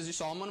directories, as you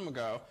saw a moment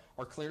ago,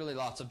 are clearly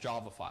lots of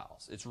Java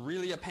files. It's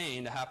really a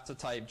pain to have to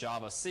type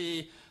Java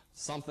C,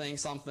 something,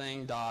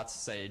 something, dot,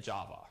 say,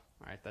 Java.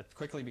 Right? That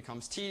quickly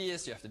becomes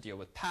tedious. You have to deal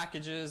with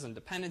packages and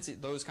dependencies,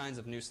 those kinds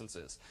of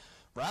nuisances.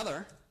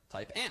 Rather,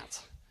 type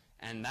ANT.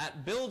 And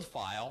that build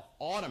file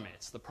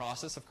automates the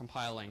process of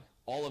compiling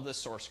all of this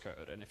source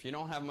code. And if you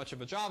don't have much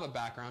of a Java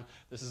background,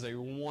 this is a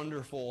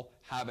wonderful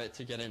habit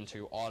to get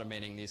into,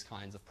 automating these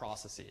kinds of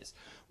processes.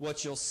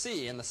 What you'll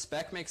see, and the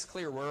spec makes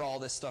clear where all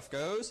this stuff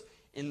goes,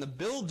 in the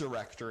build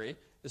directory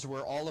is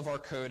where all of our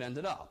code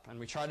ended up. And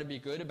we try to be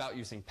good about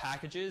using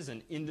packages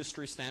and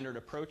industry standard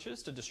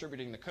approaches to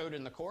distributing the code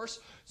in the course.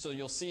 So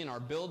you'll see in our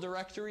build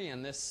directory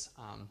and this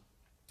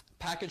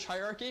package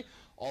hierarchy,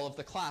 all of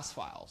the class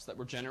files that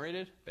were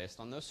generated based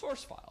on those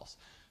source files.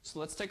 So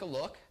let's take a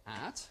look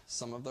at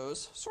some of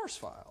those source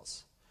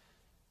files.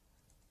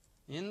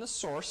 In the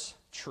source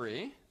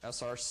tree,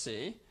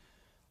 SRC,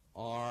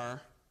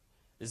 are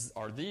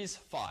these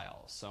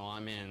files. So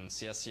I'm in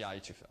CSCI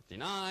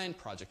E-259,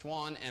 Project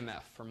 1,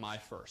 MF for my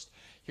first.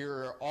 Here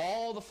are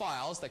all the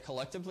files that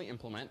collectively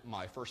implement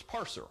my first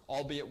parser,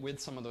 albeit with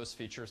some of those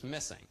features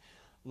missing.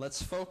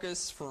 Let's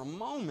focus for a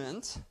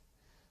moment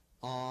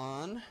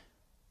on,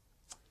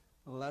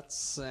 let's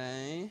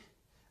say,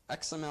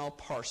 XML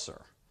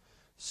parser.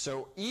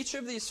 So each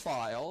of these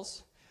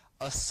files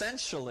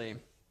essentially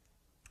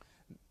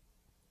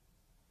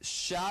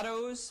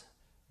shadows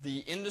the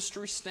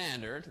industry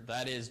standard,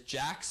 that is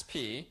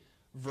JAX-P,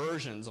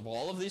 versions of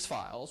all of these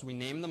files. We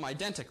name them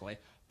identically,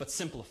 but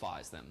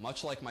simplifies them.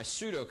 Much like my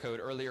pseudocode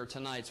earlier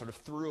tonight sort of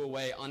threw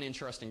away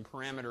uninteresting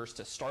parameters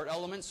to start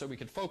elements so we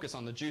could focus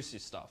on the juicy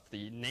stuff,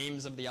 the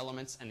names of the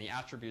elements and the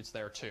attributes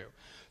there too.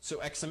 So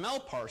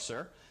XML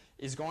parser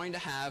is going to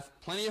have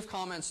plenty of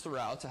comments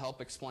throughout to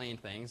help explain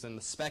things, and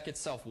the spec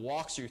itself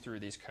walks you through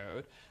this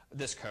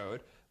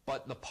code,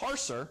 but the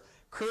parser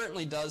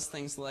currently does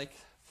things like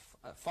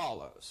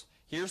follows.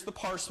 Here's the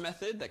parse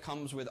method that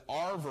comes with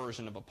our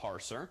version of a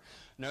parser.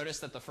 Notice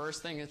that the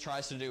first thing it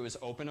tries to do is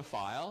open a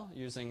file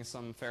using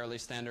some fairly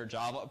standard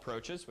Java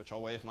approaches, which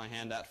I'll wave my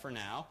hand at for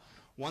now.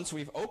 Once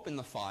we've opened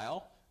the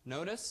file,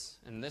 notice,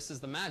 and this is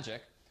the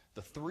magic,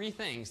 the three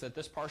things that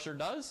this parser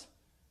does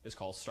is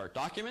called start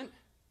document,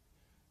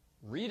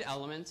 read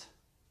element,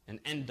 and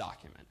end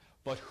document.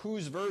 But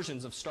whose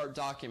versions of start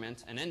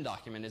document and end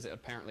document is it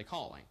apparently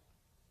calling?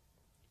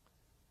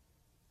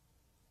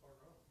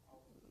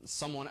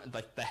 Someone,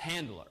 like the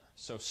handler.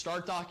 So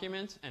start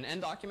document and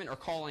end document are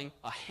calling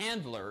a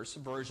handler's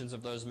versions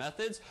of those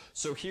methods.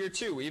 So here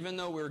too, even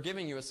though we're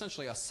giving you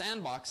essentially a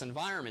sandbox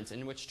environment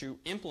in which to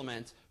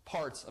implement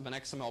parts of an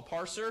XML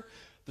parser,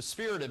 the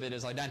spirit of it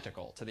is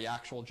identical to the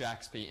actual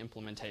JAX-P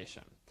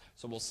implementation.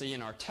 So we'll see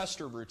in our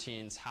tester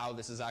routines how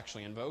this is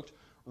actually invoked.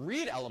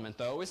 Read element,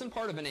 though, isn't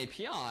part of an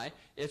API.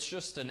 It's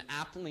just an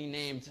aptly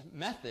named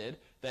method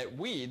that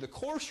we, the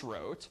course,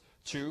 wrote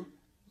to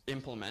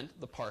implement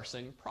the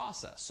parsing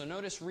process. So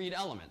notice read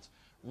element.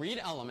 Read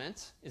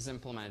element is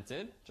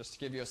implemented, just to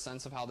give you a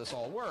sense of how this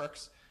all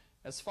works,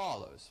 as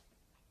follows.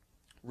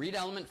 Read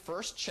element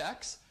first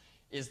checks,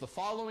 is the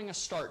following a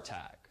start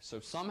tag? So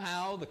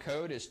somehow the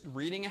code is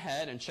reading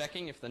ahead and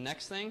checking if the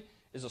next thing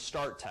is a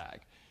start tag.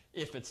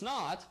 If it's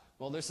not,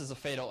 well, this is a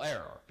fatal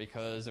error,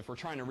 because if we're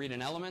trying to read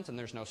an element and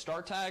there's no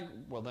start tag,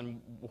 well,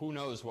 then who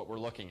knows what we're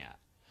looking at.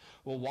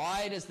 Well,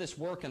 why does this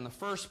work in the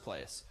first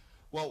place?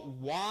 Well,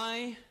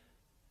 why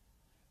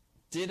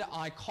did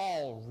I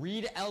call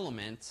read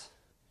element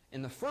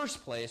in the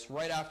first place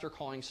right after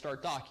calling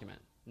start document,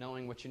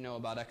 knowing what you know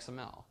about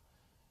XML?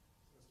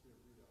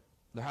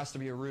 There has to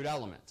be a root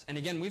element. And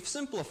again, we've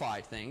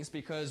simplified things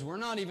because we're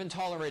not even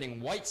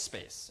tolerating white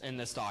space in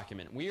this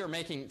document. We are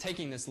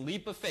taking this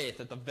leap of faith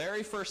that the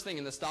very first thing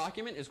in this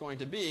document is going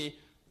to be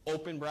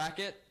open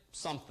bracket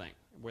something,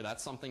 where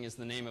that something is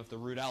the name of the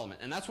root element.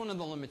 And that's one of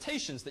the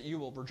limitations that you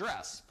will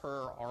redress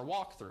per our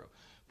walkthrough.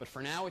 But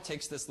for now, it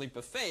takes this leap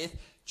of faith.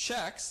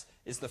 Checks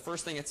is the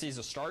first thing it sees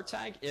a start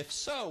tag. If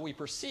so, we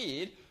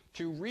proceed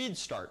to read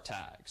start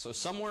tag. So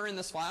somewhere in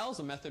this file is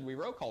a method we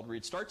wrote called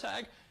read start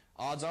tag.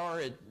 Odds are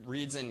it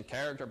reads in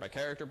character by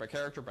character by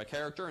character by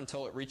character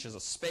until it reaches a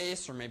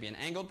space or maybe an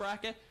angled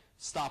bracket,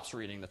 stops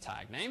reading the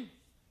tag name.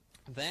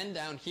 Then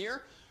down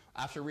here,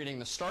 after reading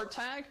the start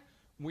tag,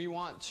 we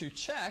want to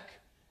check,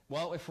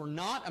 well, if we're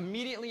not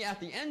immediately at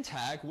the end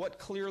tag, what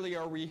clearly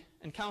are we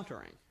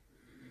encountering?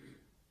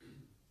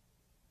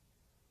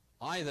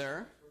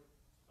 Either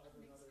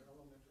another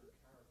element or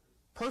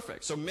character.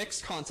 Perfect. So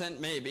mixed content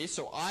maybe.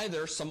 So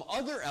either some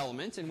other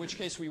element, in which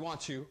case we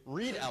want to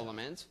read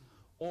element,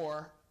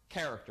 or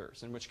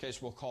characters, in which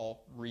case we'll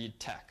call read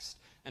text.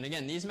 And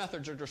again, these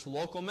methods are just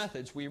local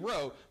methods we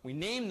wrote. We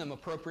name them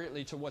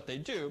appropriately to what they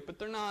do, but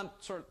they're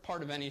not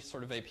part of any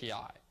sort of API.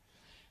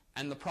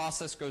 And the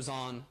process goes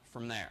on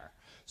from there.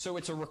 So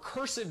it's a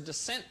recursive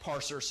descent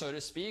parser, so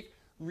to speak,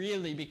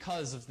 really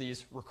because of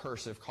these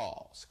recursive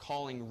calls,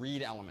 calling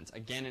read elements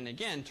again and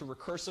again to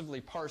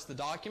recursively parse the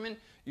document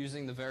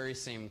using the very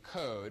same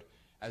code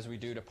as we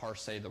do to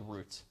parse, say, the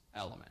root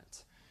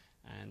element.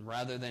 And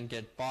rather than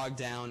get bogged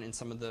down in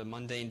some of the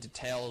mundane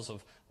details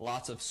of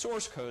lots of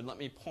source code, let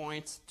me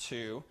point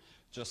to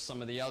just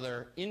some of the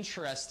other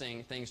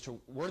interesting things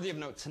worthy of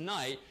note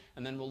tonight,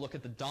 and then we'll look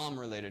at the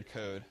DOM-related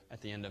code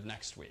at the end of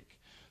next week.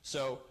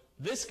 So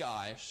this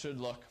guy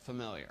should look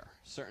familiar,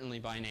 certainly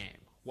by name.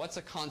 What's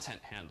a content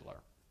handler?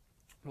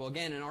 Well,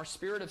 again, in our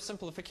spirit of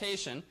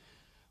simplification,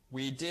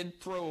 We did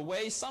throw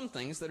away some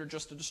things that are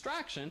just a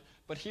distraction,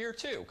 but here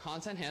too,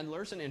 content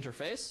handlers and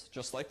interface,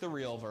 just like the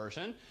real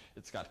version.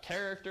 It's got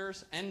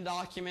characters, end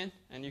document,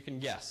 and you can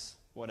guess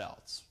what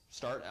else.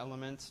 Start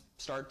element,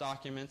 start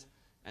document,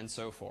 and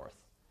so forth.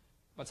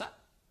 What's that?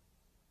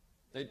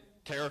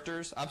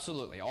 Characters,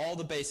 absolutely. All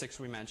the basics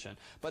we mentioned,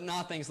 but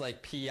not things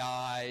like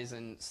PIs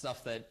and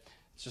stuff that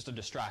it's just a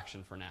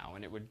distraction for now,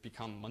 and it would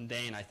become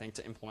mundane, I think,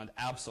 to implement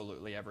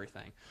absolutely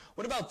everything.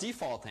 What about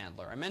default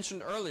handler? I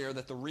mentioned earlier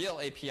that the real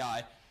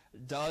API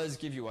does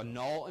give you a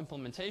null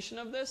implementation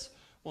of this.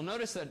 Well,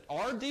 notice that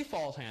our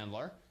default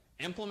handler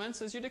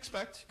implements, as you'd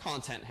expect,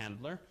 content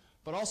handler,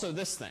 but also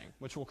this thing,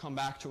 which we'll come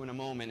back to in a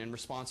moment in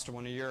response to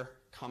one of your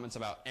comments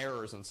about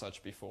errors and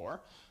such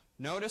before.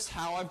 Notice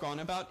how I've gone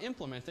about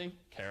implementing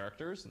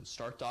characters and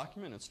start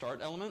document and start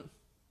element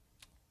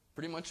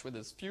pretty much with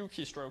as few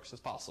keystrokes as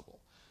possible.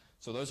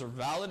 So those are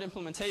valid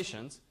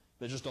implementations.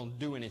 They just don't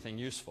do anything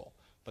useful.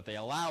 But they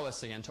allow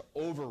us, again, to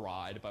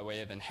override, by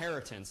way of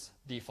inheritance,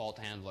 default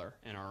handler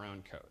in our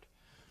own code.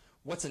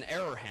 What's an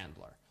error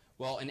handler?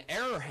 Well, an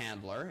error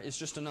handler is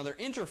just another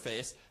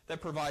interface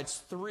that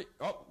provides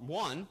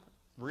one,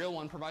 real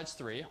one provides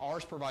 3,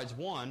 ours provides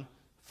 1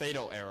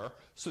 fatal error,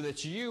 so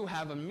that you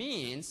have a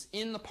means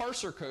in the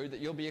parser code that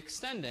you'll be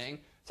extending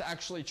to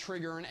actually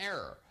trigger an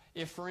error.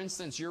 If, for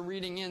instance, you're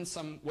reading in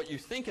what you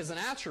think is an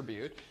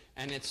attribute,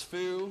 and it's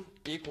foo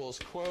equals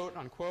quote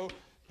unquote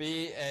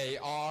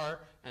BAR,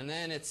 and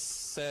then it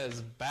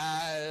says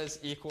baz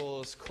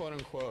equals quote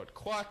unquote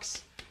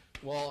quux,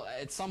 well,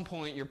 at some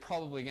point you're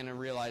probably going to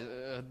realize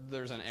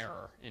there's an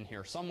error in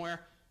here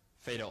somewhere.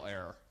 Fatal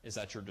error is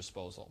at your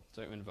disposal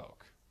to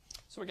invoke.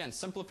 So again,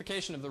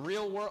 simplification of the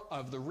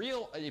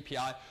real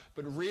API,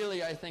 but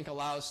really I think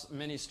allows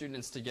many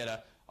students to get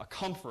a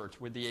comfort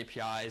with the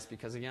APIs,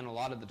 because again, a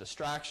lot of the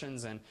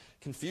distractions and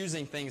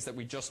confusing things that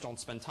we just don't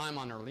spend time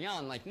on early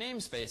on, like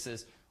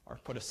namespaces, are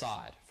put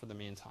aside for the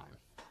meantime.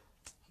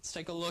 Let's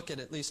take a look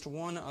at least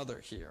one other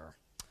here.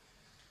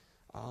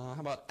 How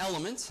about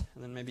element,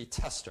 and then maybe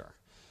tester.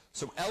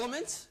 So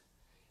element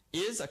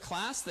is a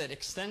class that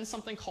extends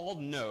something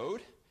called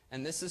node,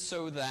 and this is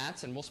so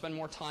that, and we'll spend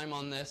more time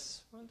on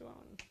this.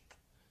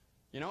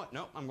 You know what?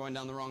 No, I'm going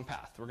down the wrong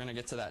path. We're going to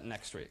get to that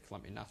next week.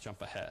 Let me not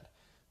jump ahead.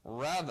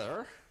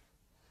 Rather,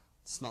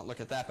 let's not look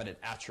at that, but at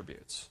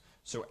attributes.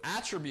 So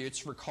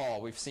attributes,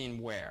 recall, we've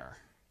seen where?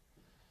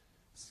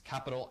 It's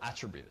capital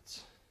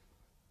attributes.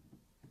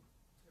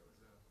 There was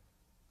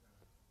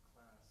a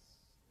class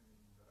in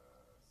the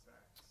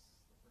SAX,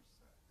 the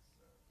first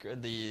SAX.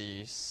 Good,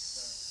 the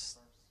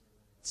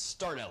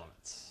start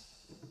element.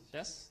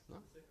 Yes? No?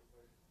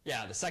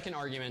 Yeah, the second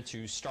argument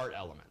to start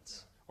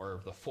element,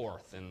 or the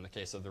fourth in the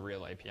case of the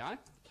real API.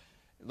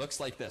 It looks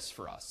like this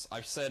for us.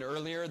 I've said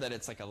earlier that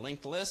it's like a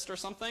linked list or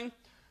something.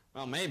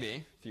 Well,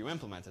 maybe if you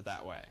implement it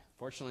that way.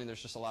 Fortunately,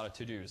 there's just a lot of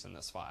to-dos in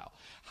this file.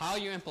 How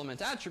you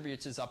implement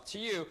attributes is up to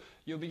you.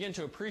 You'll begin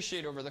to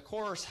appreciate over the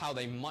course how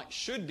they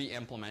should be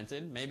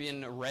implemented. Maybe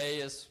an array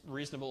is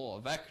reasonable,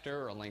 a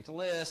vector, a linked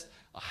list,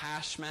 a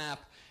hash map.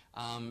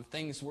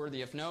 Things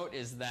worthy of note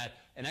is that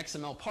an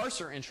XML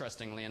parser,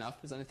 interestingly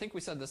enough, and I think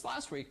we said this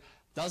last week,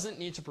 doesn't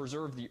need to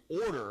preserve the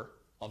order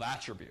of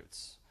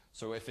attributes.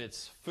 So if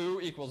it's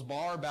foo equals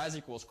bar, baz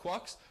equals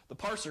quux, the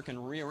parser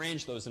can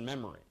rearrange those in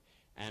memory.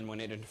 And when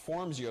it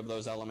informs you of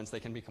those elements,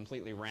 they can be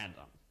completely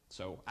random.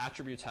 So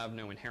attributes have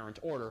no inherent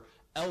order.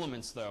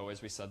 Elements, though,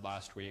 as we said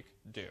last week,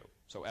 do.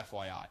 So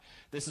FYI.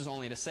 This is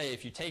only to say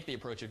if you take the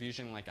approach of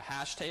using like a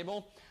hash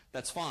table,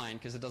 that's fine,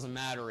 because it doesn't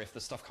matter if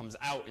the stuff comes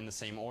out in the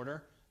same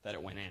order that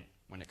it went in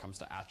when it comes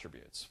to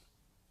attributes.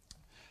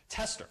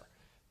 Tester.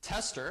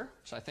 Tester,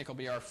 which I think will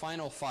be our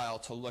final file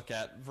to look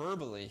at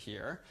verbally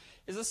here,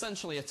 is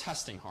essentially a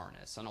testing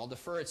harness. And I'll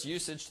defer its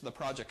usage to the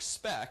project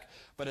spec,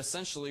 but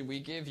essentially we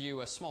give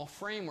you a small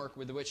framework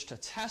with which to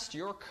test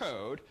your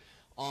code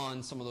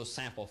on some of those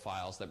sample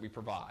files that we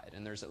provide.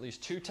 And there's at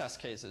least 2 test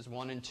cases,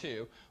 1 and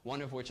 2,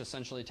 one of which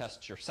essentially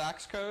tests your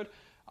SAX code,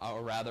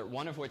 or rather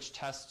one of which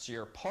tests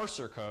your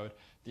parser code,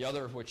 the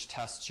other of which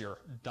tests your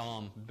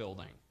DOM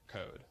building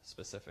code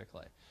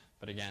specifically.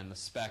 But again, the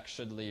spec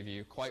should leave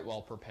you quite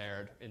well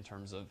prepared in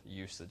terms of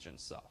usage and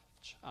stuff.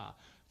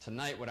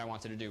 Tonight, what I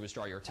wanted to do was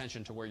draw your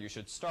attention to where you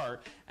should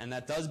start, and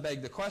that does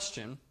beg the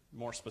question,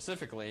 more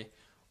specifically,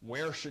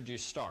 where should you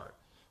start?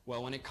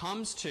 Well, when it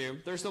comes to,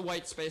 there's the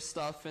white space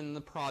stuff in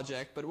the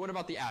project, but what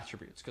about the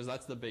attributes? Because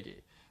that's the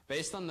biggie.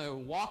 Based on the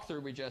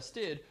walkthrough we just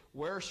did,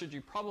 where should you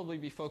probably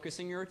be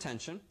focusing your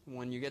attention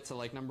when you get to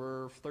like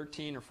number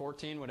 13 or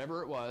 14,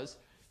 whatever it was,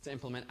 to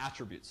implement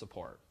attribute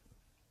support?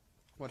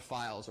 What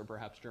files are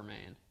perhaps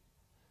germane?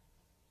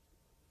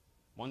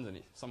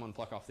 Someone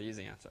pluck off the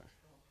easy answer.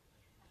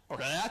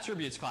 Okay, the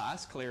attributes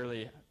class,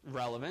 clearly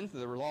relevant.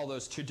 There were all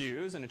those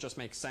to-dos, and it just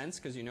makes sense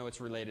because you know it's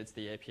related to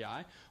the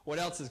API. What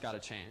else has got to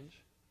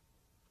change?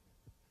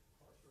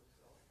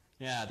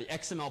 Yeah, the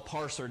XML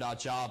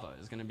parser.java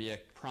is going to be a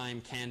prime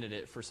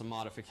candidate for some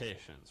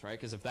modifications, right?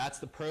 Because if that's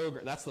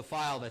the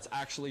file that's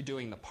actually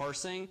doing the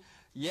parsing,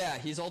 Yeah,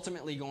 he's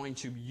ultimately going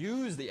to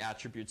use the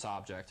attributes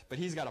object, but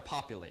he's got to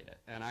populate it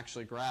and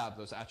actually grab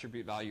those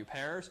attribute value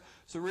pairs.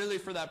 So really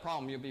for that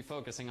problem, you'll be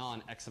focusing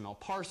on XML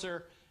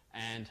parser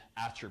and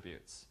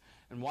attributes.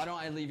 And why don't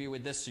I leave you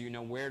with this so you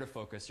know where to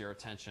focus your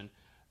attention.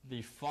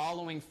 The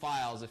following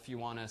files, if you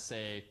want to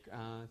say,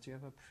 do you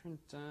have a print?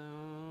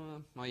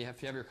 Well,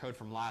 if you have your code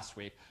from last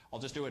week, I'll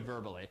just do it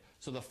verbally.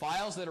 So the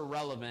files that are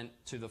relevant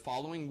to the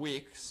following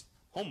week's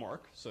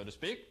homework, so to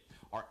speak,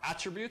 are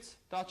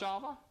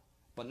attributes.java,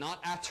 but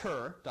not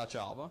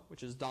atter.java,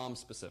 which is DOM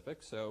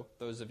specific. So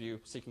those of you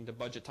seeking to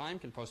budget time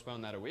can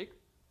postpone that a week.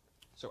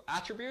 So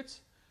attributes,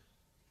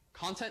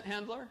 content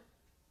handler,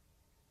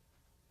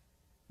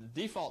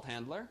 default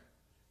handler,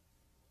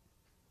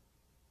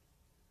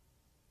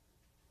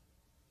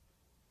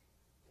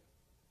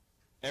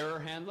 error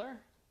handler,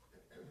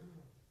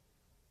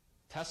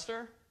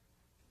 tester,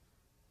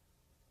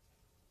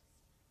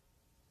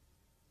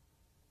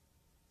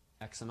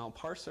 XML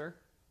parser,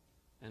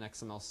 and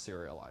XML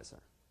serializer.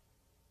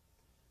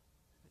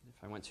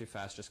 If I went too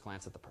fast, just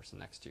glance at the person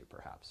next to you,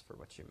 perhaps, for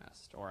what you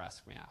missed, or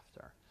ask me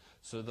after.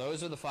 So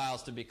those are the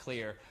files, to be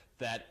clear,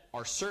 that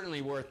are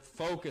certainly worth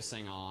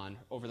focusing on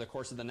over the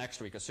course of the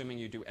next week, assuming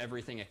you do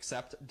everything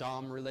except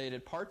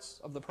DOM-related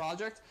parts of the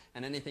project,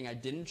 and anything I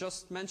didn't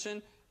just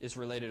mention is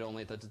related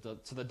only to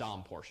the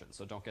DOM portion.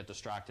 So don't get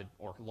distracted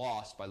or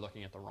lost by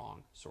looking at the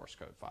wrong source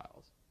code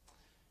files.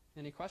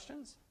 Any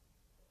questions?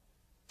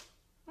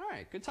 All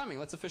right, good timing.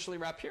 Let's officially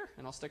wrap here,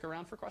 and I'll stick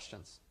around for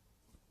questions.